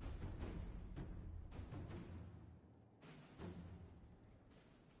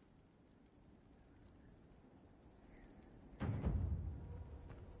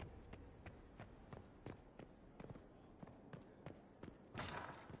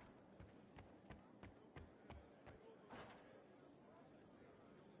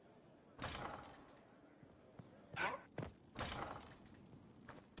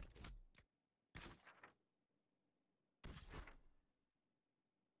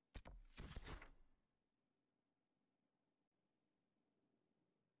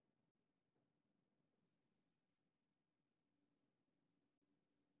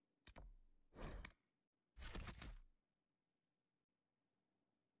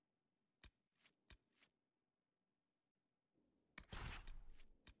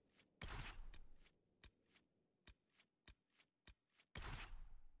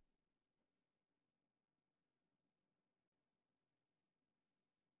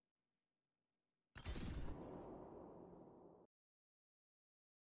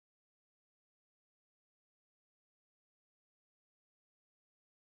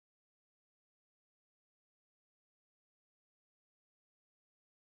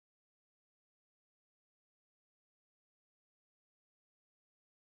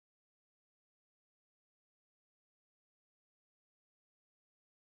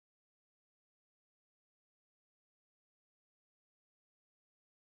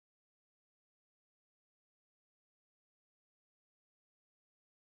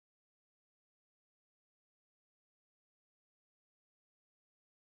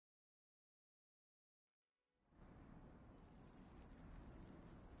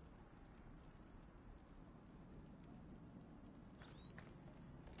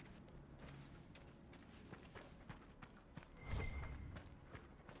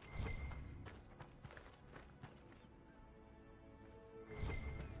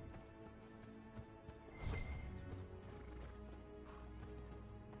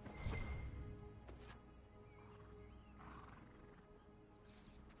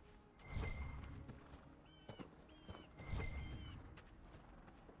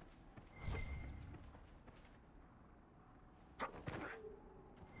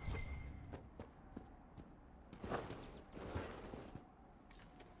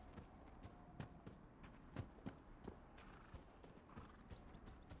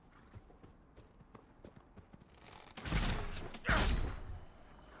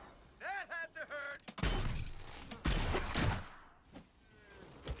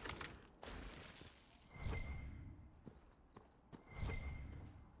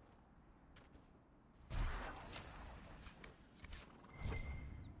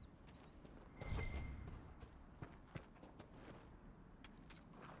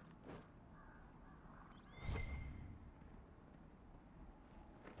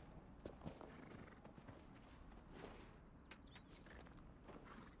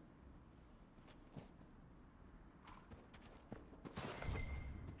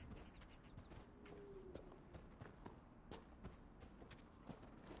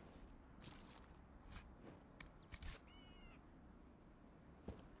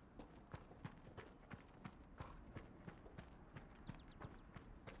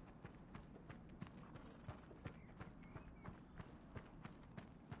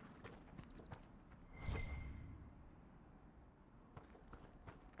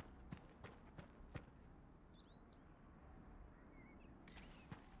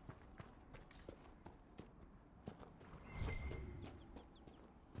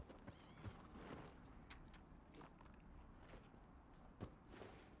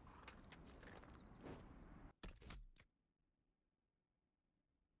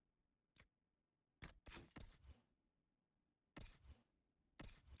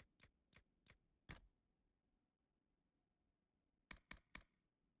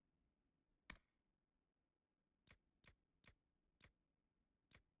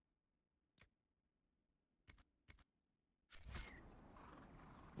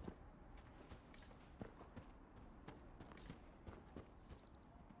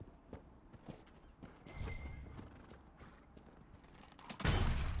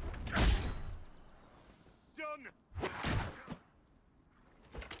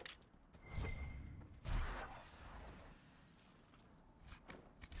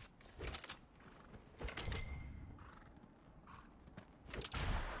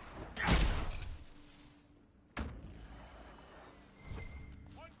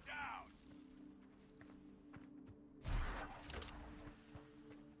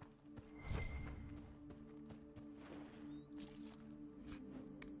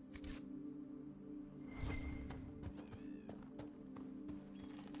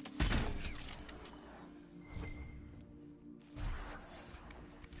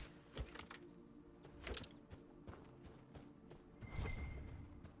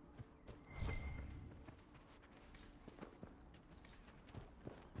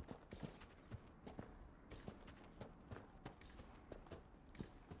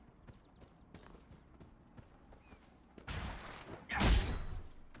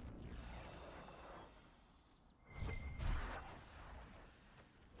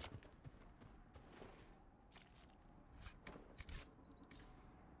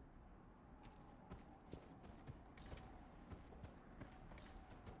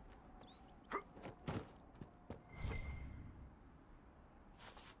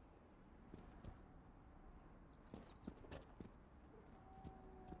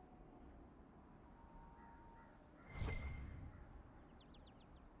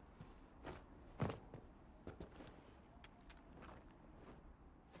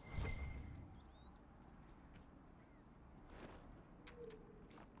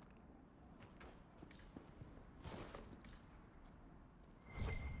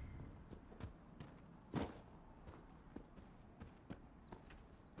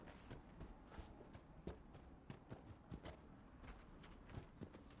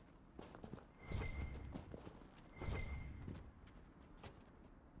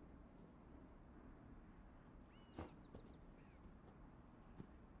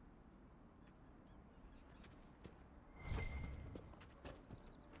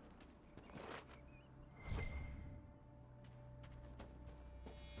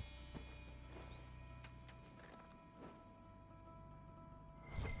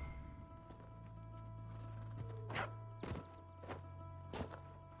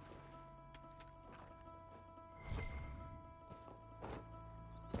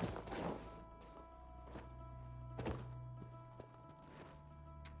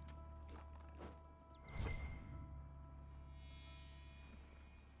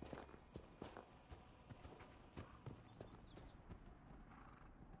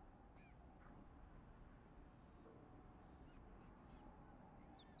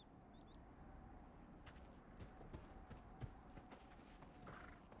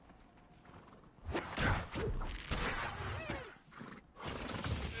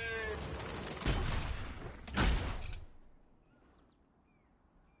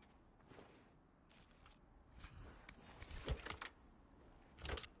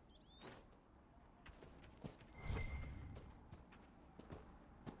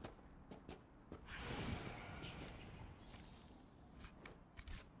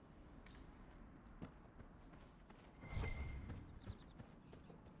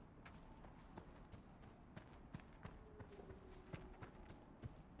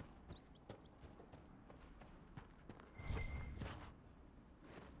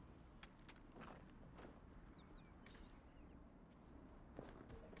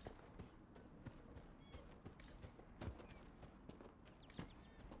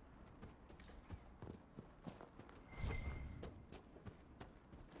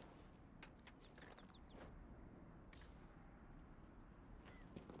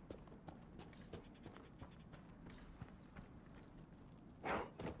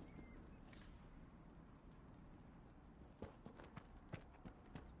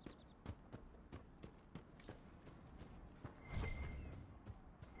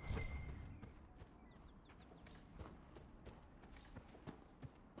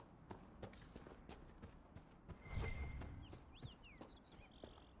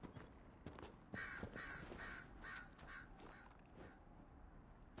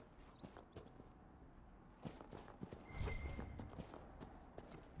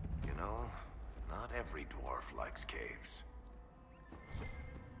 Every dwarf likes caves.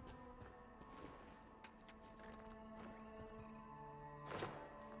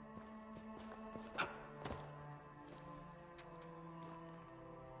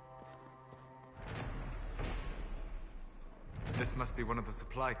 This must be one of the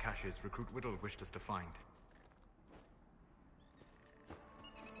supply caches Recruit Whittle wished us to find.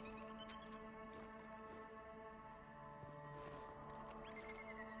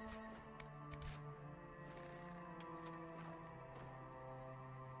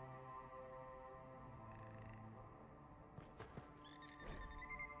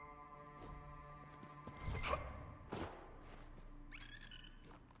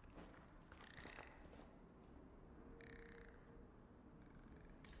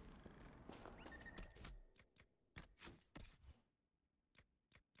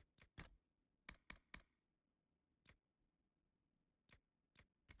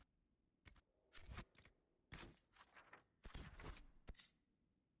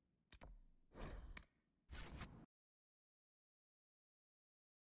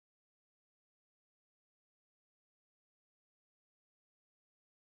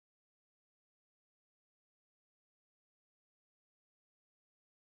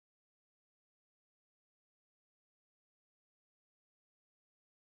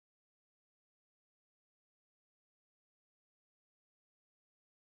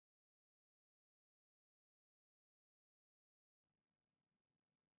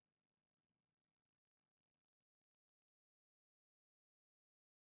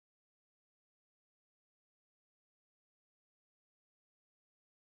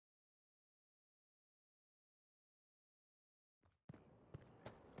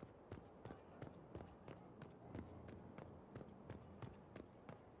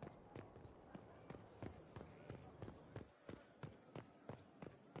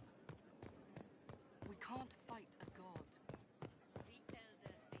 We can't fight a god.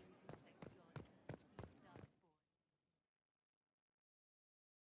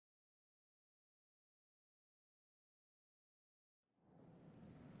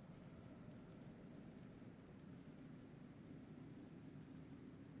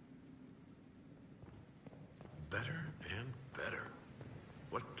 Better and better.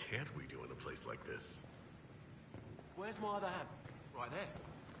 What can't we do in a place like this? Where's my other hand? Right there.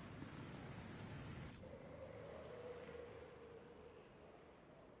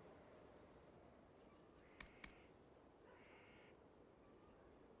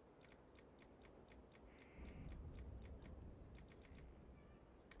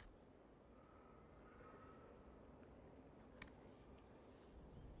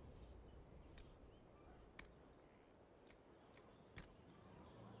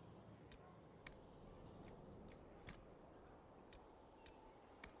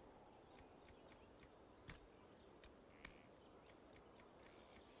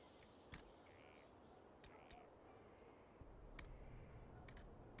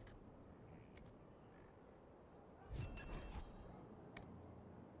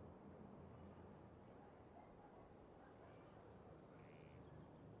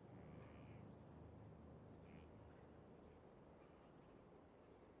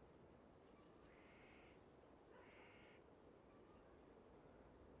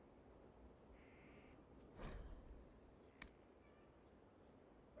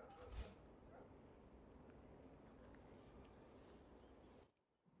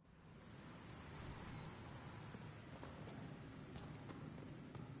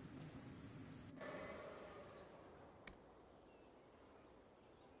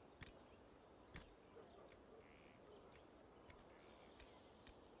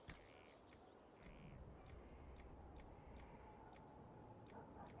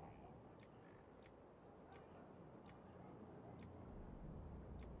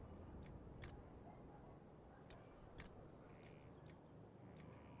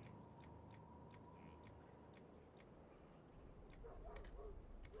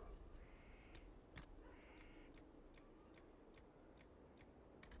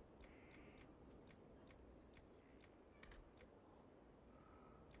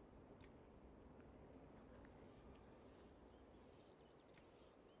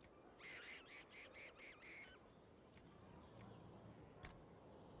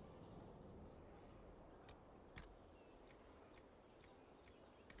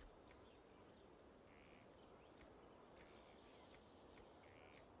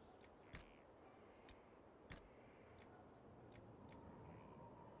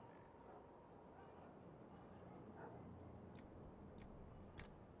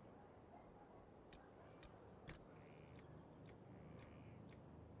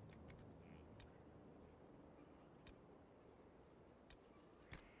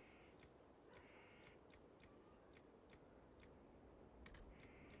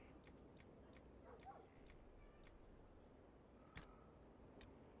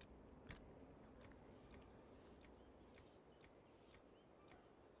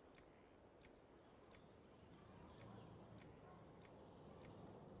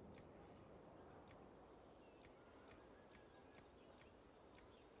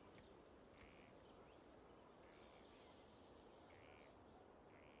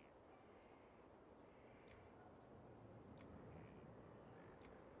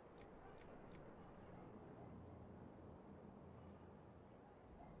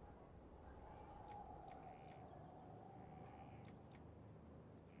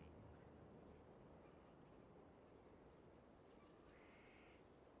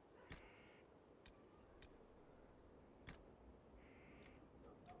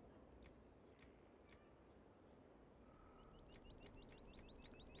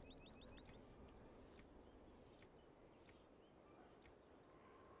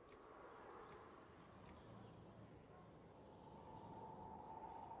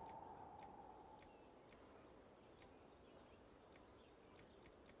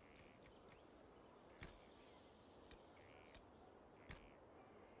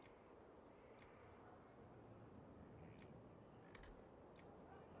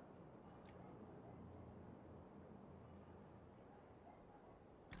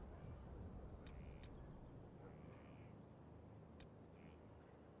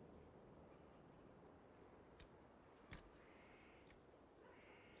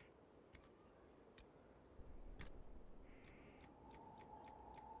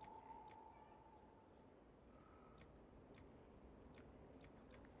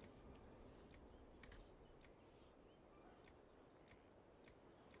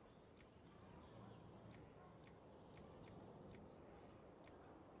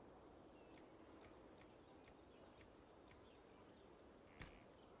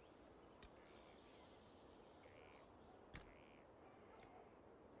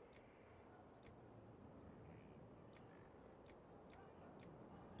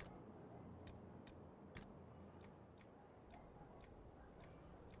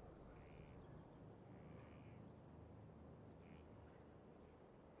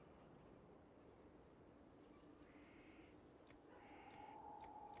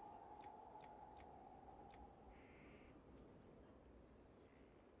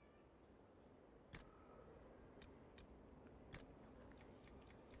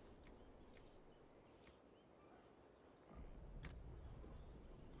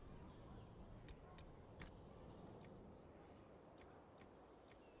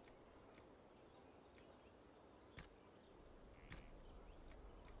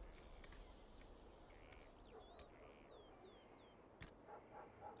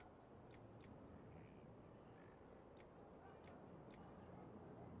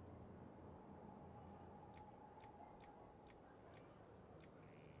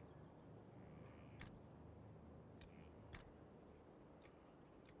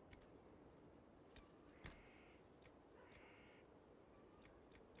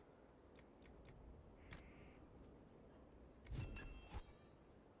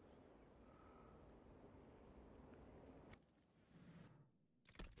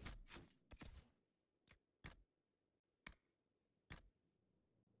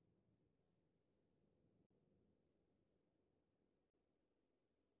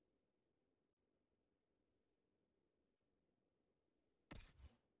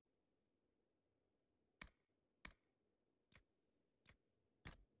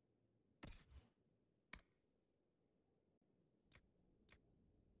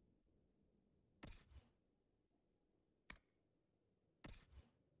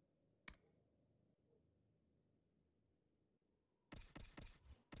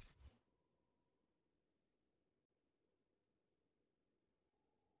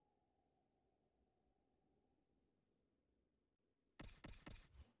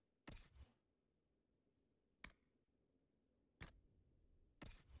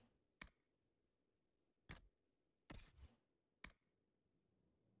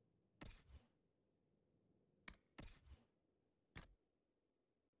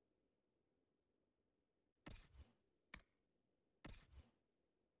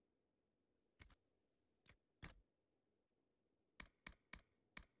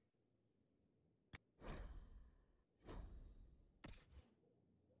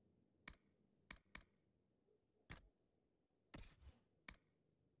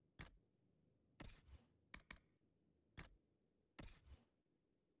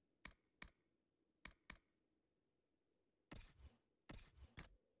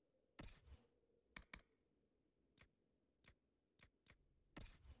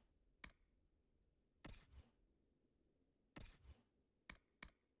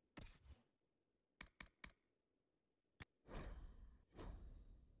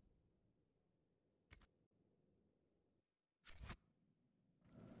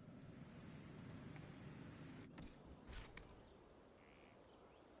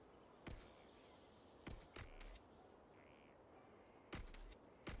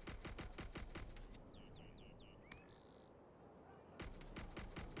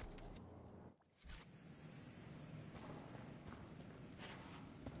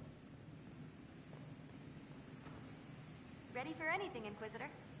 Ready for anything, Inquisitor.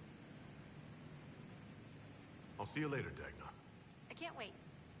 I'll see you later, Dagna. I can't wait.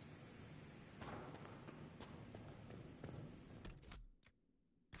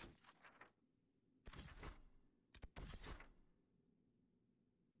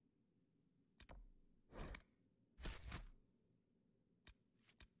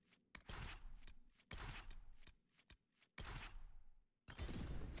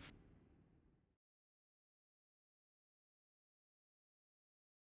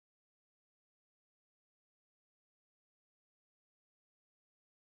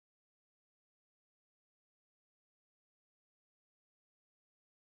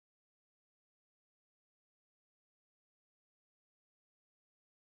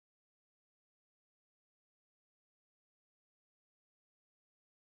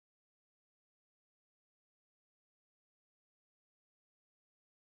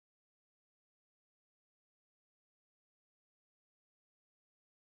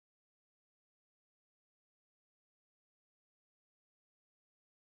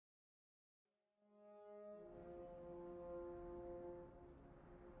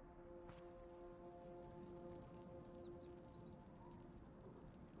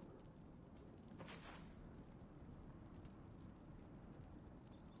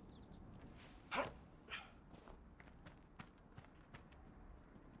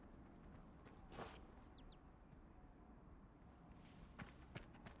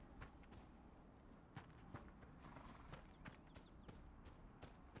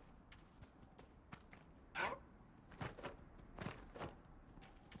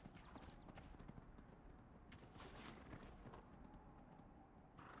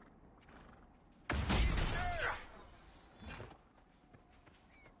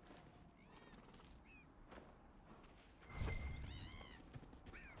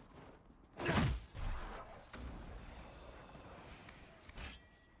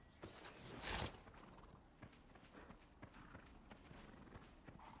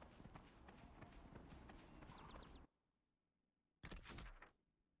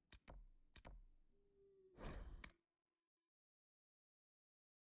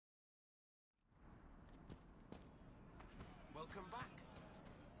 Welcome back.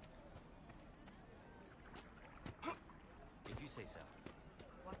 If you say so.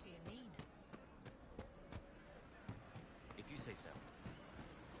 What do you mean? If you say so.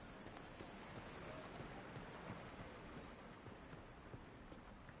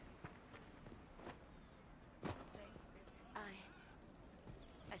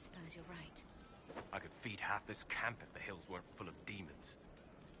 I suppose you're right. I could feed half this camp if the hills weren't full of demons.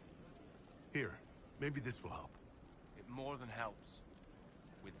 Here, maybe this will help. It more than helps.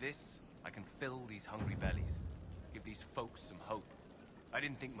 With this, I can fill these hungry bellies. Give these folks some hope. I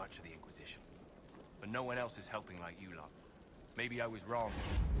didn't think much of the Inquisition. But no one else is helping like you lot. Maybe I was wrong.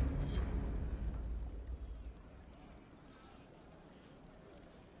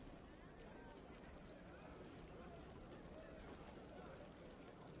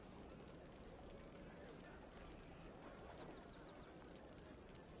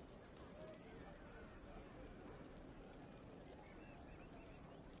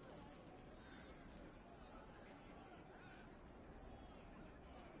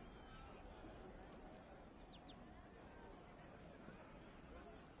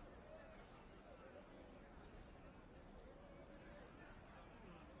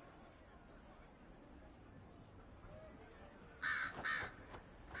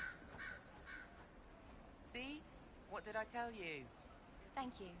 See? What did I tell you?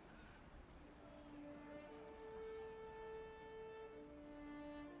 Thank you.